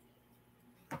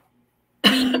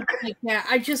like that.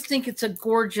 I just think it's a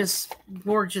gorgeous,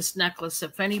 gorgeous necklace.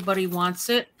 If anybody wants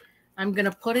it, I'm going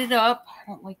to put it up. I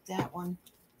don't like that one.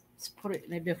 Let's put it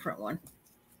in a different one.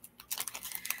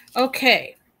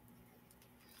 Okay.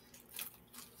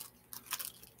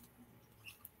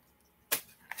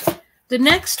 The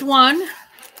next one,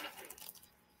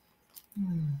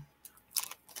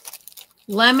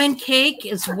 lemon cake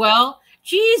as well.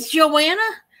 Geez, Joanna,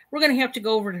 we're going to have to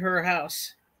go over to her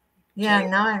house Yeah, Okay.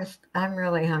 now I'm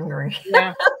really hungry.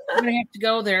 Yeah, I'm gonna have to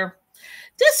go there.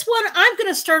 This one, I'm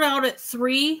gonna start out at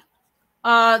 3.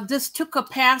 This took a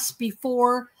pass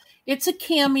before. It's a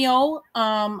cameo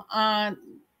on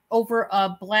over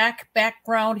a black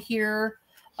background here.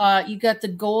 You got the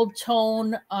gold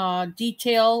tone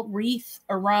detail wreath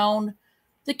around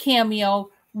the cameo.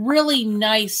 Really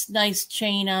nice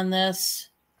chain on this.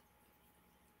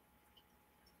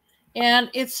 And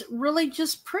it's really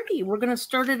just pretty. We're going to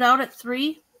start it out at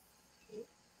 3.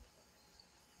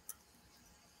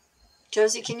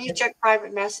 Josie, can you check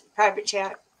private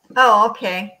chat? Oh,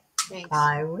 okay. Thanks.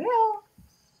 I will.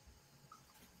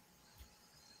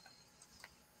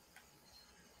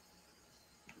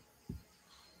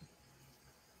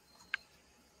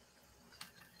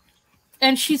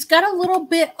 And she's got a little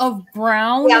bit of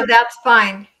brown. Yeah, that's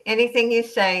fine. Anything you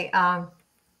say.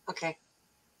 Okay.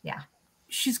 Yeah.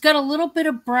 She's got a little bit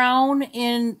of brown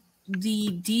in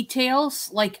the details,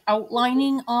 like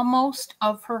outlining almost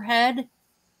of her head.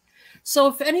 So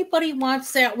if anybody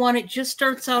wants that one, it just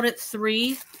starts out at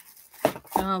 3. Like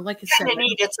I said, Kind of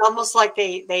neat. It's almost like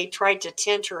they tried to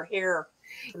tint her hair.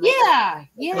 yeah.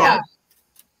 Yeah.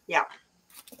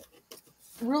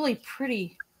 Really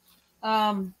pretty.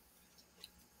 By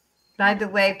the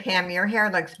way, Pam, your hair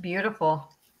looks beautiful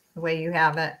the way you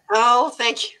have it. Oh,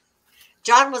 thank you.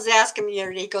 John was asking me the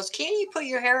other day, he goes, can you put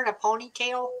your hair in a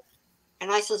ponytail? And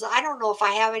I says, I don't know if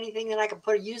I have anything that I can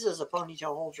use as a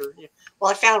ponytail holder. Well,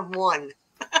 I found one.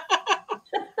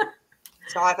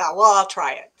 So I thought, well, I'll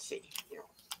try it. See.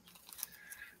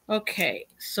 Okay,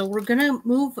 so we're going to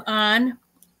move on.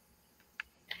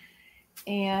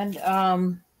 And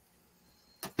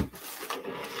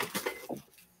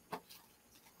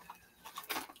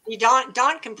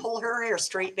Dawn can pull her hair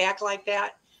straight back like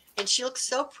that. And she looks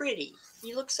so pretty.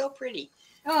 You look so pretty.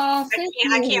 oh, thank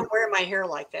you. I can't wear my hair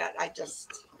like that. I guess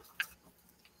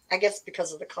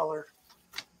because of the color.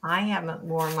 I haven't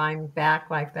worn mine back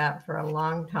like that for a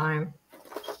long time.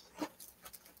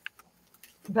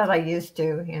 But I used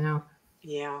to,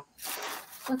 Yeah.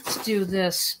 Let's do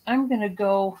this. I'm going to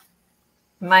go.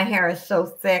 My hair is so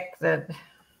thick that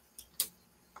it's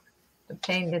a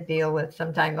pain to deal with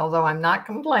sometimes, although I'm not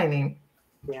complaining.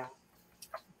 Yeah.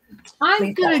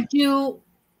 I'm going to do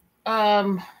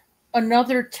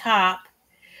another top.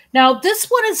 Now, this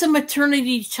one is a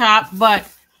maternity top, but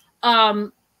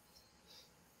in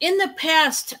the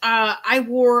past, I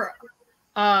wore,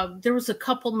 there was a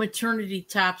couple maternity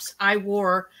tops I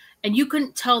wore, and you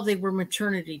couldn't tell they were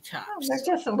maternity tops.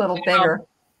 They're just a little bigger.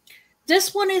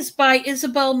 This one is by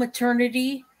Isabel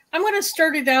Maternity. I'm going to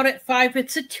start it out at 5.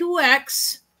 It's a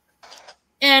 2X.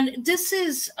 And this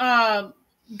is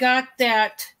got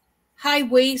that high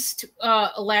waist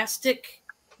elastic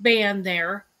band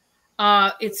there.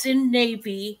 It's in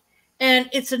navy. And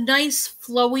it's a nice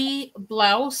flowy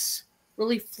blouse,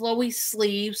 really flowy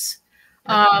sleeves.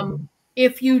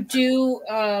 If you do,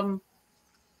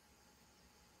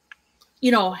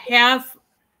 have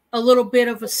a little bit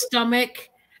of a stomach,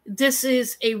 this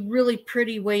is a really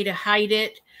pretty way to hide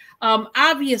it.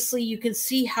 Obviously, you can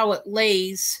see how it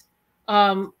lays,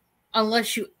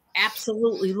 unless you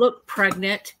absolutely look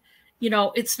pregnant.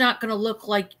 It's not going to look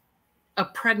like a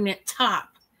pregnant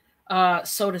top,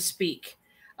 so to speak.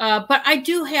 But I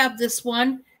do have this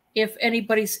one if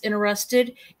anybody's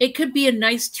interested. It could be a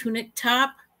nice tunic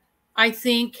top, I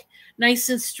think, nice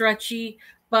and stretchy.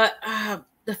 But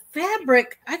the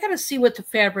fabric, I got to see what the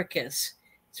fabric is.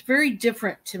 It's very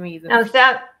different to me. Now, is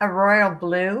that a royal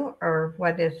blue or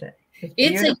what is it?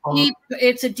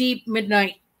 It's a deep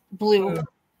midnight blue.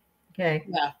 Okay.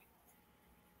 Yeah.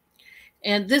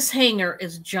 And this hanger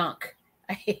is junk.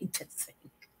 I hate this thing.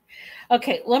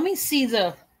 Okay, let me see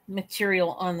the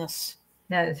material on this.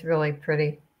 That is really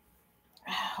pretty.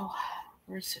 Oh,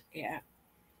 where's it at?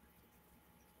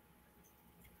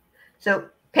 So,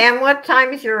 Pam, what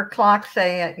time is your clock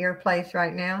say at your place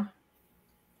right now?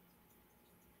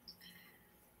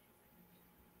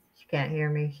 She can't hear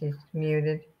me. She's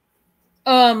muted.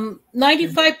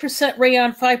 95%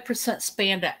 rayon, 5%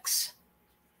 spandex.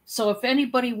 So if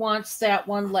anybody wants that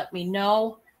one, let me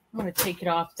know. I'm going to take it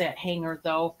off that hanger,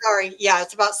 though. Sorry. Yeah,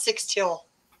 it's about 6 till.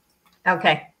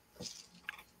 Okay.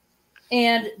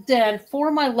 And then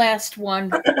for my last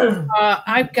one,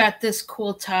 I've got this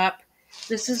cool top.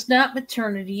 This is not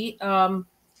maternity, but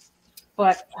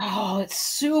it's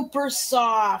super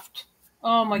soft.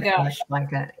 Oh my gosh!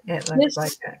 It looks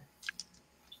like it.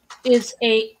 Is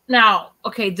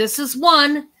this is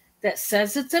one that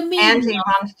says it's a medium. Angie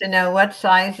wants to know what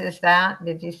size is that?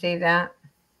 Did you see that?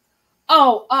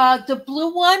 Oh, the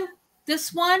blue one.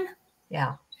 This one.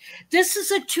 Yeah. This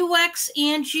is a 2X,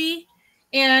 Angie.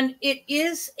 And it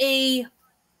is a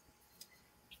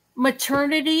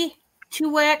maternity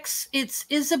 2X. It's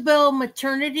Isabel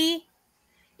Maternity.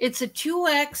 It's a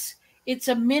 2X. It's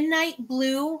a midnight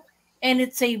blue, and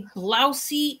it's a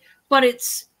blousey, but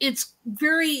it's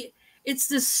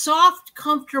this soft,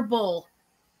 comfortable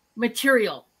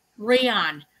material,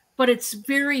 rayon, but it's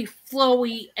very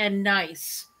flowy and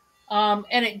nice. And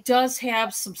it does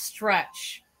have some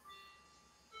stretch.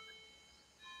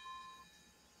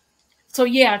 So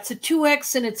yeah, it's a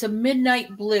 2X and it's a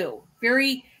midnight blue.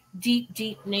 Very deep,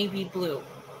 deep navy blue.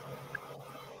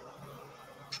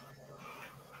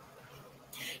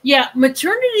 Yeah,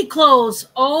 maternity clothes.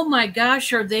 Oh my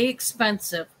gosh, are they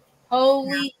expensive?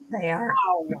 Holy They are.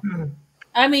 cow.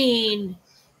 I mean,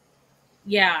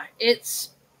 yeah,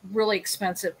 it's really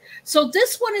expensive. So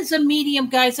this one is a medium,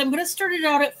 guys. I'm going to start it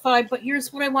out at 5, but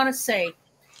here's what I want to say.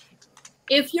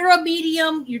 If you're a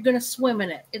medium, you're going to swim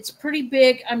in it. It's pretty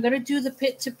big. I'm going to do the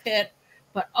pit to pit,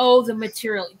 but oh, the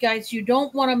material. Guys, you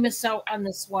don't want to miss out on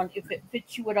this one if it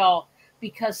fits you at all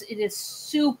because it is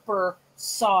super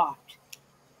soft.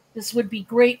 This would be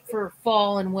great for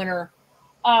fall and winter.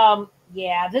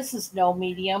 Yeah, this is no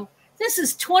medium. This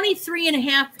is 23 and a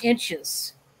half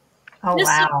inches. Oh, this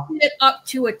wow. will fit up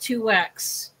to a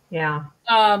 2X. Yeah.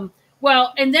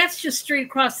 Well, and that's just straight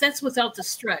across. That's without the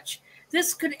stretch.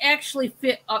 This could actually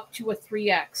fit up to a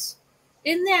 3X.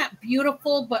 Isn't that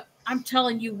beautiful? But I'm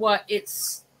telling you what,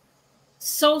 it's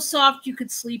so soft you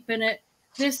could sleep in it.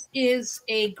 This is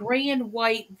a gray and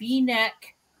white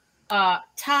V-neck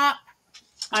top.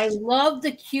 I love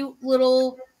the cute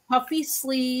little puffy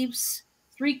sleeves,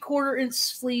 3/4 inch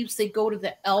sleeves. They go to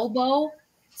the elbow.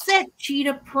 It's that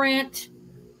cheetah print.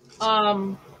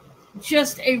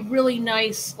 Just a really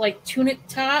nice like tunic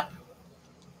top.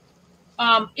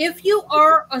 If you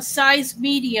are a size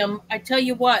medium, I tell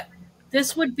you what,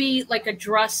 this would be like a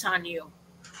dress on you.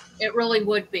 It really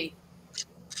would be.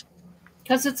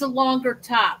 Because it's a longer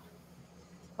top.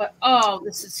 But oh,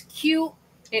 this is cute.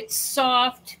 It's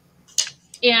soft.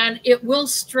 And it will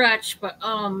stretch, but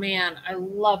oh man, I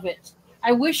love it.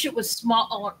 I wish it was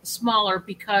smaller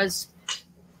because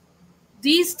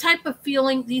these type of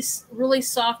feeling, these really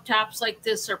soft tops like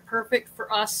this are perfect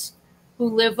for us who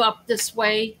live up this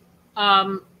way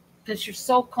because you're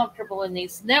so comfortable in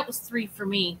these. And that was 3 for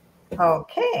me.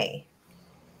 Okay.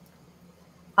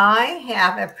 I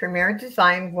have a Premier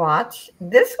Design watch.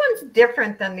 This one's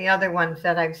different than the other ones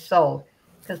that I've sold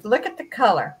because look at the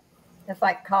color. It's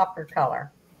like copper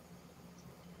color.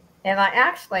 And I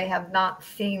actually have not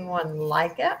seen one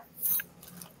like it.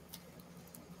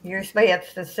 Usually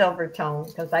it's the silver tone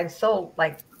because I've sold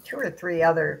like 2 or 3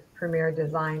 other Premier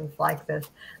Designs like this.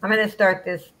 I'm going to start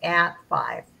this at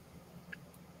 5.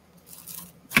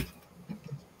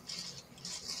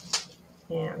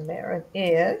 And there it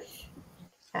is.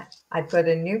 I put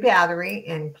a new battery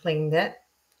and cleaned it.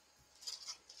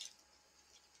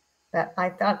 But I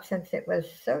thought since it was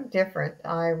so different,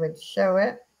 I would show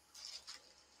it.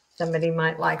 Somebody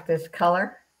might like this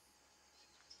color.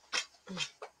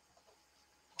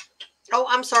 Oh,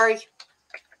 I'm sorry.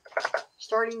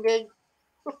 Starting good.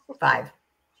 5.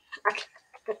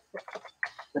 I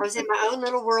was in my own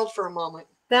little world for a moment.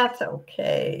 That's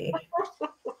okay.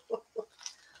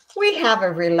 We have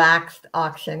a relaxed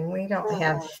auction. We don't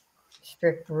have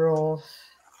strict rules.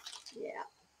 Yeah.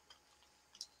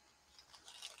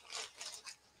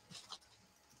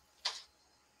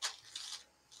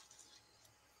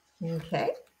 Okay.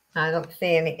 I don't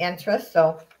see any interest,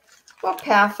 so we'll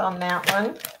pass on that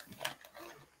one.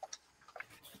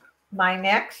 My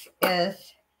next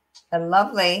is a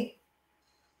lovely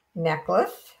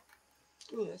necklace.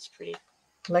 Ooh, that's pretty.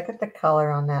 Look at the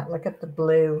color on that. Look at the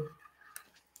blue.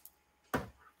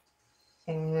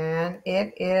 And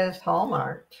it is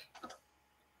hallmarked.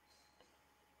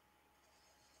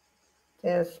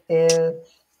 This is,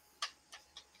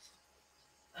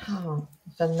 oh,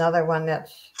 it's another one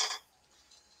that's,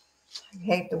 I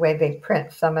hate the way they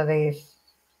print some of these.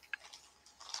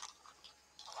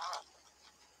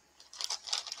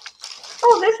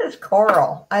 Oh, this is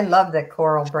Coral. I love the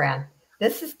Coral brand.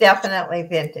 This is definitely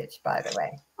vintage, by the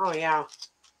way. Oh, yeah.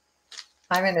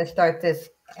 I'm going to start this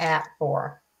at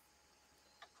 4.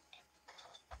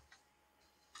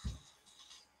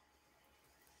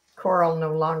 Coral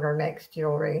no longer makes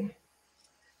jewelry.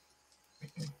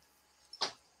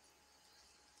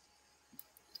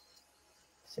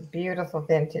 It's a beautiful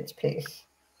vintage piece.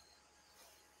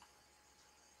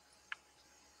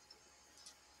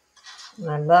 And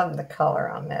I love the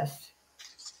color on this.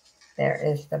 There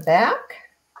is the back.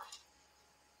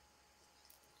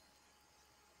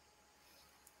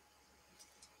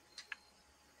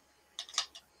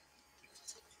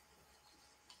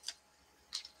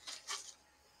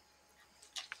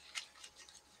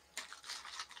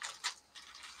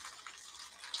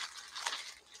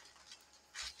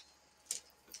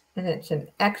 and it's in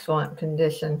excellent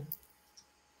condition.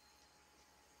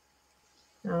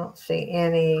 I don't see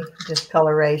any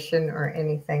discoloration or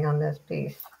anything on this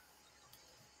piece.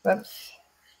 Whoops.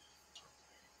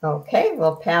 Okay,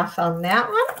 we'll pass on that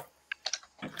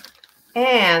one.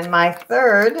 And my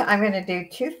third, I'm going to do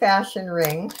 2 fashion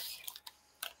rings.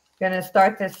 Going to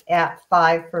start this at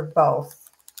 5 for both.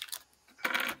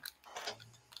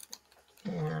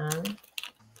 And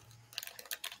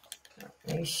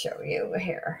let me show you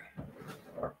here.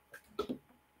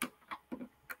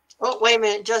 Oh, wait a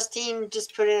minute. Justine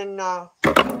just put in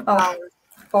Oh,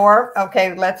 4.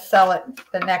 Okay, let's sell it,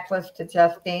 the necklace, to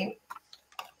Justine.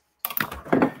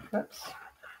 Oops.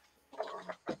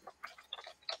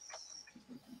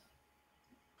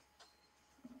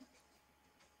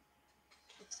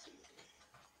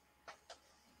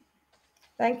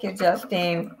 Thank you,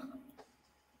 Justine.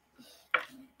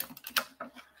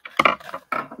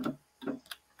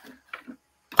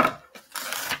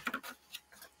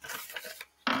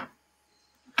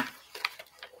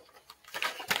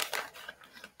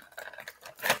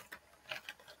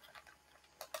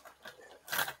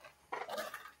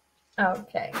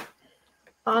 Okay,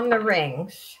 on the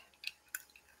rings,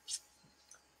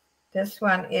 this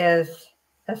one is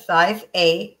a size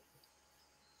 8.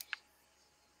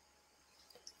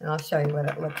 And I'll show you what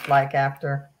it looks like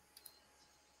after.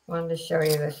 I wanted to show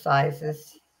you the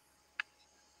sizes.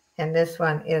 And this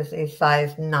one is a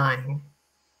size 9.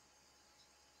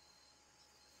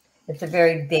 It's a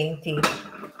very dainty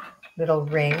little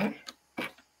ring.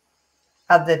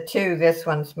 Of the 2, this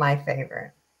one's my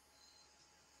favorite.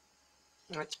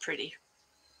 That's pretty.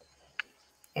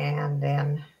 And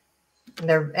then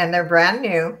they're brand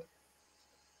new.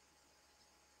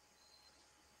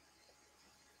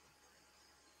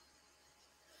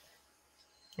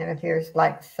 And if you're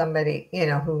like somebody, you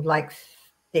know, who likes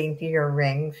daintier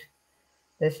rings,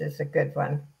 this is a good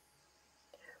one.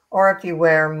 Or if you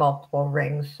wear multiple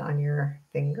rings on your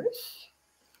fingers.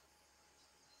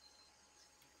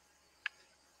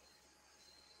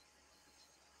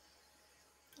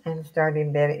 And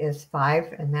starting bid is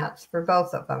 5, and that's for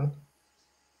both of them.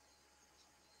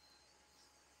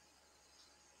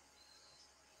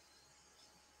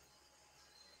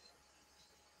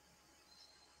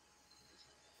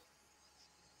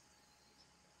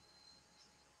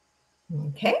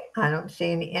 Okay, I don't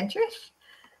see any interest.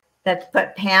 Let's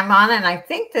put Pam on, and I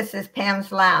think this is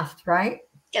Pam's last, right?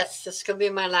 Yes, this is going to be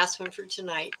my last one for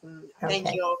tonight. And thank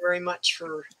Okay. you all very much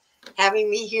for having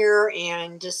me here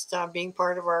and just being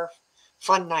part of our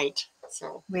fun night.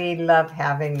 So We love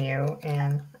having you.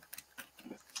 And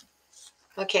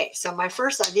okay, so my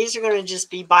first, these are going to just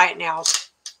be buy it now.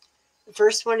 The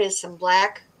first one is some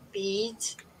black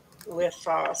beads with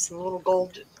some little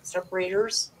gold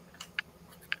separators.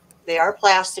 They are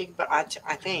plastic, but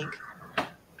I think.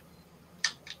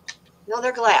 No,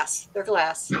 they're glass. They're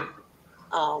glass.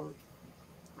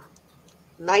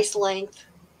 Nice length.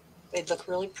 They look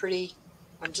really pretty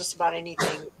on just about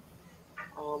anything.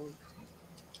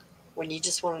 When you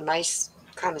just want a nice,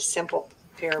 kind of simple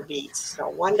pair of beads.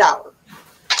 So $1.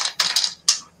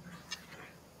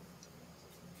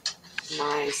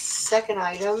 My second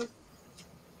item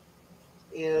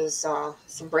is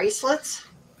some bracelets.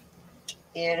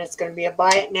 And it's going to be a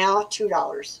buy it now,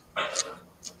 $2.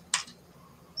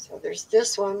 So there's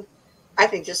this one. I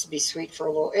think this would be sweet for a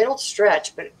little. It'll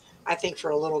stretch, but I think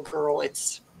for a little girl,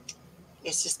 it's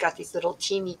just got these little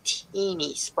teeny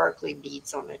sparkly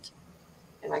beads on it,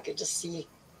 and I could just see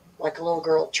like a little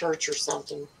girl at church or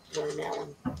something wearing that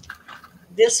one.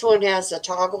 This one has a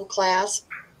toggle clasp,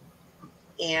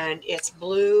 and it's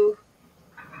blue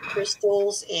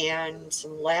crystals and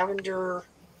some lavender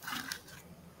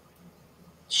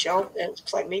shell. It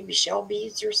looks like maybe shell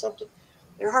beads or something.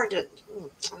 They're hard to,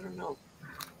 I don't know.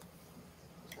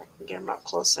 I can get them up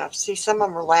close enough. See, some of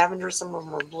them are lavender, some of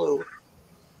them are blue.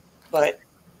 But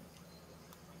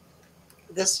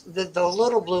the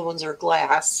little blue ones are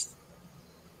glass.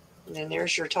 And then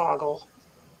there's your toggle.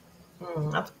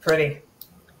 that's pretty.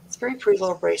 It's a very pretty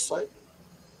little bracelet.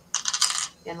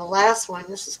 And the last one,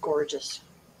 this is gorgeous.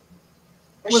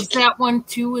 Was that one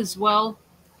too as well?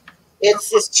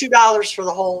 It's $2 for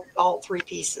the all 3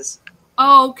 pieces.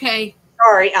 Oh, okay.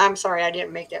 I'm sorry, I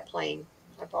didn't make that plain.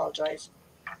 I apologize.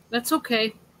 That's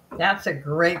okay. That's a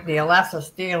great deal. That's a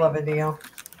steal of a deal.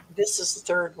 This is the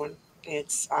third one.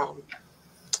 It's let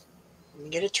me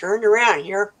get it turned around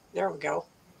here. There we go.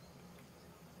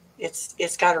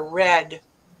 It's got a red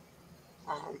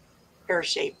pear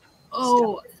shape.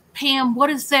 Oh, stuff. Pam, what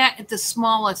is that at the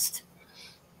smallest?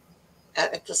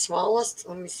 At the smallest,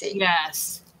 let me see.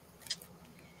 Yes.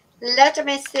 Let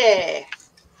me see.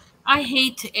 I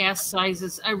hate to ask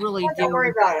sizes. I really Oh, don't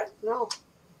worry do. about it. No.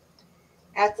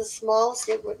 At the smallest,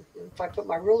 it would, if I put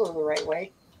my ruler the right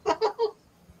way,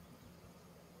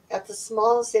 at the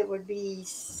smallest, it would be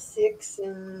 6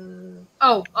 and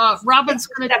Oh, 6 and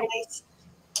 7 eighths.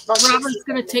 About 6 and Robin's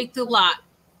gonna 7 take the lot.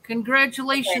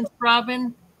 Congratulations,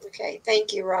 Robin. Okay,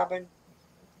 thank you, Robin.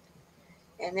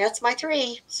 And that's my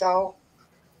 3. So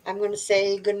I'm going to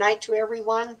say good night to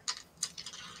everyone.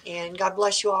 And God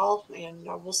bless you all. And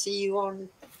we'll see you on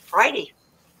Friday.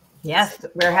 Yes,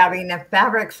 we're having a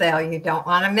fabric sale. You don't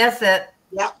want to miss it.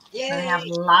 Yep. We're going to Yay. have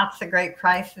lots of great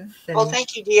prices. And Oh,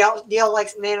 thank you, DL. DL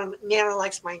likes, Nana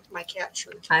likes my cat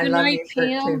shirt. I Good love night, your shirt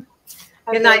Pam. too.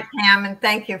 Good night, Pam, and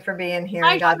thank you for being here.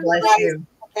 And God bless you.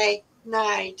 Okay,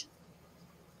 night.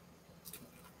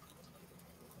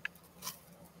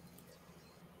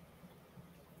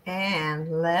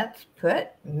 And let's put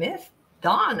Miss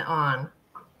Dawn on.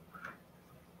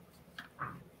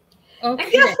 And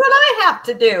Okay. guess what I have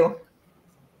to do?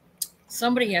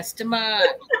 Somebody has to mod.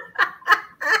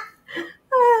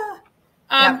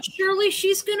 Yep. Shirley,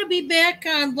 she's going to be back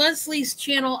on Leslie's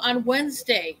channel on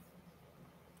Wednesday.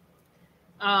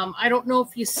 I don't know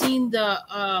if you've seen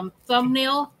the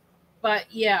thumbnail, but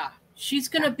yeah, she's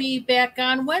going to be back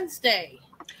on Wednesday.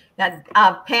 That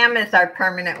Pam is our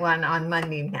permanent one on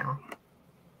Monday now.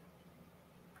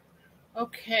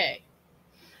 Okay.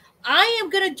 I am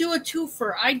going to do a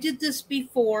twofer. I did this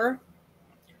before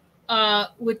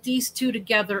with these two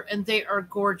together, and they are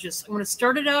gorgeous. I'm going to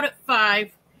start it out at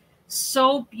 5.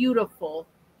 So beautiful.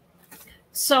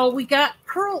 So we got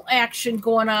pearl action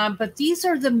going on, but these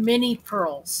are the mini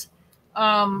pearls.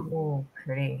 Oh,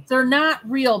 pretty. They're not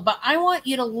real, but I want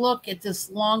you to look at this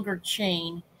longer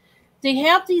chain. They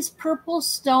have these purple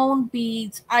stone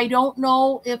beads. I don't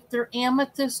know if they're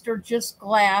amethyst or just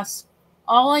glass.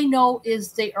 All I know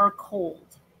is they are cold.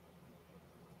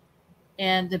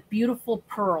 And the beautiful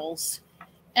pearls.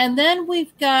 And then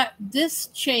we've got this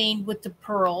chain with the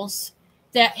pearls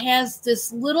that has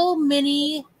this little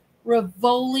mini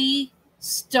Rivoli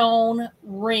stone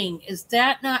ring. Is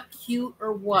that not cute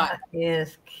or what? That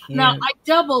is cute. Now, I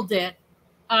doubled it,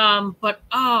 but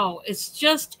oh, it's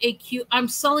just a cute. I'm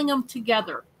selling them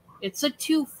together. It's a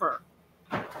twofer.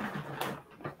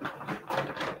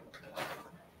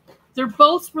 They're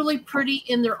both really pretty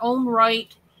in their own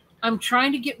right. I'm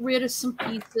trying to get rid of some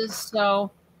pieces, so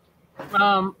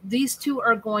these two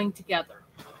are going together.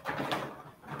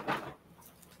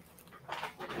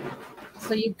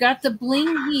 So you've got the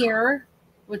bling here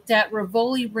with that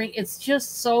Rivoli ring. It's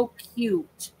just so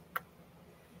cute.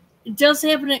 It does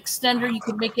have an extender. You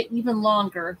can make it even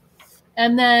longer.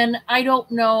 And then I don't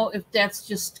know if that's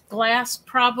just glass,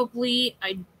 probably.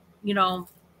 I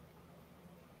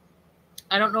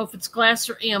don't know if it's glass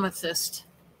or amethyst.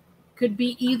 Could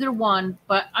be either one,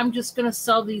 but I'm just going to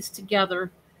sell these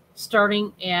together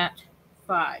starting at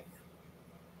 5.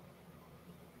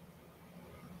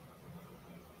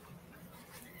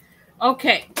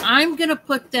 Okay, I'm going to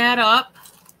put that up.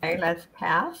 Okay, let's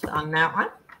pass on that one.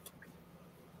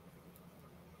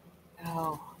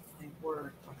 Oh, my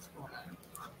word. What's going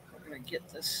on? We're going to get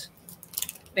this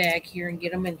bag here and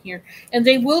get them in here. And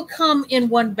they will come in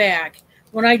one bag.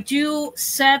 When I do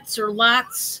sets or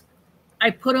lots,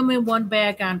 I put them in one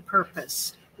bag on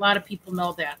purpose. A lot of people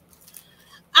know that.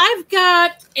 I've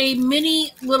got a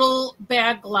mini little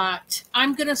bag lot.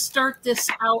 I'm going to start this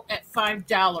out at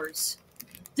 $5.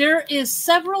 There is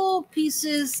several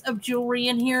pieces of jewelry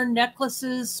in here,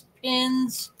 necklaces,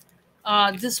 pins.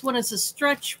 This one is a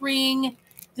stretch ring.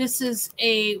 This is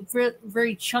a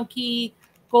very chunky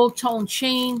gold tone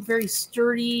chain, very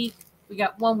sturdy. We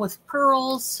got one with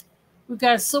pearls. We've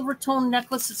got a silver tone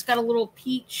necklace. It's got a little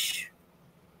peachy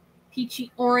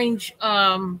orange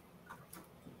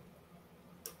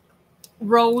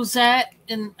rosette,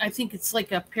 and I think it's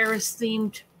like a Paris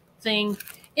themed thing.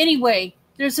 Anyway,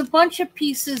 there's a bunch of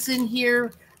pieces in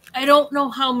here. I don't know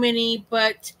how many,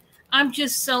 but I'm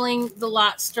just selling the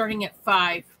lot starting at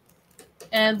 5.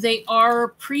 And they are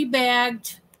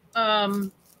pre-bagged.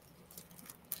 I'm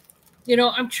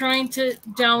trying to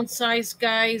downsize,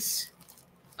 guys.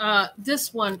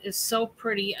 This one is so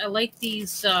pretty. I like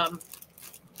these.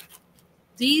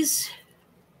 These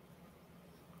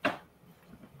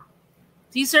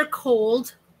are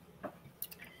cold.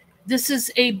 This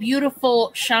is a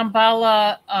beautiful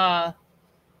Shambhala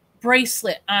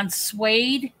bracelet on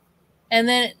suede. And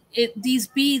then these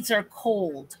beads are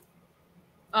cold.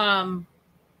 They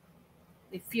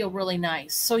feel really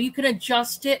nice. So you can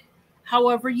adjust it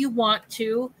however you want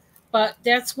to. But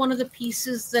that's one of the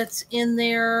pieces that's in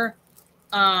there.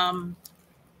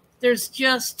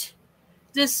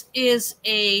 This is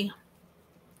a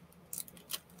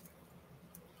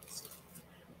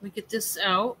Let me get this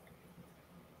out.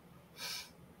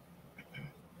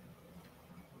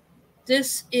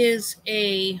 This is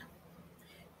a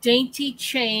dainty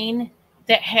chain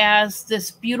that has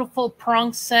this beautiful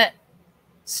prong set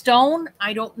stone.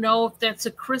 I don't know if that's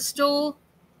a crystal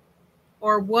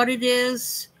or what it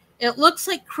is. It looks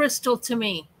like crystal to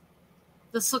me.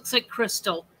 This looks like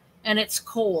crystal, and it's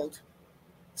cold.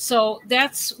 So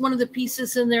that's one of the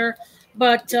pieces in there.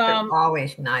 But They're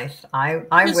always nice. I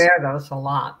wear those a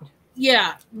lot.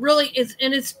 yeah, really is,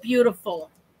 and it's beautiful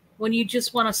when you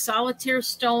just want a solitaire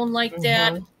stone like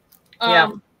that.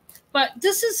 Yeah. But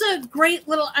this is a great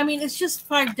little, I mean, it's just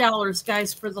 $5,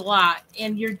 guys, for the lot.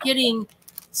 And you're getting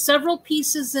several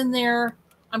pieces in there.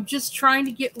 I'm just trying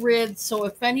to get rid. So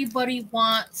if anybody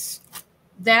wants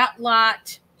that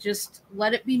lot, just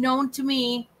let it be known to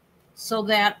me so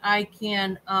that I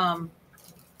can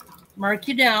mark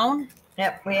you down.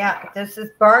 Yep. This is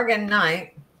bargain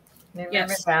night. Remember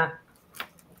Yes. that.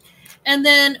 And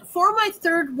then for my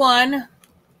third one,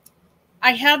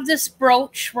 I have this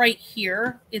brooch right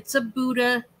here. It's a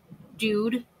Buddha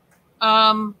dude.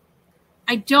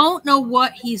 I don't know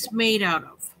what he's made out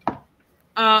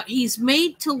of. He's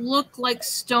made to look like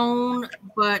stone,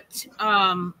 but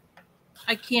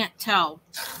I can't tell.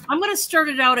 I'm going to start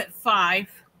it out at 5.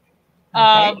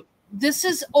 Okay. This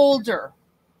is older,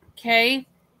 okay?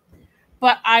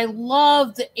 But I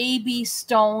love the AB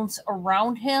stones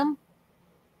around him.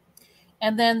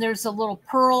 And then there's a little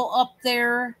pearl up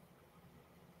there.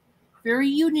 Very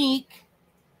unique.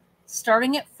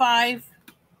 Starting at 5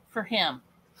 for him.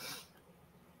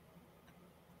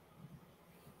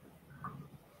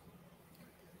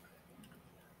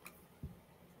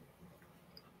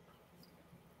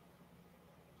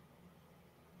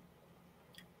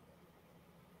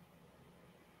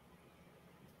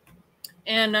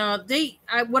 And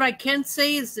what I can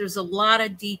say is there's a lot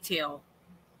of detail.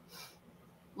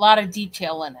 A lot of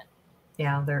detail in it.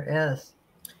 Yeah, there is.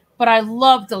 But I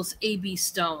love those AB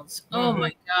stones. Oh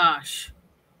my gosh.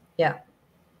 Yeah.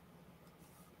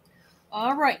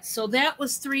 All right. So that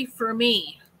was 3 for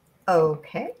me.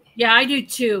 Okay. Yeah, I do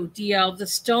too, DL. The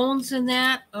stones in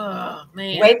that. Oh,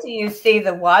 man. Wait till you see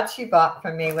the watch you bought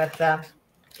for me with the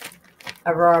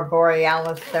Aurora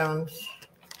Borealis stones.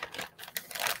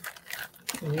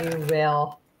 You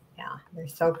will. Yeah, they're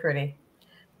so pretty.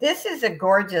 This is a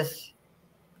gorgeous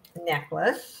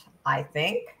necklace, I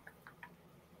think.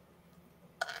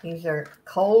 These are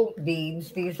cold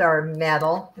beads. These are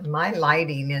metal. My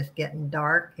lighting is getting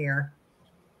dark here.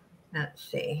 Let's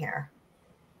see here.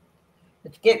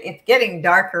 It's getting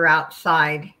darker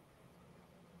outside.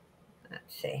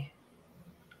 Let's see.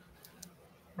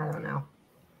 I don't know.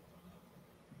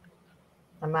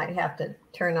 I might have to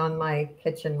turn on my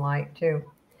kitchen light too.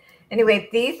 Anyway,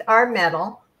 these are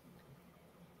metal.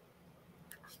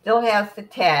 Still has the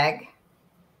tag.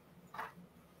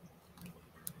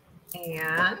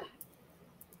 And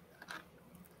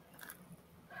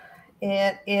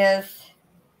it is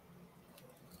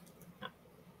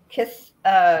Kiss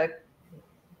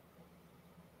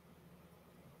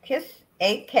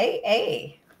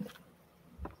AKA.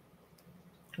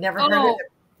 Never heard of it.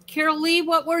 Carol Lee,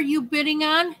 what were you bidding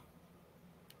on?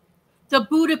 The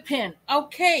Buddha pin.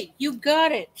 Okay, you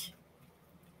got it.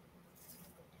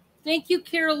 Thank you,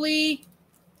 Carol Lee.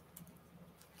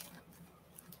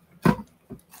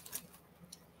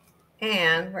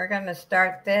 And we're going to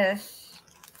start this.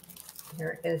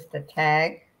 Here is the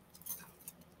tag.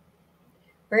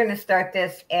 We're going to start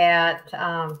this at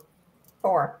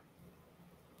 4.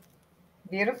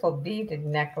 Beautiful beaded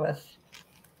necklace.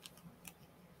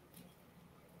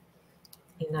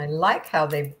 And I like how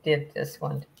they did this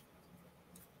one.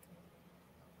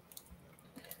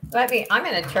 I'm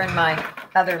going to turn my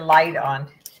other light on.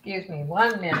 Excuse me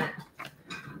 1 minute.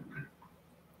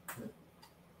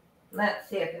 Let's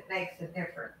see if it makes a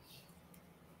difference.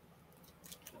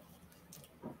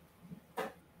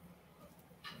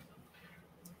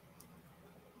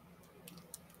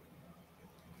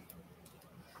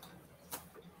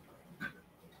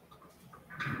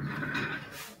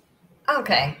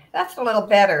 Okay, that's a little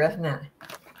better, isn't it?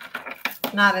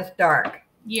 Not as dark.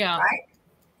 Yeah. Right?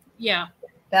 Yeah.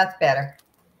 That's better.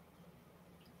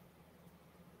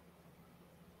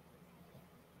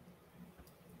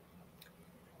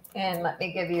 And let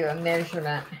me give you a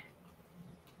measurement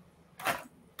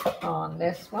on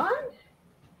this one.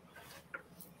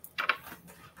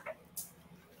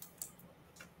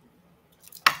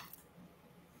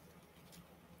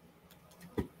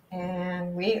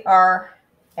 And we are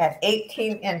at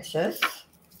 18 inches.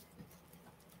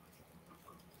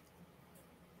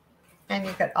 And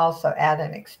you could also add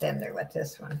an extender with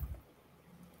this one.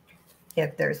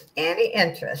 if there's any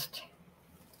interest.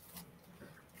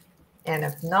 And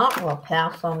if not, we'll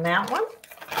pass on that one.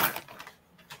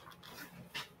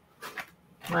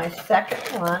 My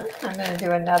second one, I'm going to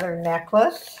do another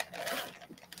necklace.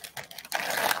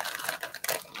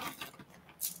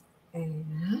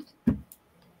 And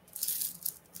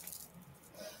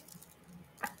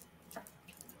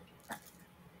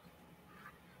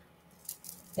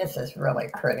this is really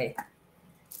pretty.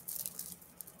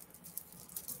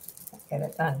 Get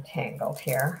it untangled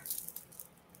here.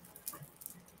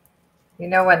 You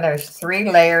know, when there's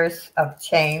 3 layers of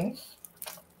chains,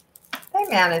 they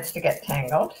manage to get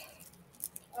tangled.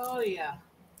 Oh, yeah.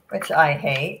 Which I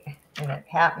hate, and it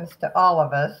happens to all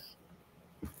of us.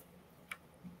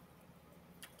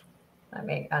 Let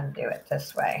me undo it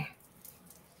this way.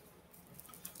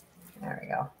 There we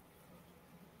go.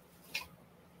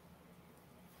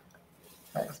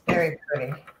 That's very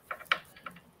pretty.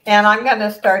 And I'm going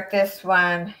to start this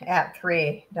one at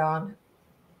 3, Dawn.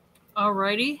 All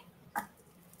righty.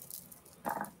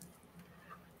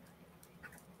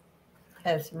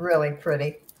 It's really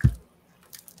pretty.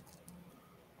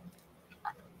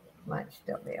 Might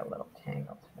still be a little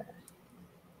tangled.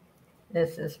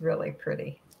 This is really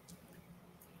pretty.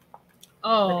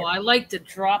 Oh, I like the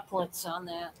droplets on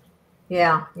that.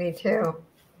 Yeah, me too.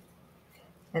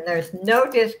 And there's no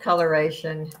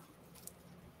discoloration.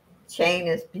 Chain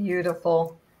is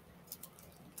beautiful.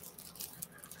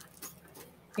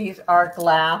 These are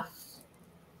glass.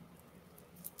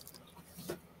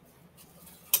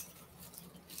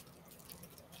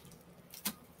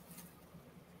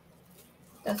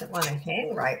 Doesn't want to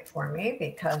hang right for me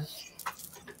because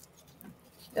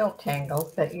it's still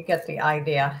tangled, but you get the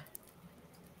idea.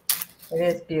 It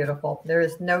is beautiful. There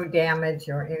is no damage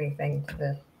or anything to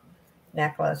the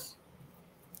necklace.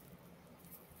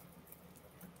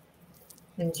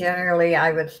 And generally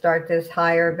I would start this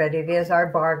higher, but it is our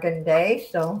bargain day,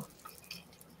 so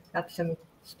got some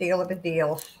steal of the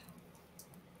deals.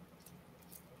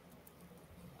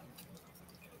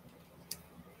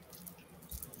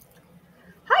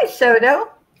 Hi,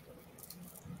 Soto.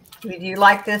 Would you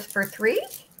like this for 3?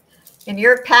 And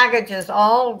your package is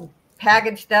all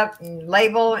packaged up and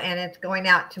labeled, and it's going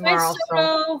out tomorrow. Hi,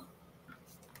 Soto.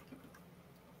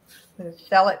 So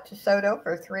sell it to Soto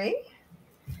for 3.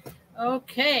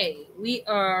 Okay, we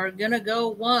are going to go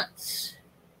once.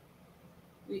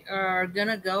 We are going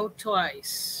to go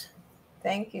twice.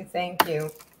 Thank you. Thank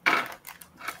you.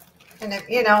 And if,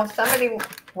 you know, somebody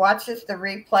watches the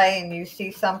replay and you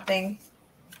see something,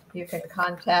 you can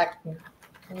contact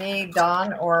me,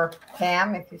 Dawn, or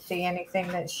Pam if you see anything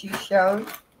that she showed.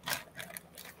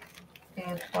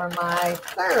 And for my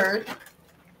third,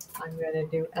 I'm going to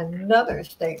do another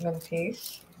statement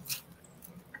piece.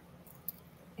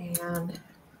 And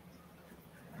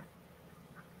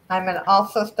I'm going to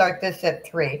also start this at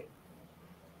 3.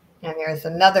 And there's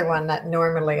another one that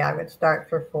normally I would start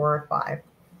for 4 or 5.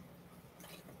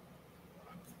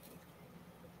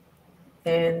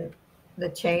 And the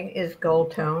chain is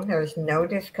gold tone. There's no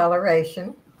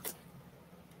discoloration.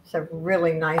 It's a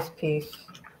really nice piece.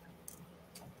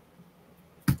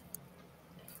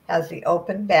 Has the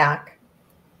open back.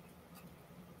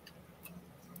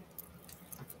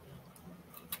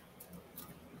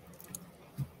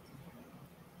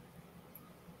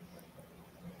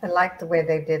 I like the way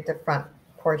they did the front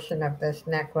portion of this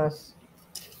necklace.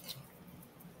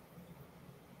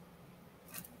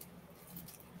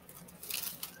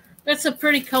 That's a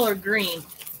pretty color green.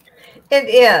 It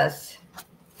is.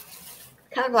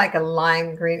 Kind of like a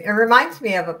lime green. It reminds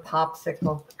me of a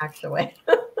popsicle, actually.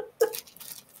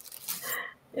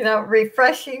 You know,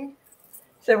 refreshing.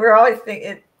 So we're always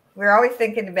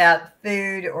thinking about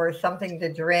food or something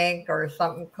to drink or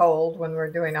something cold when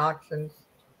we're doing auctions.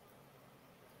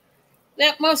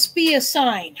 That must be a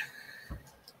sign.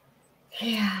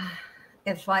 Yeah.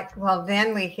 It's like, well,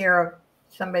 then we hear of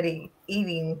somebody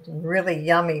eating really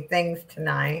yummy things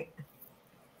tonight.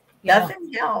 Yeah.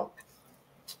 Doesn't help.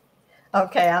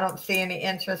 Okay, I don't see any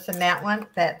interest in that one.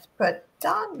 Let's put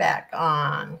Dawn back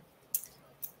on.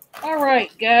 All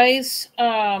right, guys.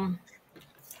 Well,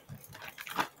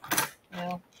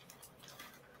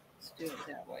 let's do it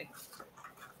that way.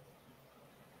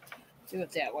 Do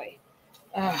it that way.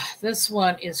 This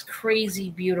one is crazy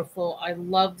beautiful. I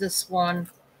love this one.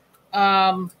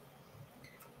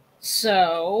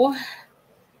 So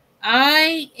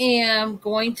I am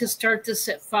going to start this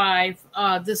at 5.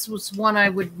 This was one I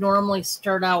would normally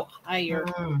start out higher.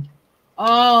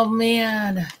 Oh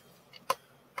man.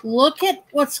 Look at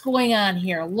what's going on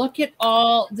here. Look at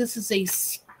all, this is a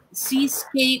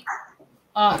seascape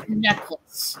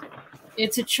necklace.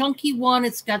 It's a chunky one.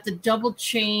 It's got the double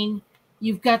chain.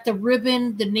 You've got the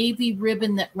ribbon, the navy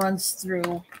ribbon that runs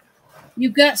through.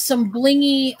 You've got some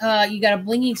blingy, you got a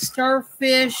blingy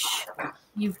starfish.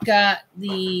 You've got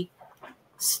the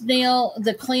snail,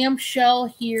 the clamshell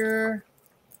here.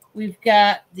 We've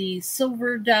got the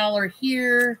silver dollar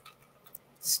here,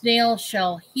 snail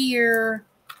shell here,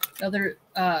 another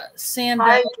sand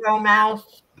Hi, dollar. Joe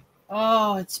Mouse.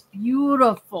 Oh, it's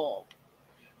beautiful.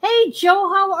 Hey,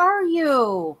 Joe, how are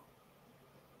you?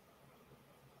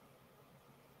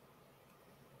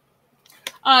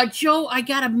 Joe, I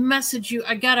gotta message you.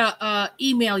 I gotta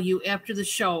email you after the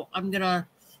show.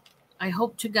 I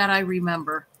hope to God I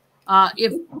remember.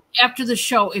 If after the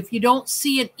show, if you don't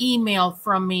see an email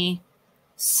from me,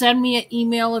 send me an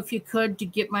email if you could to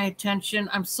get my attention.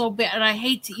 I'm so bad, and I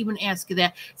hate to even ask you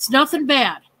that. It's nothing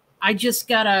bad. I just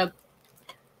gotta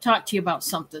talk to you about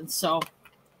something. So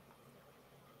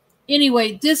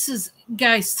anyway, this is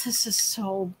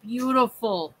so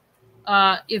beautiful.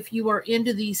 If you are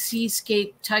into these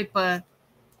seascape type of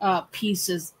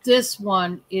pieces, this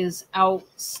one is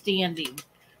outstanding.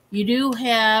 You do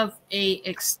have a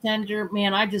extender.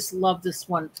 Man, I just love this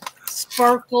one.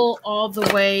 Sparkle all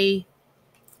the way.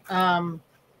 That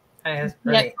is Can't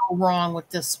pretty. go wrong with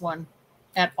this one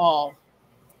at all.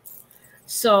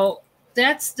 So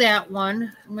that's that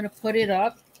one. I'm going to put it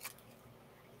up.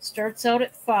 Starts out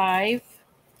at 5.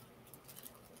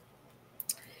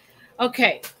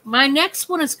 Okay, my next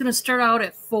one is going to start out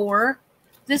at 4.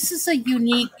 This is a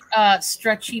unique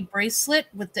stretchy bracelet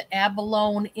with the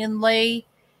abalone inlay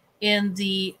in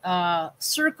the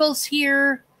circles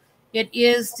here. It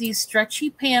is the stretchy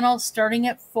panel starting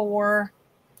at 4.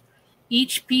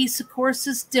 Each piece, of course,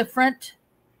 is different.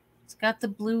 It's got the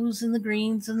blues and the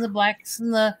greens and the blacks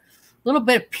and the little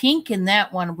bit of pink in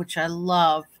that one, which I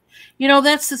love. You know,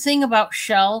 that's the thing about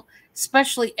shell,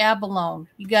 especially abalone.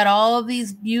 You got all of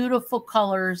these beautiful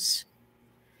colors.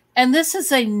 And this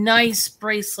is a nice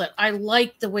bracelet. I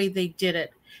like the way they did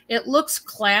it. It looks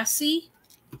classy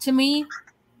to me.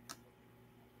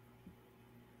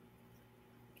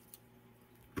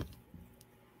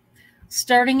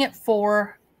 Starting at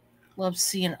 4. Love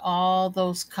seeing all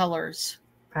those colors.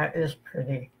 That is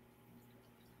pretty.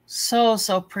 So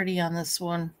pretty on this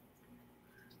one.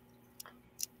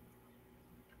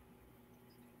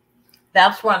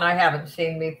 That's one I haven't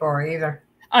seen before either.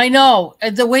 I know.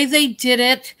 The way they did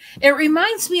it, it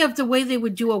reminds me of the way they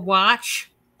would do a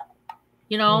watch.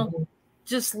 You know,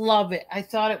 just love it. I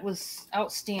thought it was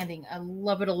outstanding. I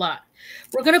love it a lot.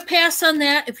 We're going to pass on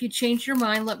that. If you change your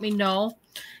mind, let me know.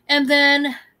 And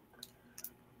then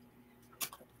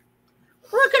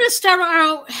we're going to start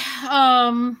out.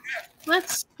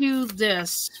 Let's do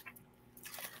this.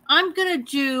 I'm going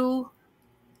to do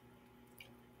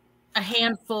a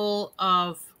handful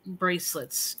of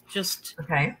bracelets just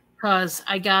Okay. because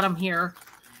I got them here.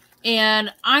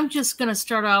 And I'm just going to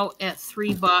start out at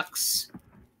 $3.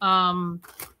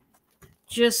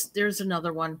 There's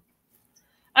another one.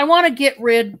 I want to get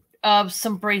rid of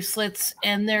some bracelets,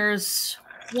 and there's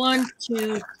 1,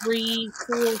 2, 3,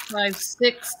 4, 5,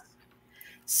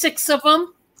 6 of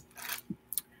them.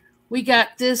 We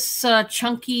got this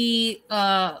chunky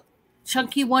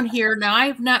one here. Now I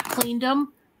have not cleaned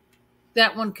them.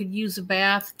 That one could use a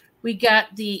bath. We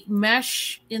got the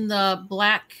mesh in the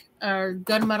black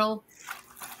gunmetal.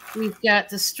 We've got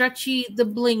the stretchy, the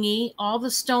blingy. All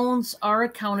the stones are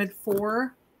accounted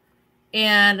for.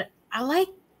 And I like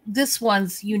this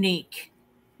one's unique.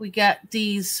 We got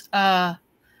these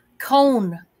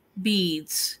cone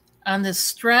beads on this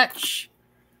stretch.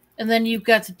 And then you've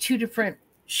got the 2 different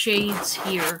shades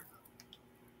here.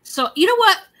 So you know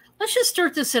what? Let's just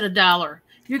start this at $1.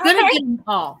 You're going to get them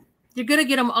all. You're going to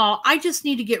get them all. I just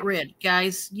need to get rid,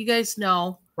 guys. You guys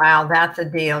know. Wow, that's a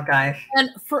deal, guys.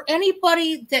 And for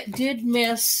anybody that did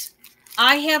miss,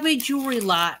 I have a jewelry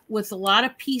lot with a lot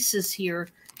of pieces here.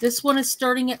 This one is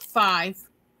starting at 5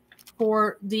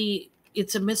 for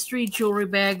it's a mystery jewelry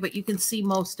bag, but you can see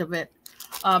most of it.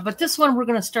 But this one, we're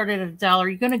going to start at $1.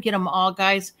 You're going to get them all,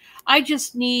 guys. I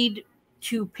just need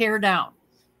to pare down.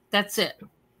 That's it.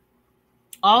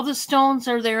 All the stones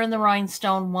are there in the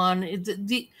rhinestone one.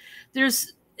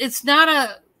 It's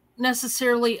not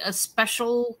necessarily a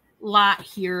special lot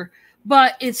here,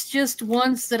 but it's just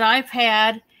ones that I've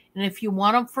had. And if you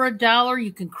want them for $1,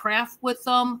 you can craft with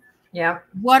them. Yeah.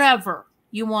 Whatever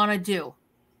you want to do,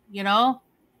 you know?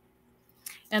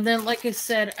 And then, like I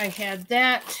said, I had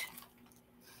that.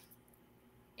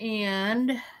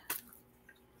 And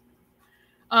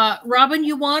Robin,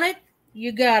 you want it?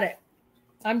 You got it.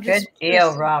 I'm just good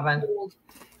deal, Robin.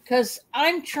 Because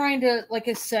I'm trying to, like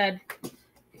I said,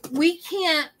 we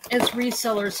can't, as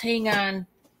resellers, hang on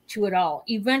to it all.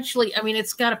 Eventually, I mean,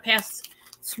 it's got to pass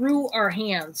through our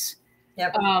hands.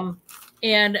 Yep.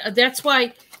 And that's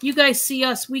why you guys see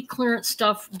us. We clearance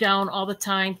stuff down all the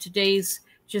time. Today's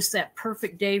just that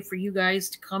perfect day for you guys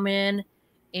to come in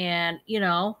and,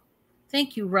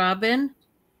 thank you, Robin.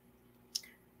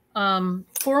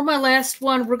 For my last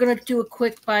one, we're going to do a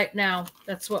quick buy it now.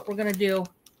 That's what we're going to do.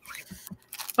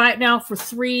 Buy it now for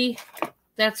 $3.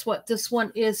 That's what this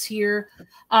one is here.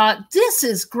 This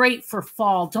is great for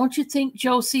fall. Don't you think,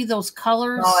 Josie, those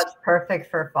colors? Oh, it's perfect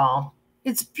for fall.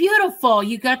 It's beautiful.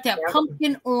 You got that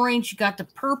pumpkin orange. You got the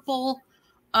purple,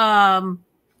 purpley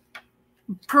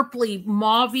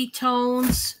mauvey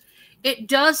tones. It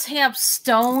does have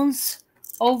stones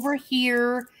over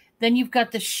here. Then you've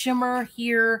got the shimmer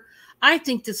here. I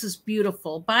think this is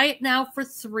beautiful. Buy it now for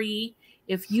 $3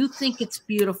 if you think it's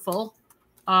beautiful.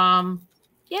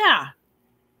 Yeah.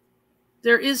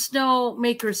 There is no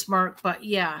maker's mark, but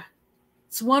yeah.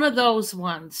 It's one of those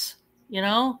ones,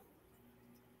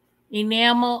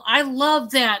 Enamel. I love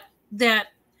that.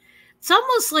 It's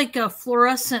almost like a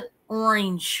fluorescent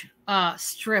orange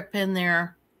strip in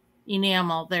there.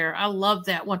 Enamel there. I love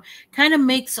that one. Kind of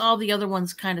makes all the other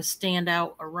ones kind of stand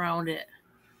out around it.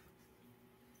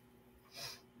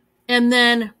 And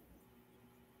then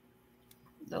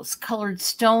those colored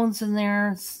stones in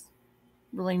there. It's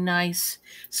really nice.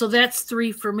 So that's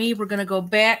 $3 for me. We're going to go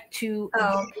back to...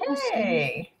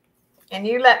 Okay. And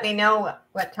you let me know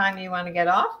what time you want to get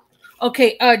off.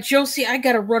 Okay, Josie, I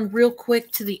got to run real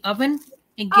quick to the oven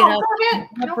and get out. Go ahead.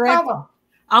 No problem.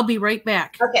 I'll be right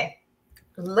back. Okay.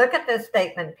 Look at this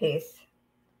statement piece.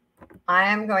 I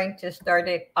am going to start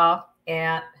it off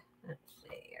at, let's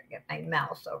see, I get my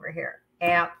mouse over here,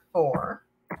 at 4.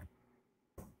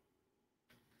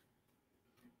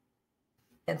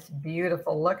 It's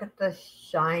beautiful. Look at the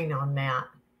shine on that.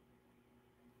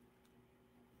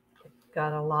 It's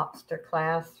got a lobster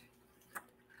clasp.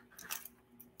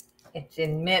 It's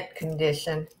in mint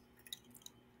condition.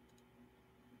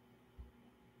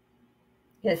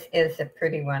 This is a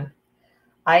pretty one.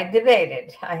 I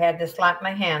debated. I had to slap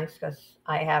my hands because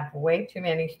I have way too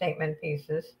many statement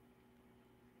pieces.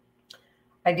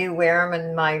 I do wear them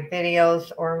in my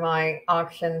videos or my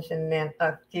auctions, and then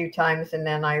a few times, and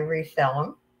then I resell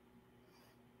them.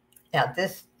 Yeah,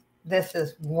 this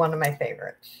is one of my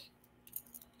favorites.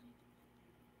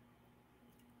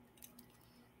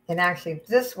 And actually,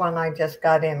 this one I just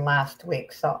got in last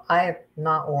week, so I have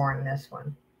not worn this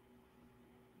one.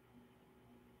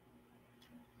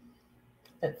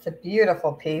 It's a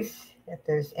beautiful piece, if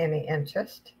there's any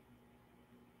interest.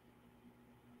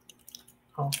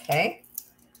 Okay,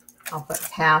 I'll put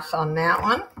pass on that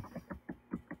one.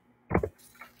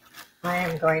 I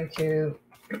am going to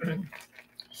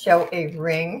show a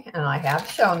ring, and I have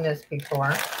shown this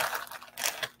before.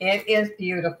 It is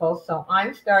beautiful, so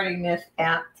I'm starting this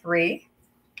at $3.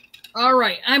 All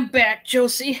right, I'm back,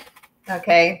 Josie.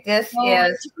 Okay, this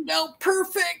is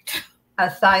perfect.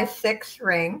 A size 6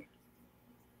 ring.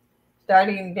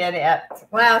 Starting bid at,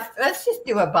 well, let's just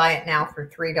do a buy it now for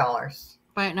 $3.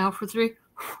 Buy it now for $3.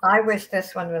 I wish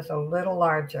this one was a little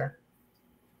larger.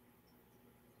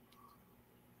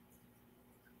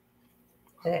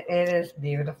 It is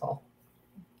beautiful.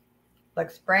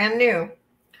 Looks brand new.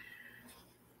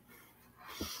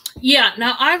 Yeah,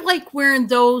 now I like wearing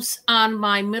those on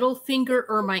my middle finger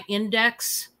or my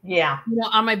index. Yeah.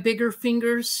 On my bigger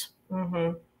fingers.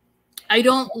 Mm-hmm. I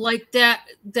don't like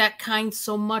that kind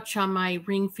so much on my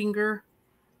ring finger.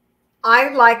 I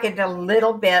like it a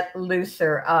little bit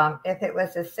looser. If it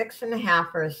was a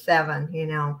 6.5 or a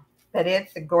 7, but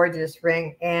it's a gorgeous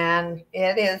ring, and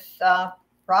it is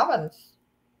Robin's.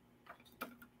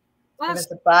 I'm going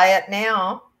to buy it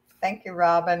now. Thank you,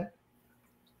 Robin.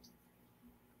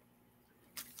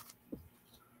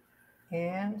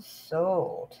 And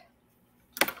sold.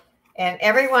 And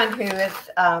everyone who is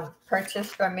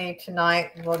purchased from me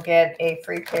tonight will get a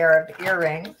free pair of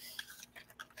earrings.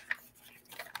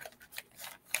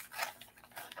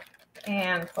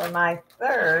 And for my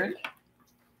third,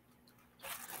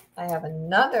 I have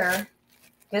another.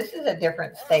 This is a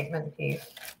different statement piece.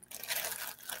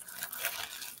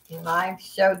 And I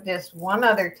showed this one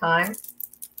other time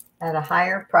at a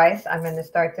higher price. I'm going to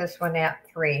start this one at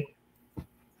 $3.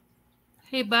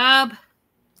 Hey, Bob.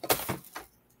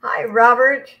 Hi,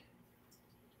 Robert.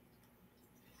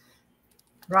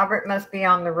 Robert must be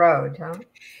on the road, huh?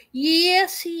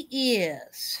 Yes, he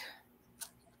is.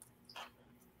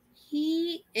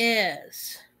 He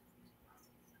is.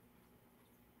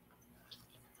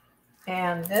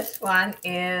 And this one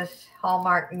is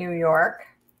Hallmark New York.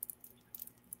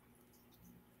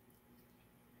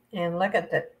 And look at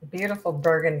that beautiful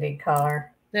burgundy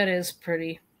color. That is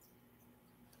pretty.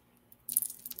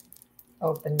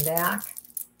 Open back.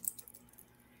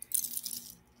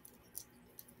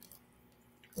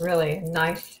 Really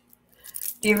nice.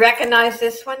 Do you recognize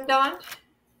this one, Dawn?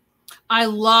 I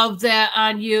love that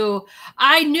on you.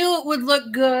 I knew it would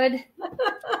look good.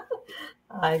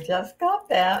 I just got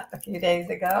that a few days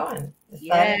ago and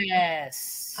decided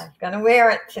Yes. I'm going to wear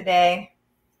it today.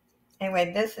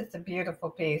 Anyway, this is a beautiful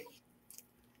piece.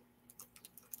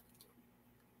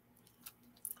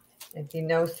 If you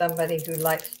know somebody who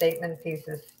likes statement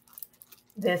pieces,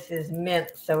 this is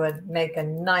mint, so it'd make a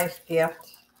nice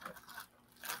gift.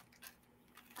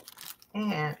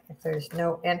 And if there's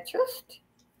no interest,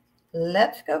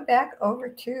 let's go back over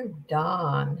to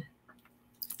Dawn.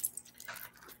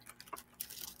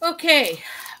 Okay.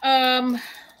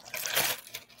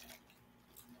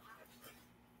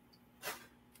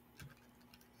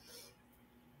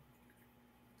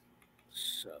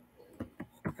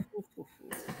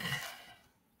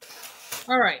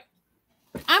 All right.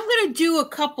 I'm going to do a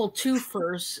couple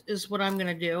twofers is what I'm going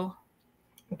to do.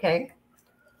 Okay.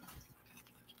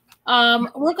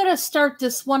 We're going to start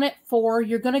this one at 4.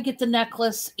 You're going to get the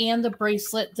necklace and the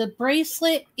bracelet. The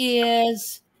bracelet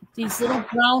is these little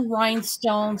brown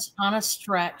rhinestones on a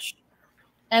stretch.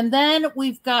 And then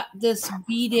we've got this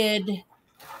beaded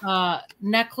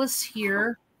necklace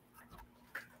here.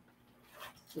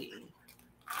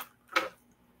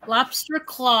 Lobster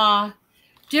claw.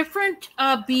 Different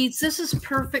beads. This is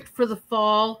perfect for the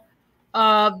fall.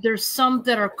 There's some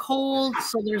that are cold,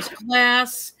 so there's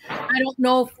glass. I don't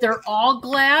know if they're all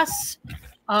glass.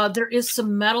 There is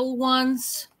some metal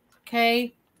ones,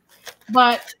 okay?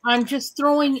 But I'm just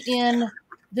throwing in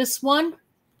this one.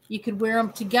 You could wear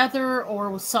them together or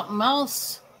with something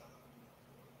else.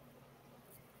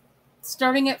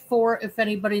 Starting at 4 if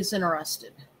anybody's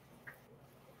interested.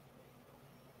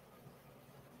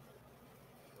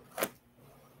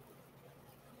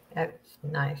 That's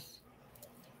nice.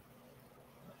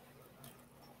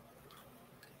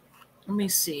 Let me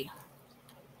see.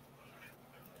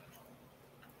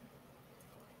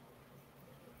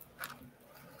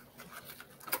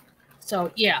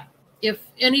 So, yeah, if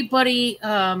anybody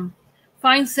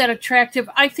finds that attractive,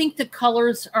 I think the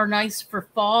colors are nice for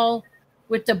fall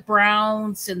with the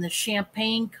browns and the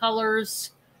champagne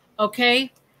colors.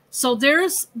 Okay, so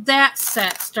there's that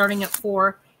set starting at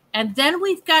 4. And then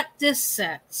we've got this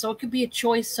set. So it could be a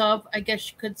choice of, I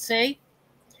guess you could say.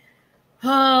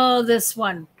 Oh, this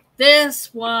one.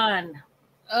 This one.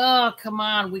 Oh, come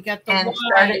on. We got the And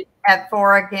start it at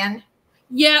 4 again?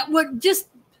 Yeah, well, just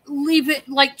leave it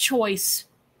like choice.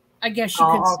 I guess you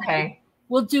could say. Okay.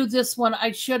 We'll do this one.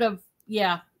 I should have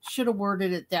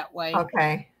worded it that way.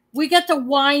 Okay. We got the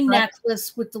wine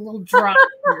necklace with the little drop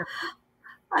here.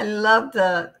 I love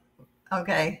the,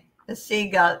 okay. The C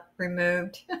got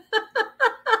removed.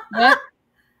 What?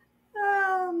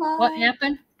 Oh, my. What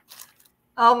happened?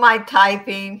 Oh, my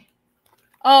typing.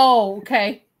 Oh,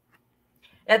 okay.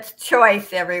 It's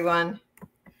choice, everyone.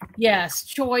 Yes,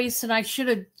 choice. And I should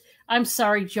have, I'm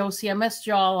sorry, Josie. I messed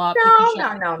you all up.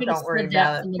 No, don't worry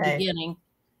about it. In the beginning.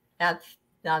 That's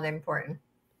not important.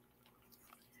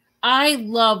 I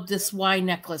love this wine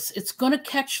necklace. It's going to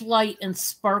catch light and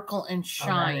sparkle and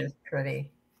shine. Oh, that is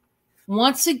pretty.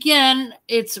 Once again,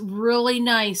 it's really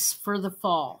nice for the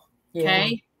fall.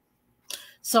 Okay. Yeah.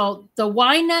 So the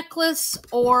wine necklace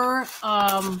or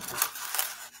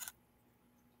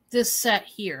this set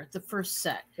here, the first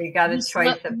set. You got a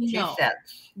choice of 2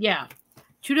 sets. Yeah.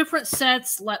 2 different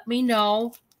sets. Let me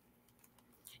know.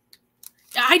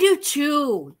 I do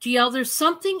too, GL. There's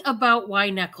something about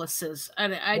wine necklaces.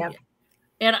 And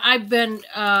I've been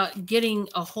getting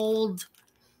a hold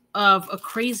of a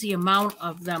crazy amount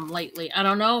of them lately. I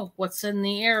don't know what's in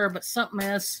the air, but something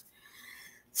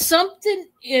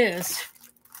is.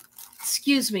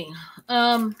 Excuse me.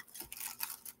 Well,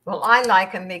 I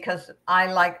like them because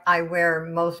I wear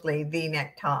mostly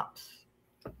V-neck tops.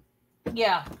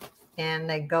 Yeah. And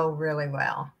they go really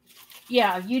well.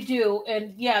 Yeah, you do.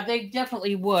 And yeah, they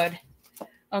definitely would.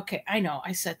 Okay, I know.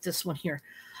 I set this one here.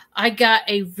 I got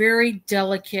a very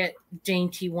delicate,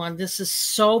 dainty one. This is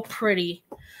so pretty.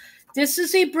 This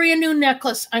is a brand new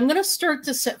necklace. I'm going to start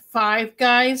this at 5,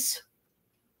 guys.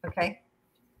 Okay.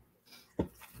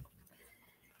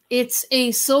 It's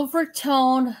a silver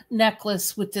tone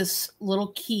necklace with this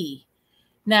little key.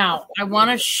 Now, I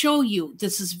want to show you.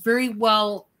 This is very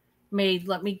well made.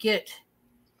 Let me get...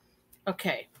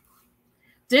 Okay.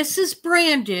 This is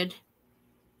branded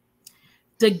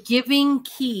The Giving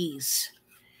Keys.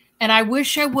 And I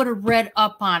wish I would have read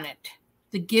up on it.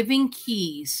 The Giving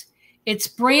Keys. It's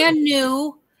brand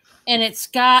new. and it's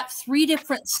got 3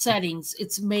 different settings.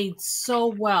 It's made so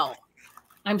well.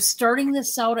 I'm starting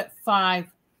this out at 5.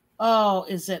 Oh,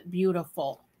 is it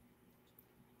beautiful?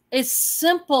 It's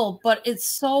simple, but it's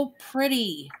so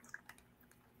pretty.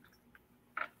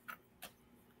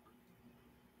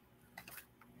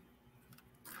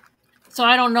 So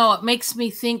I don't know. It makes me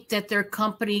think that their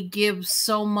company gives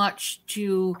so much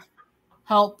to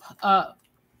help. I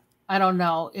don't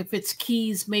know if it's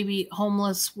keys, maybe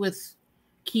homeless with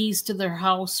keys to their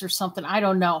house or something. I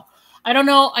don't know. I don't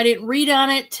know. I didn't read on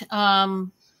it,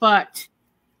 but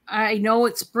I know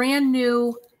it's brand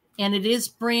new and it is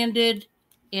branded.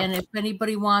 And if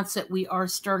anybody wants it, we are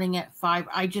starting at 5.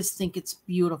 I just think it's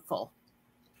beautiful.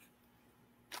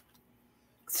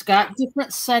 It's got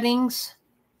different settings.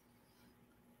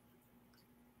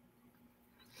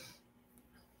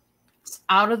 It's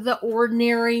out of the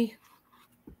ordinary.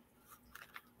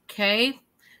 Okay.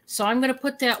 So I'm going to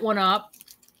put that one up.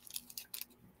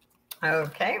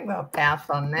 Okay, we'll pass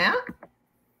on that.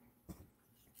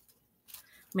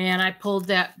 Man, I pulled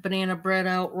that banana bread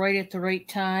out right at the right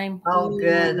time. Oh,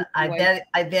 good. Ooh, I bet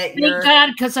Thank you're.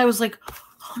 God, because I was like,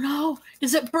 oh no,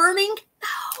 is it burning?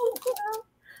 No.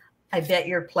 I bet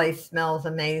your place smells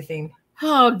amazing.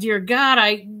 Oh dear God,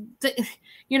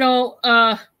 you know,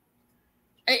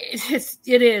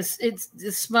 it is. It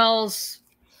smells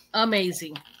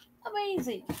amazing,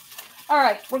 amazing. All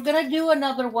right, we're gonna do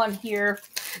another one here.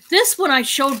 This one I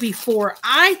showed before.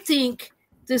 I think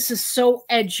this is so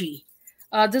edgy.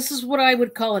 This is what I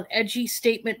would call an edgy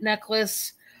statement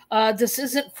necklace. This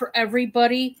isn't for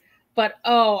everybody, but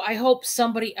oh, I hope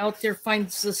somebody out there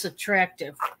finds this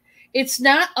attractive. It's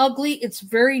not ugly. It's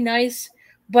very nice,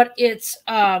 but it's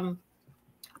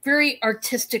very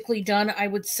artistically done, I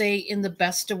would say, in the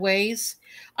best of ways.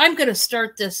 I'm going to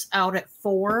start this out at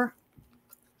 4.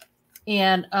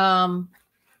 And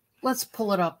let's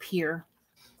pull it up here.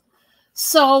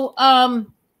 So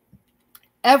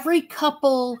every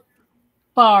couple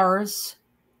bars,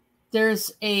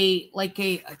 there's a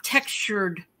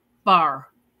textured bar,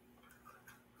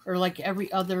 or like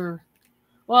every other.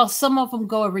 Well, some of them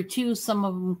go every 2, some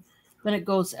of them then it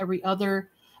goes every other.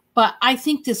 But I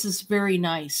think this is very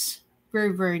nice,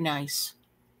 very very nice.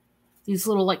 These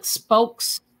little like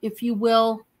spokes, if you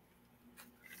will.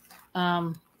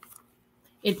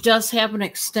 It does have an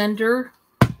extender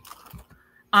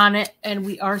on it, and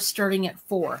we are starting at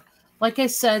 4. Like I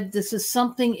said, this is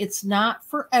something, it's not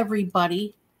for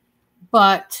everybody,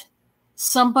 but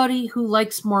somebody who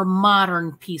likes more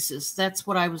modern pieces. That's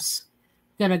what I was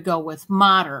going to go with.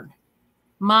 Modern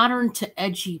to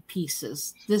edgy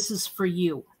pieces. This is for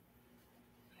you.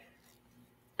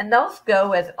 And those go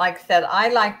with, like I said, I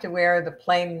like to wear the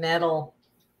plain metal.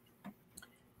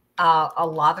 A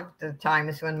lot of the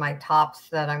times when my tops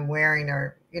that I'm wearing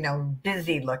are,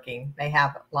 busy looking. They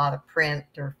have a lot of print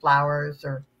or flowers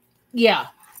or. Yeah.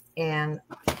 And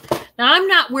now I'm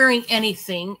not wearing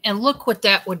anything, and look what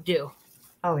that would do.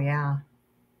 Oh yeah.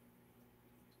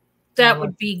 That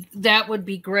would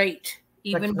be great.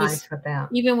 Even nice with that.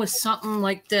 Even with something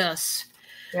like this.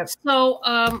 Yep. So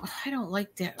I don't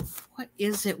like that. What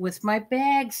is it with my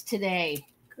bags today?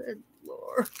 Good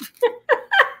Lord.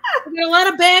 I've got a lot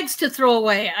of bags to throw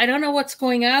away. I don't know what's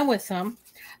going on with them.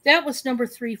 That was number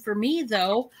 3 for me,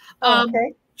 though.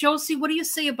 Okay. Josie, what do you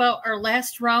say about our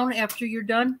last round after you're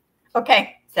done?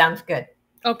 Okay. Sounds good.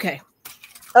 Okay.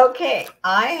 Okay.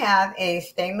 I have a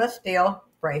stainless steel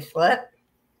bracelet.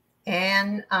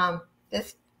 And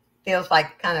this feels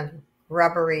like kind of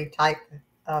rubbery type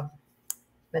of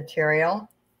material.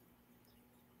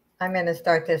 I'm going to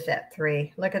start this at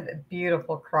 3. Look at the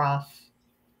beautiful cross.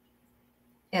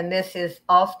 And this is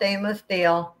all stainless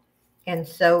steel, and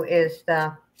so is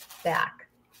the back.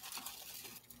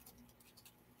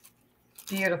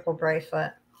 Beautiful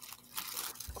bracelet.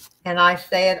 And I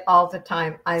say it all the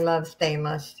time, I love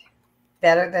stainless.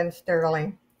 Better than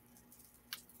sterling.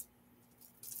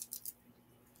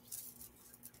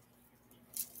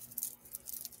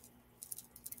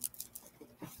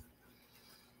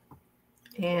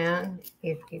 And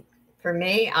for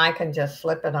me, I can just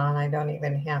slip it on. I don't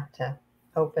even have to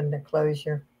open the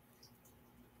closure.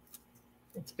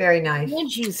 It's very nice.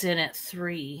 Angie's in at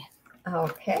 3.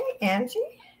 Okay, Angie.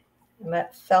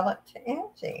 Let's sell it to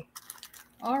Angie.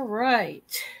 All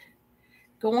right.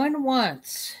 Going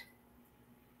once.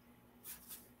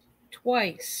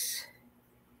 Twice.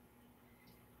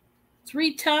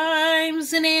 3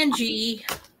 times in Angie.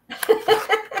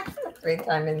 3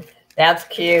 times. That's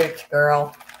cute,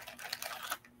 girl.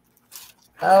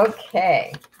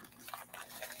 Okay.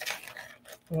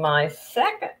 My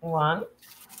second one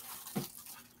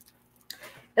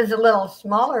is a little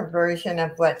smaller version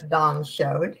of what Dawn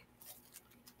showed.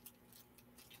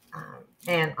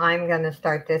 And I'm going to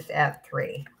start this at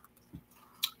 3.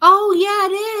 Oh, yeah,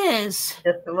 it is.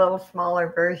 Just a little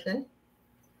smaller version.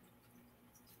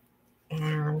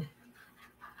 And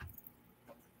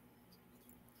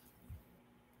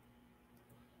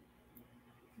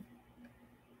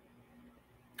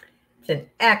it's in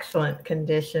excellent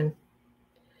condition.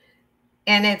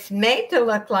 And it's made to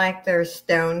look like they're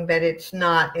stone, but it's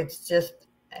not. It's just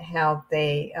how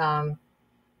they,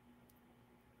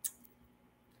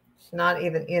 it's not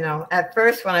even, you know, at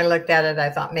first when I looked at it, I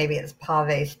thought maybe it's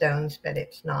pave stones, but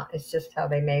it's not. It's just how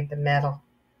they made the metal.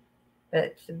 But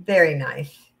it's very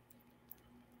nice.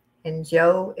 And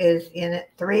Joe is in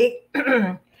at 3.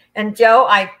 And Joe,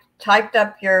 I typed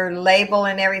up your label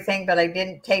and everything, but I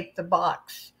didn't tape the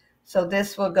box. So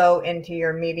this will go into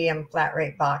your medium flat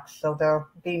rate box. So there'll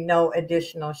be no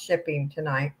additional shipping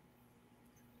tonight.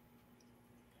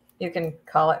 You can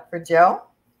call it for Joe.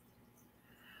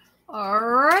 All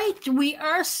right, we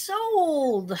are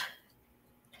sold.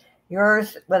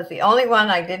 Yours was the only one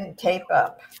I didn't tape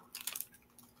up,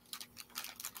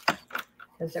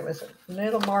 because there was a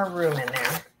little more room in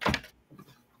there.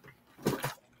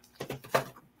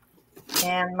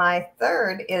 And my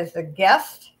third is the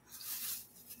Guest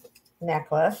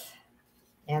necklace.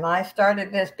 And I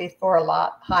started this before a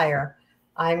lot higher.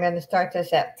 I'm going to start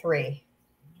this at 3.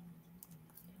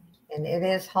 And it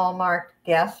is Hallmark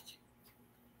Guest.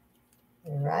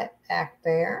 Right back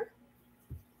there.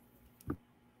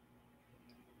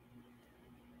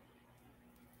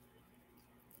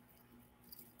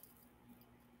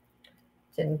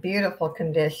 It's in beautiful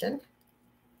condition.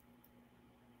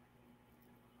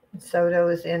 Soto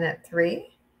is in at 3.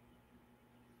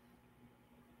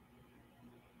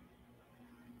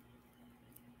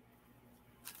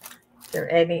 Is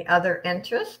there any other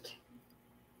interest?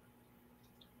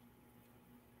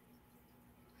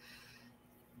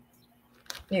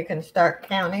 You can start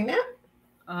counting it.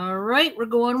 All right, we're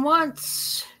going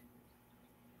once.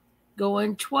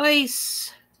 Going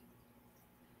twice.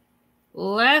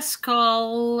 Last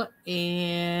call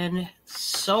and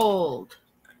sold.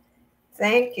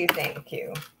 Thank you, thank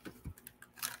you.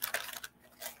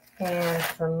 And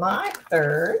for my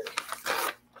third,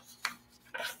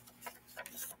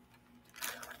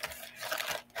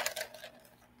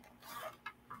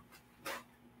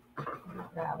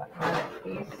 grab another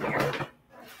piece here.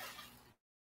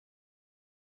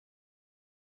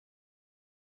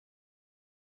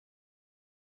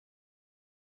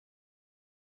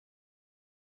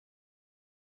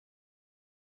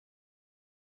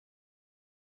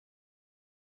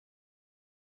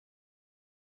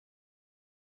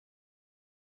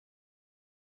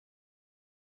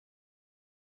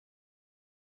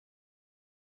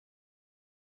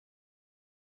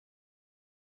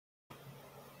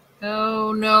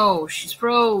 Oh no, she's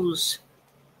froze.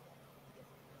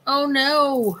 Oh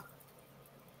no.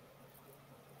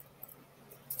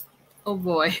 Oh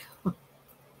boy.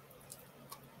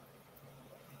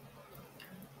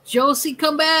 Josie,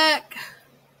 come back.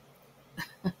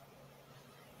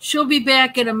 She'll be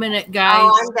back in a minute, guys.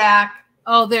 Oh, I'm back.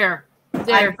 Oh, there.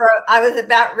 There. I was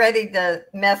about ready to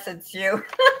message you.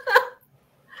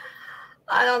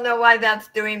 I don't know why that's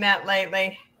doing that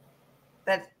lately,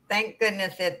 but thank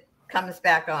goodness it comes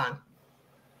back on.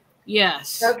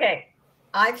 Yes. Okay.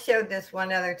 I've showed this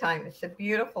one other time. It's a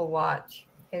beautiful watch.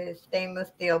 It is stainless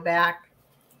steel back.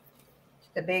 It's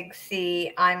the big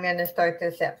C. I'm going to start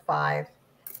this at 5.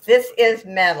 This is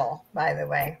metal, by the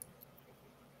way.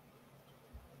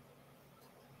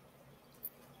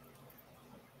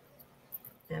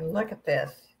 And look at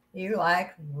this. You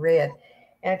like red.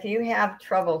 And if you have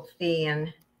trouble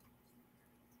seeing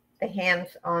the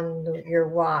hands on your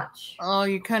watch. Oh,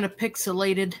 you're kind of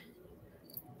pixelated.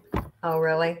 Oh,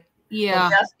 really? Yeah.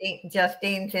 Well,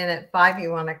 Justine's in at 5. You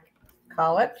want to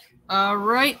call it? All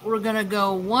right. We're going to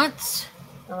go once.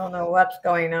 I don't know what's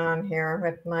going on here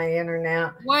with my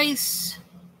internet. Twice.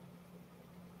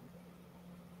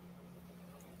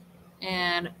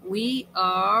 And we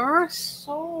are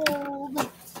sold.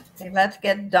 Okay, let's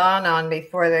get Dawn on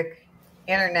before the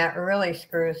internet really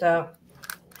screws up.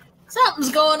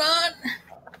 Something's going on.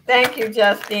 Thank you,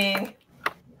 Justine.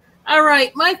 All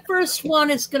right. My first one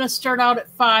is going to start out at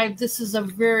 5. This is a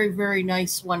very, very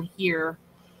nice one here.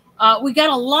 We got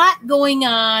a lot going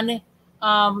on.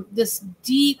 This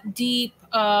deep,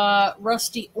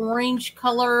 rusty orange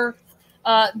color.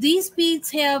 These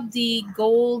beads have the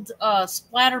gold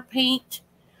splatter paint.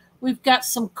 We've got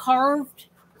some carved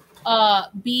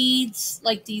beads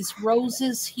like these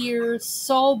roses here.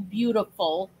 So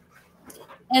beautiful.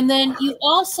 And then you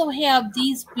also have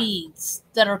these beads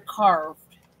that are carved.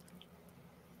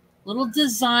 Little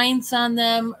designs on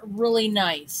them, really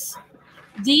nice.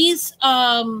 These,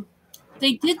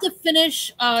 they did the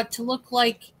finish to look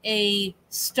like a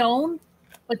stone,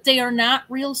 but they are not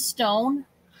real stone.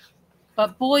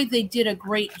 But boy, they did a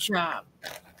great job.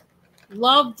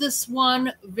 Love this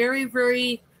one. Very,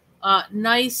 very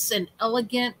nice and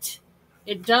elegant.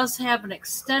 It does have an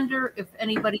extender if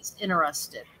anybody's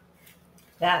interested.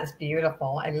 That is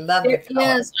beautiful. I love the It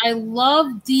color. is. I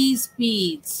love these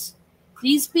beads.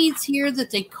 These beads here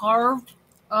that they carved.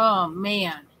 Oh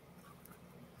man.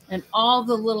 And all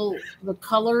the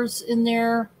colors in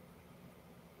there.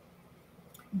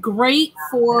 Great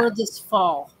for this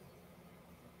fall.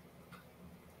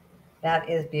 That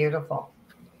is beautiful.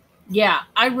 Yeah,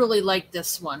 I really like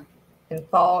this one. And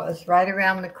fall is right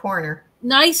around the corner.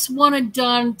 Nice one and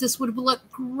done. This would look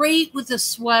great with a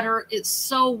sweater. It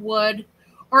so would.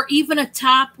 Or even a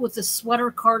top with a sweater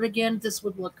cardigan. This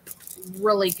would look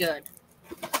really good.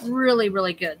 Really,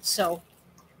 really good. So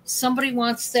somebody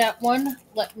wants that one,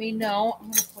 let me know. I'm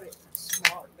going to put it in a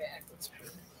smaller bag. Let's put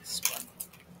it in this one.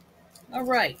 All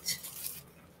right.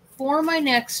 For my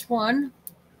next one,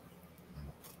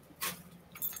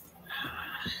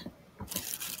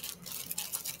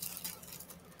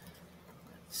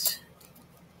 let's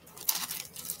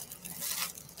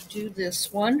do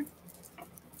this one.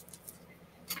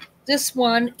 This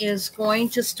one is going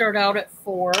to start out at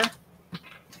 4.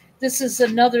 This is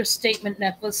another statement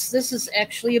necklace. This is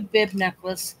actually a bib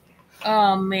necklace.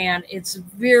 Oh, man, it's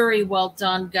very well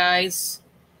done, guys.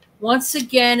 Once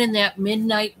again, in that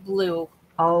midnight blue.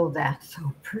 Oh, that's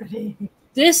so pretty.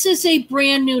 This is a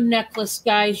brand new necklace,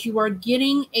 guys. You are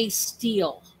getting a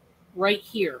steal right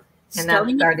here. And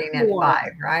that's starting at 4.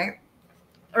 5, right?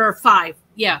 Or 5.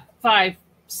 Yeah, 5.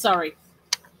 Sorry.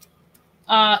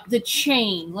 The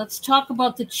chain. Let's talk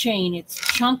about the chain. It's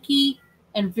chunky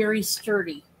and very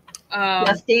sturdy.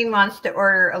 Justine wants to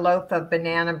order a loaf of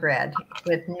banana bread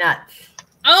with nuts.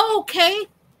 Oh, okay.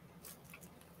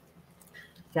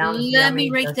 Sounds Let yummy,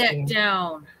 me write Justine. that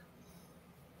down.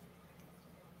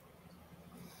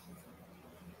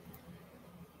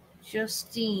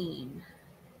 Justine.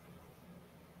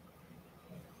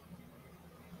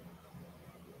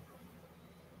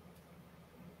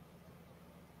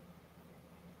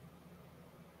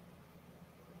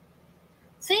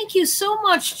 Thank you so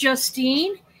much,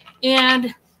 Justine.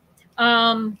 And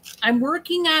I'm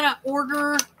working on an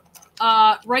order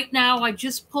right now. I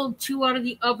just pulled 2 out of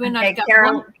the oven. Okay, I've got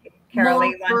Carolee more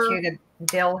wants for- you to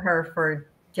bill her for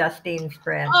Justine's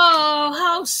bread. Oh,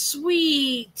 how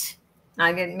sweet.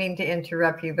 I didn't mean to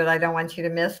interrupt you, but I don't want you to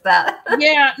miss that.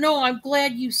 Yeah, no, I'm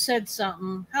glad you said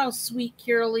something. How sweet,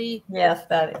 Carolee. Yes,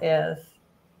 that is.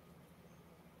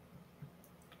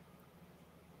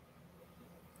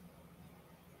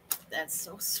 That's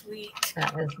so sweet.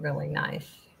 That is really nice.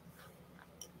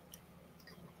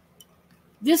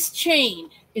 This chain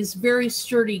is very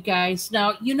sturdy, guys.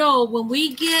 Now, you know, when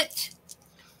we get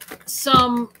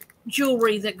some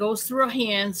jewelry that goes through our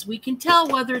hands, we can tell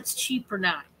whether it's cheap or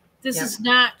not. This Yeah. is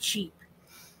not cheap.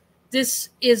 This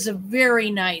is a very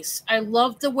nice. I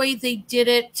love the way they did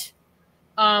it.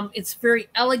 It's very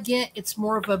elegant. It's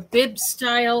more of a bib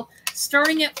style.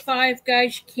 Starting at 5,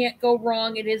 guys, you can't go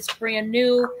wrong. It is brand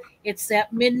new. It's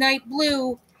that midnight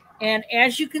blue. And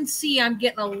as you can see, I'm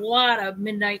getting a lot of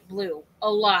midnight blue.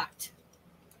 A lot.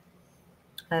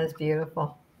 That is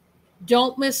beautiful.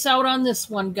 Don't miss out on this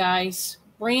one, guys.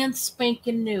 Brand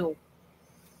spanking new.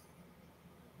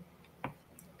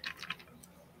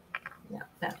 Yeah,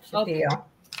 that's the Okay. deal.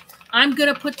 I'm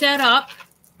going to put that up.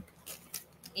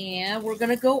 And we're going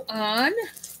to go on.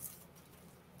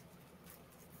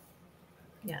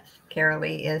 Yes,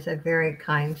 Carolee is a very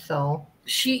kind soul.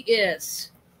 She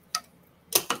is.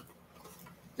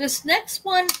 This next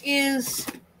one is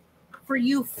for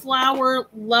you flower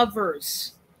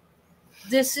lovers.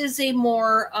 This is a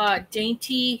more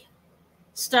dainty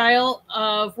style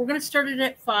of, we're going to start it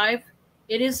at 5.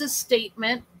 It is a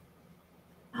statement.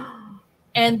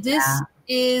 And this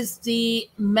is the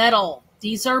metal.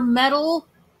 These are metal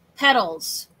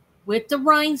petals with the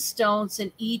rhinestones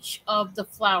in each of the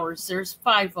flowers. There's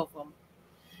 5 of them.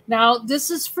 Now, this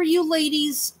is for you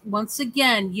ladies. Once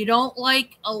again, you don't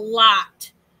like a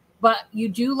lot, but you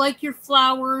do like your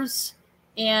flowers,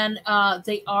 and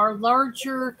they are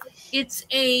larger. It's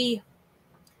a,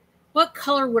 what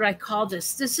color would I call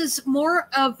this? This is more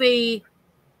of a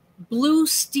blue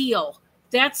steel.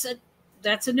 That's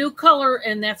a new color,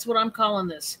 and that's what I'm calling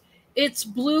this. It's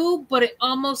blue, but it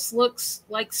almost looks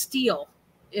like steel,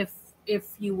 if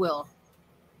you will.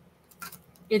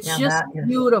 It's Yeah, just that is-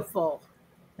 beautiful.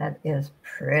 That is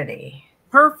pretty.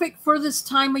 Perfect for this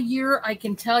time of year, I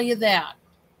can tell you that.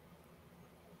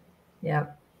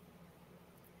 Yep.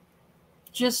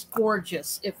 Just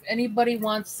gorgeous. If anybody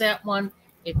wants that one,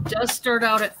 it does start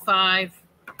out at $5.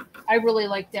 I really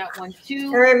like that one too.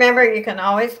 And remember, you can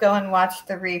always go and watch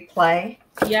the replay.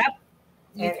 Yep.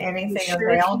 And anything sure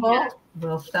available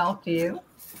will sell to you.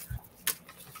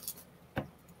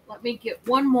 Let me get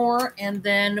one more, and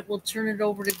then we'll turn it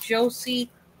over to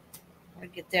Josie. I'm gonna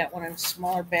get that one in a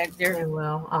smaller bag there. And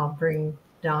I'll bring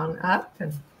Dawn up.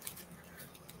 And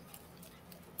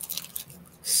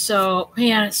so,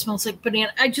 man, it smells like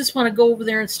banana. I just want to go over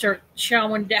there and start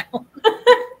chowing down.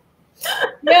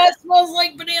 Yeah, it smells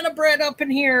like banana bread up in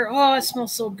here. Oh, it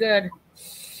smells so good.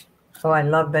 oh, I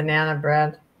love banana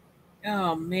bread.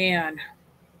 Oh, man.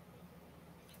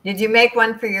 Did you make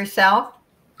one for yourself?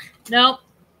 No.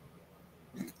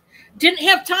 Didn't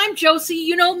have time, Josie.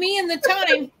 You know me and the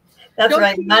time. That's Don't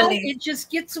right. you know? Mondays. It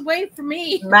just gets away from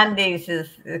me. Mondays is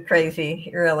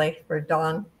crazy, really, for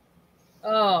Dawn.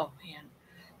 Oh, man.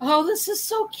 Oh, this is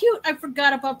so cute. I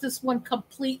forgot about this one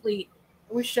completely.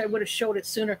 I wish I would have showed it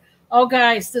sooner. Oh,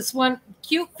 guys, this one,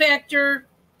 cute factor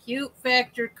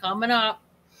coming up.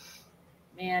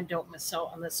 Man, don't miss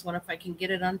out on this one if I can get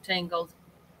it untangled.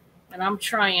 And I'm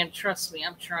trying. Trust me,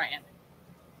 I'm trying.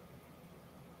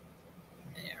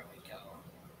 There we go.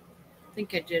 I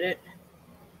think I did it.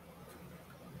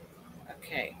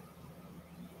 Okay.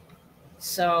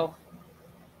 So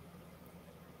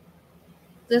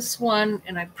this one,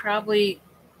 and I probably,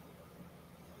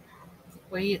 the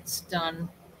way it's done,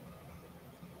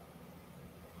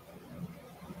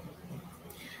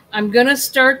 I'm going to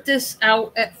start this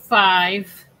out at $5.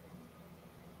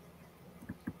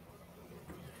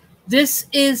 This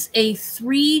is a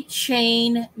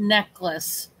 3-chain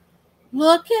necklace.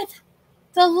 Look at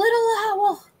the little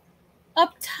owl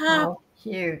up top. Oh,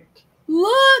 cute.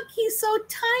 Look, he's so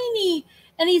tiny.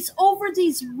 And he's over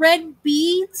these red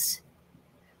beads.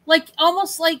 Like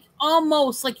almost like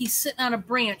he's sitting on a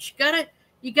branch.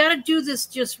 You gotta do this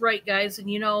just right, guys. And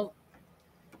you know,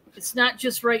 it's not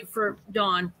just right for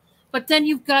Dawn. But then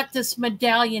you've got this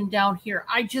medallion down here.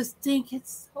 I just think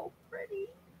it's so pretty.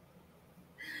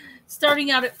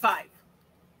 Starting out at $5.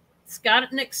 It's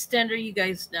got an extender, you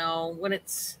guys know. When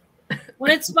it's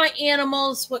my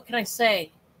animals, what can I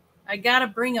say? I gotta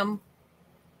bring them.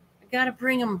 I gotta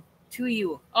bring them to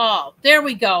you. Oh, there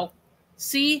we go.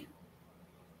 See?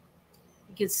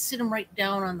 You can sit them right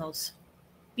down on those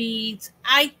beads.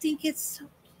 I think it's so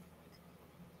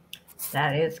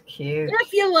That is cute.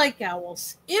 if you like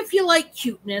owls, if you like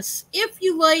cuteness, if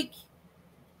you like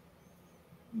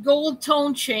gold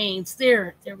tone chains,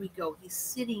 there we go. He's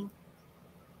sitting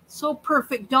so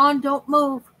perfect. Dawn, don't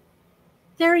move.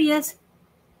 There he is.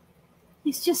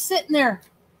 He's just sitting there,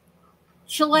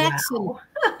 chillaxing. Wow.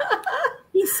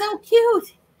 He's so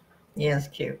cute. He is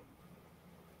cute.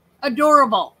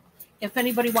 Adorable. If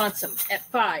anybody wants him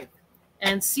at $5.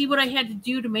 And see what I had to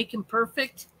do to make him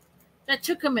perfect? That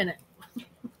took a minute.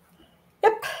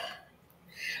 Yep.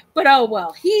 But oh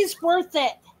well, he's worth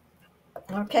it.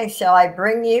 Okay, shall I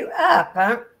bring you up,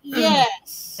 huh?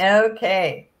 Yes.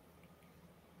 Okay.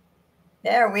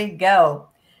 There we go.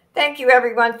 Thank you,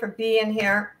 everyone, for being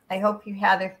here. I hope you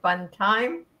had a fun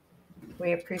time.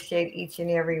 We appreciate each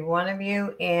and every one of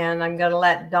you. And I'm going to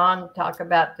let Dawn talk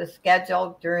about the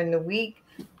schedule during the week.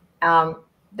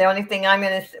 The only thing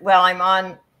I'm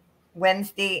on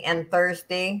Wednesday and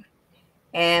Thursday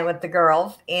and with the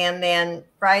girls. And then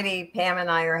Friday, Pam and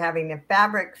I are having a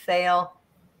fabric sale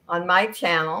on my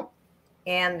channel.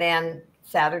 And then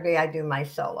Saturday, I do my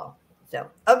solo. So,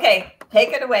 okay, take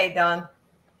it away, Dawn.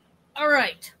 All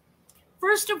right.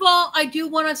 First of all, I do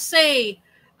want to say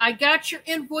I got your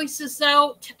invoices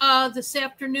out this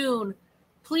afternoon.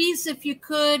 Please, if you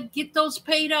could, get those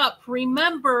paid up.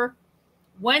 Remember,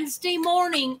 Wednesday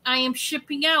morning, I am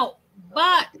shipping out.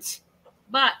 But,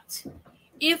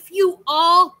 if you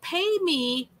all pay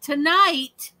me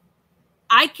tonight,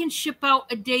 I can ship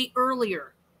out a day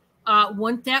earlier.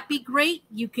 Wouldn't that be great?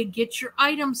 You could get your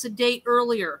items a day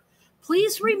earlier.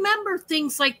 Please remember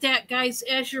things like that, guys,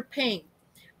 as you're paying.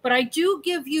 But I do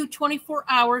give you 24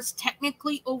 hours,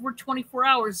 technically over 24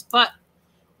 hours. But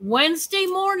Wednesday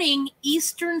morning,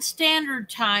 Eastern Standard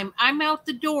Time, I'm out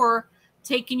the door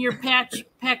taking your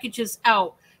packages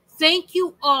out. Thank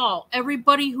you all,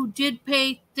 everybody who did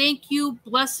pay. Thank you.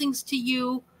 Blessings to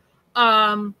you.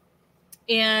 I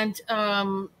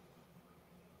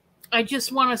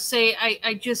just want to say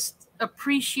I just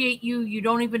appreciate you. You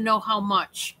don't even know how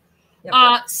much. Yep.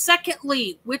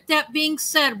 Secondly, with that being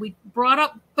said, we brought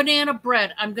up banana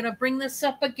bread. I'm going to bring this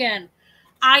up again.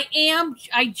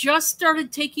 I just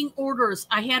started taking orders.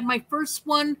 I had my first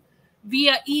one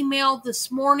via email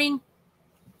this morning,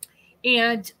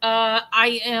 and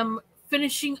I am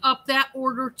finishing up that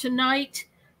order tonight.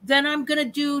 Then I'm going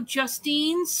to do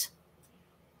Justine's.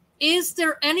 Is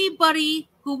there anybody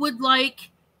who would like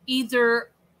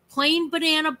either plain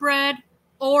banana bread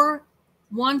or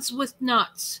ones with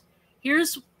nuts?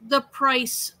 Here's the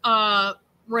price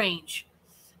range.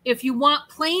 If you want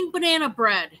plain banana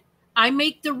bread, I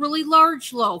make the really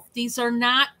large loaf. These are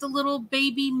not the little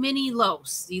baby mini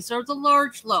loaves. These are the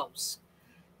large loaves.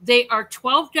 They are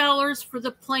 $12 for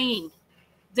the plain.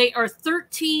 They are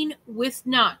 $13 with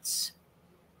nuts.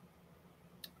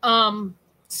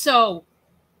 So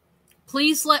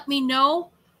please let me know.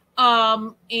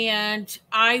 And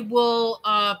I will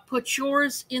put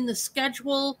yours in the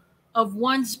schedule of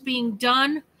ones being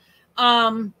done.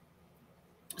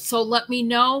 So let me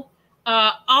know.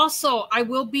 Also, I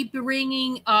will be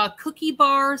bringing cookie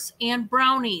bars and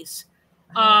brownies.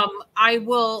 I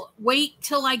will wait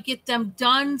till I get them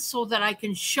done so that I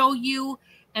can show you,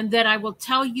 and then I will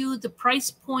tell you the price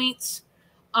points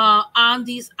on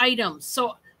these items.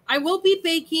 So I will be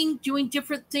baking, doing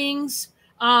different things,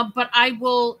 but I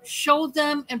will show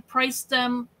them and price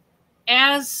them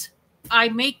as I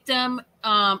make them,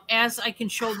 as I can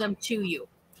show them to you.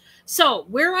 So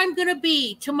where I'm going to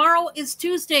be, tomorrow is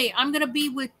Tuesday. I'm going to be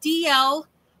with DL,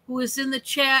 who is in the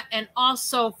chat, and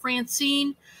also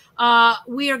Francine.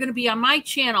 We are going to be on my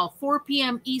channel, 4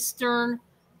 p.m. Eastern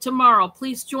tomorrow.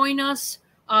 Please join us.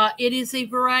 It is a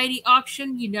variety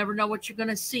auction. You never know what you're going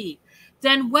to see.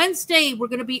 Then Wednesday, we're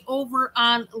going to be over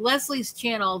on Leslie's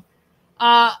channel.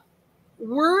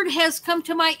 Word has come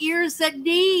to my ears that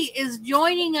Dee is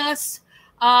joining us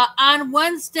on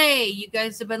Wednesday. You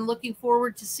guys have been looking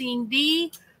forward to seeing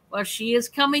Dee. Well, she is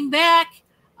coming back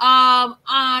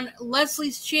on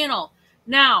Leslie's channel.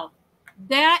 Now,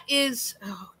 that is,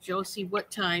 oh, Josie,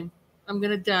 what time? I'm going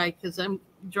to die because I'm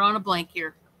drawing a blank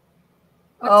here.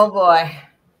 Oh, boy.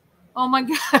 Oh, my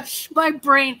gosh, my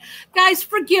brain. Guys,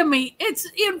 forgive me. It's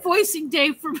invoicing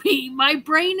day for me. My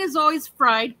brain is always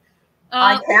fried.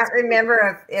 I can't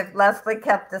remember if Leslie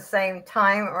kept the same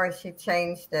time or she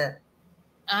changed it.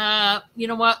 You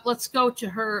know what? Let's go to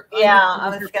her. Yeah, I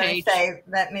was going to say,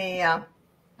 let me.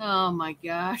 Oh my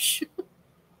gosh.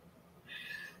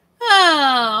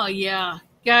 Oh yeah,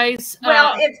 guys.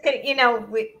 Well, it's good. You know,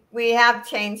 we have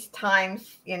changed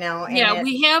times. You know. And yeah,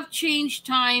 we have changed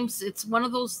times. It's one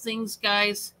of those things,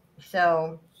 guys.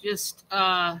 So just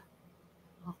oh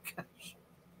gosh.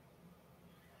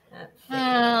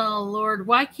 Oh Lord,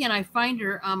 why can't I find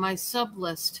her on my sub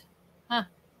list? Huh?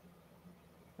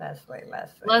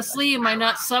 Leslie, am I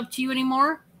not sub to you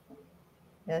anymore?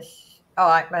 Yes.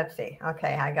 Oh, let's see.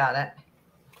 Okay, I got it.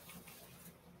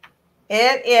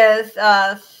 It is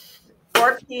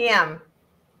 4 p.m.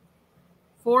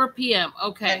 4 p.m.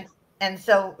 Okay. And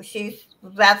so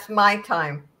that's my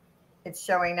time. It's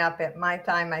showing up at my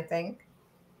time, I think.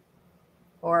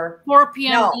 Or 4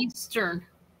 p.m. No. Eastern.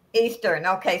 Eastern.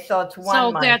 Okay, so it's 1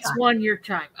 So my that's time. 1 your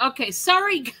time. Okay,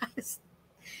 sorry guys.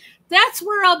 That's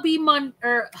where I'll be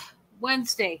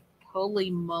Wednesday. Holy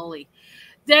moly.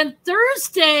 Then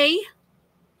Thursday,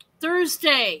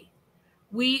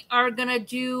 we are going to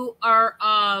do our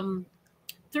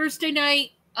Thursday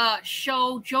night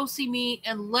show, Josie, me,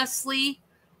 and Leslie.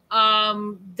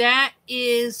 That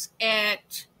is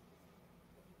at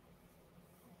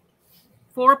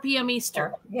 4 p.m.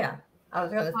 Eastern. Yeah, I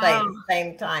was going to say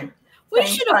same time. We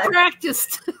should have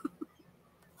practiced.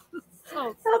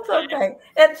 That's okay.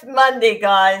 It's Monday,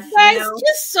 guys. Guys,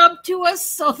 just sub to us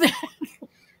so that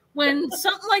when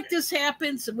something like this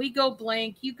happens and we go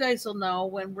blank, you guys will know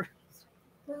when we're.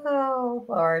 Oh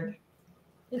Lord,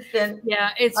 it's been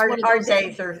it's our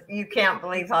days are. You can't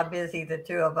believe how busy the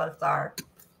two of us are.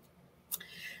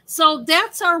 So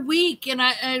that's our week,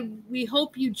 and we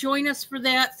hope you join us for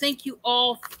that. Thank you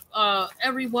all,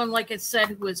 everyone. Like I said,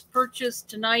 who has purchased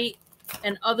tonight,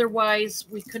 and otherwise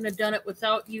we couldn't have done it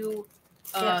without you.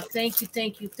 Thank you.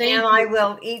 And I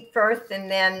will eat first and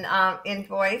then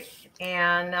invoice.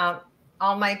 And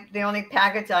the only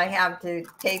package I have to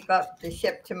tape up to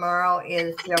ship tomorrow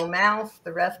is Joe Mouse.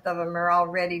 The rest of them are all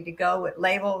ready to go with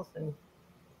labels. And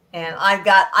I'm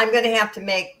going to have to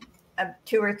make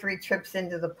 2 or 3 trips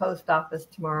into the post office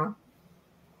tomorrow.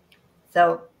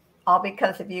 So all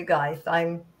because of you guys.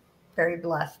 I'm very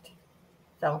blessed.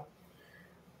 So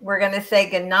we're going to say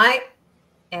good night.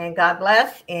 And God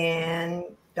bless, and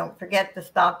don't forget to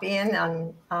stop in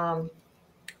on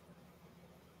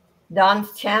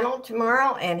Dawn's channel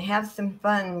tomorrow and have some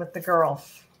fun with the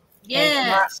girls.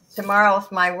 Yes. Tomorrow's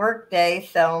my work day,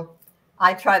 so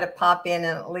I try to pop in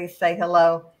and at least say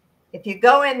hello. If you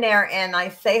go in there and I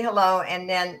say hello and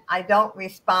then I don't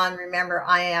respond, remember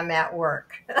I am at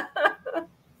work.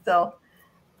 So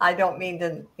I don't mean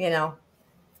to,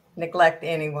 neglect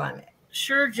anyone.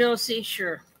 Sure, Josie,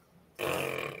 sure.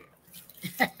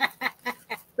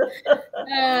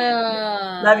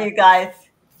 Love you guys.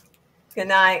 Good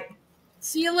night.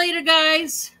 See you later,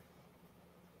 guys.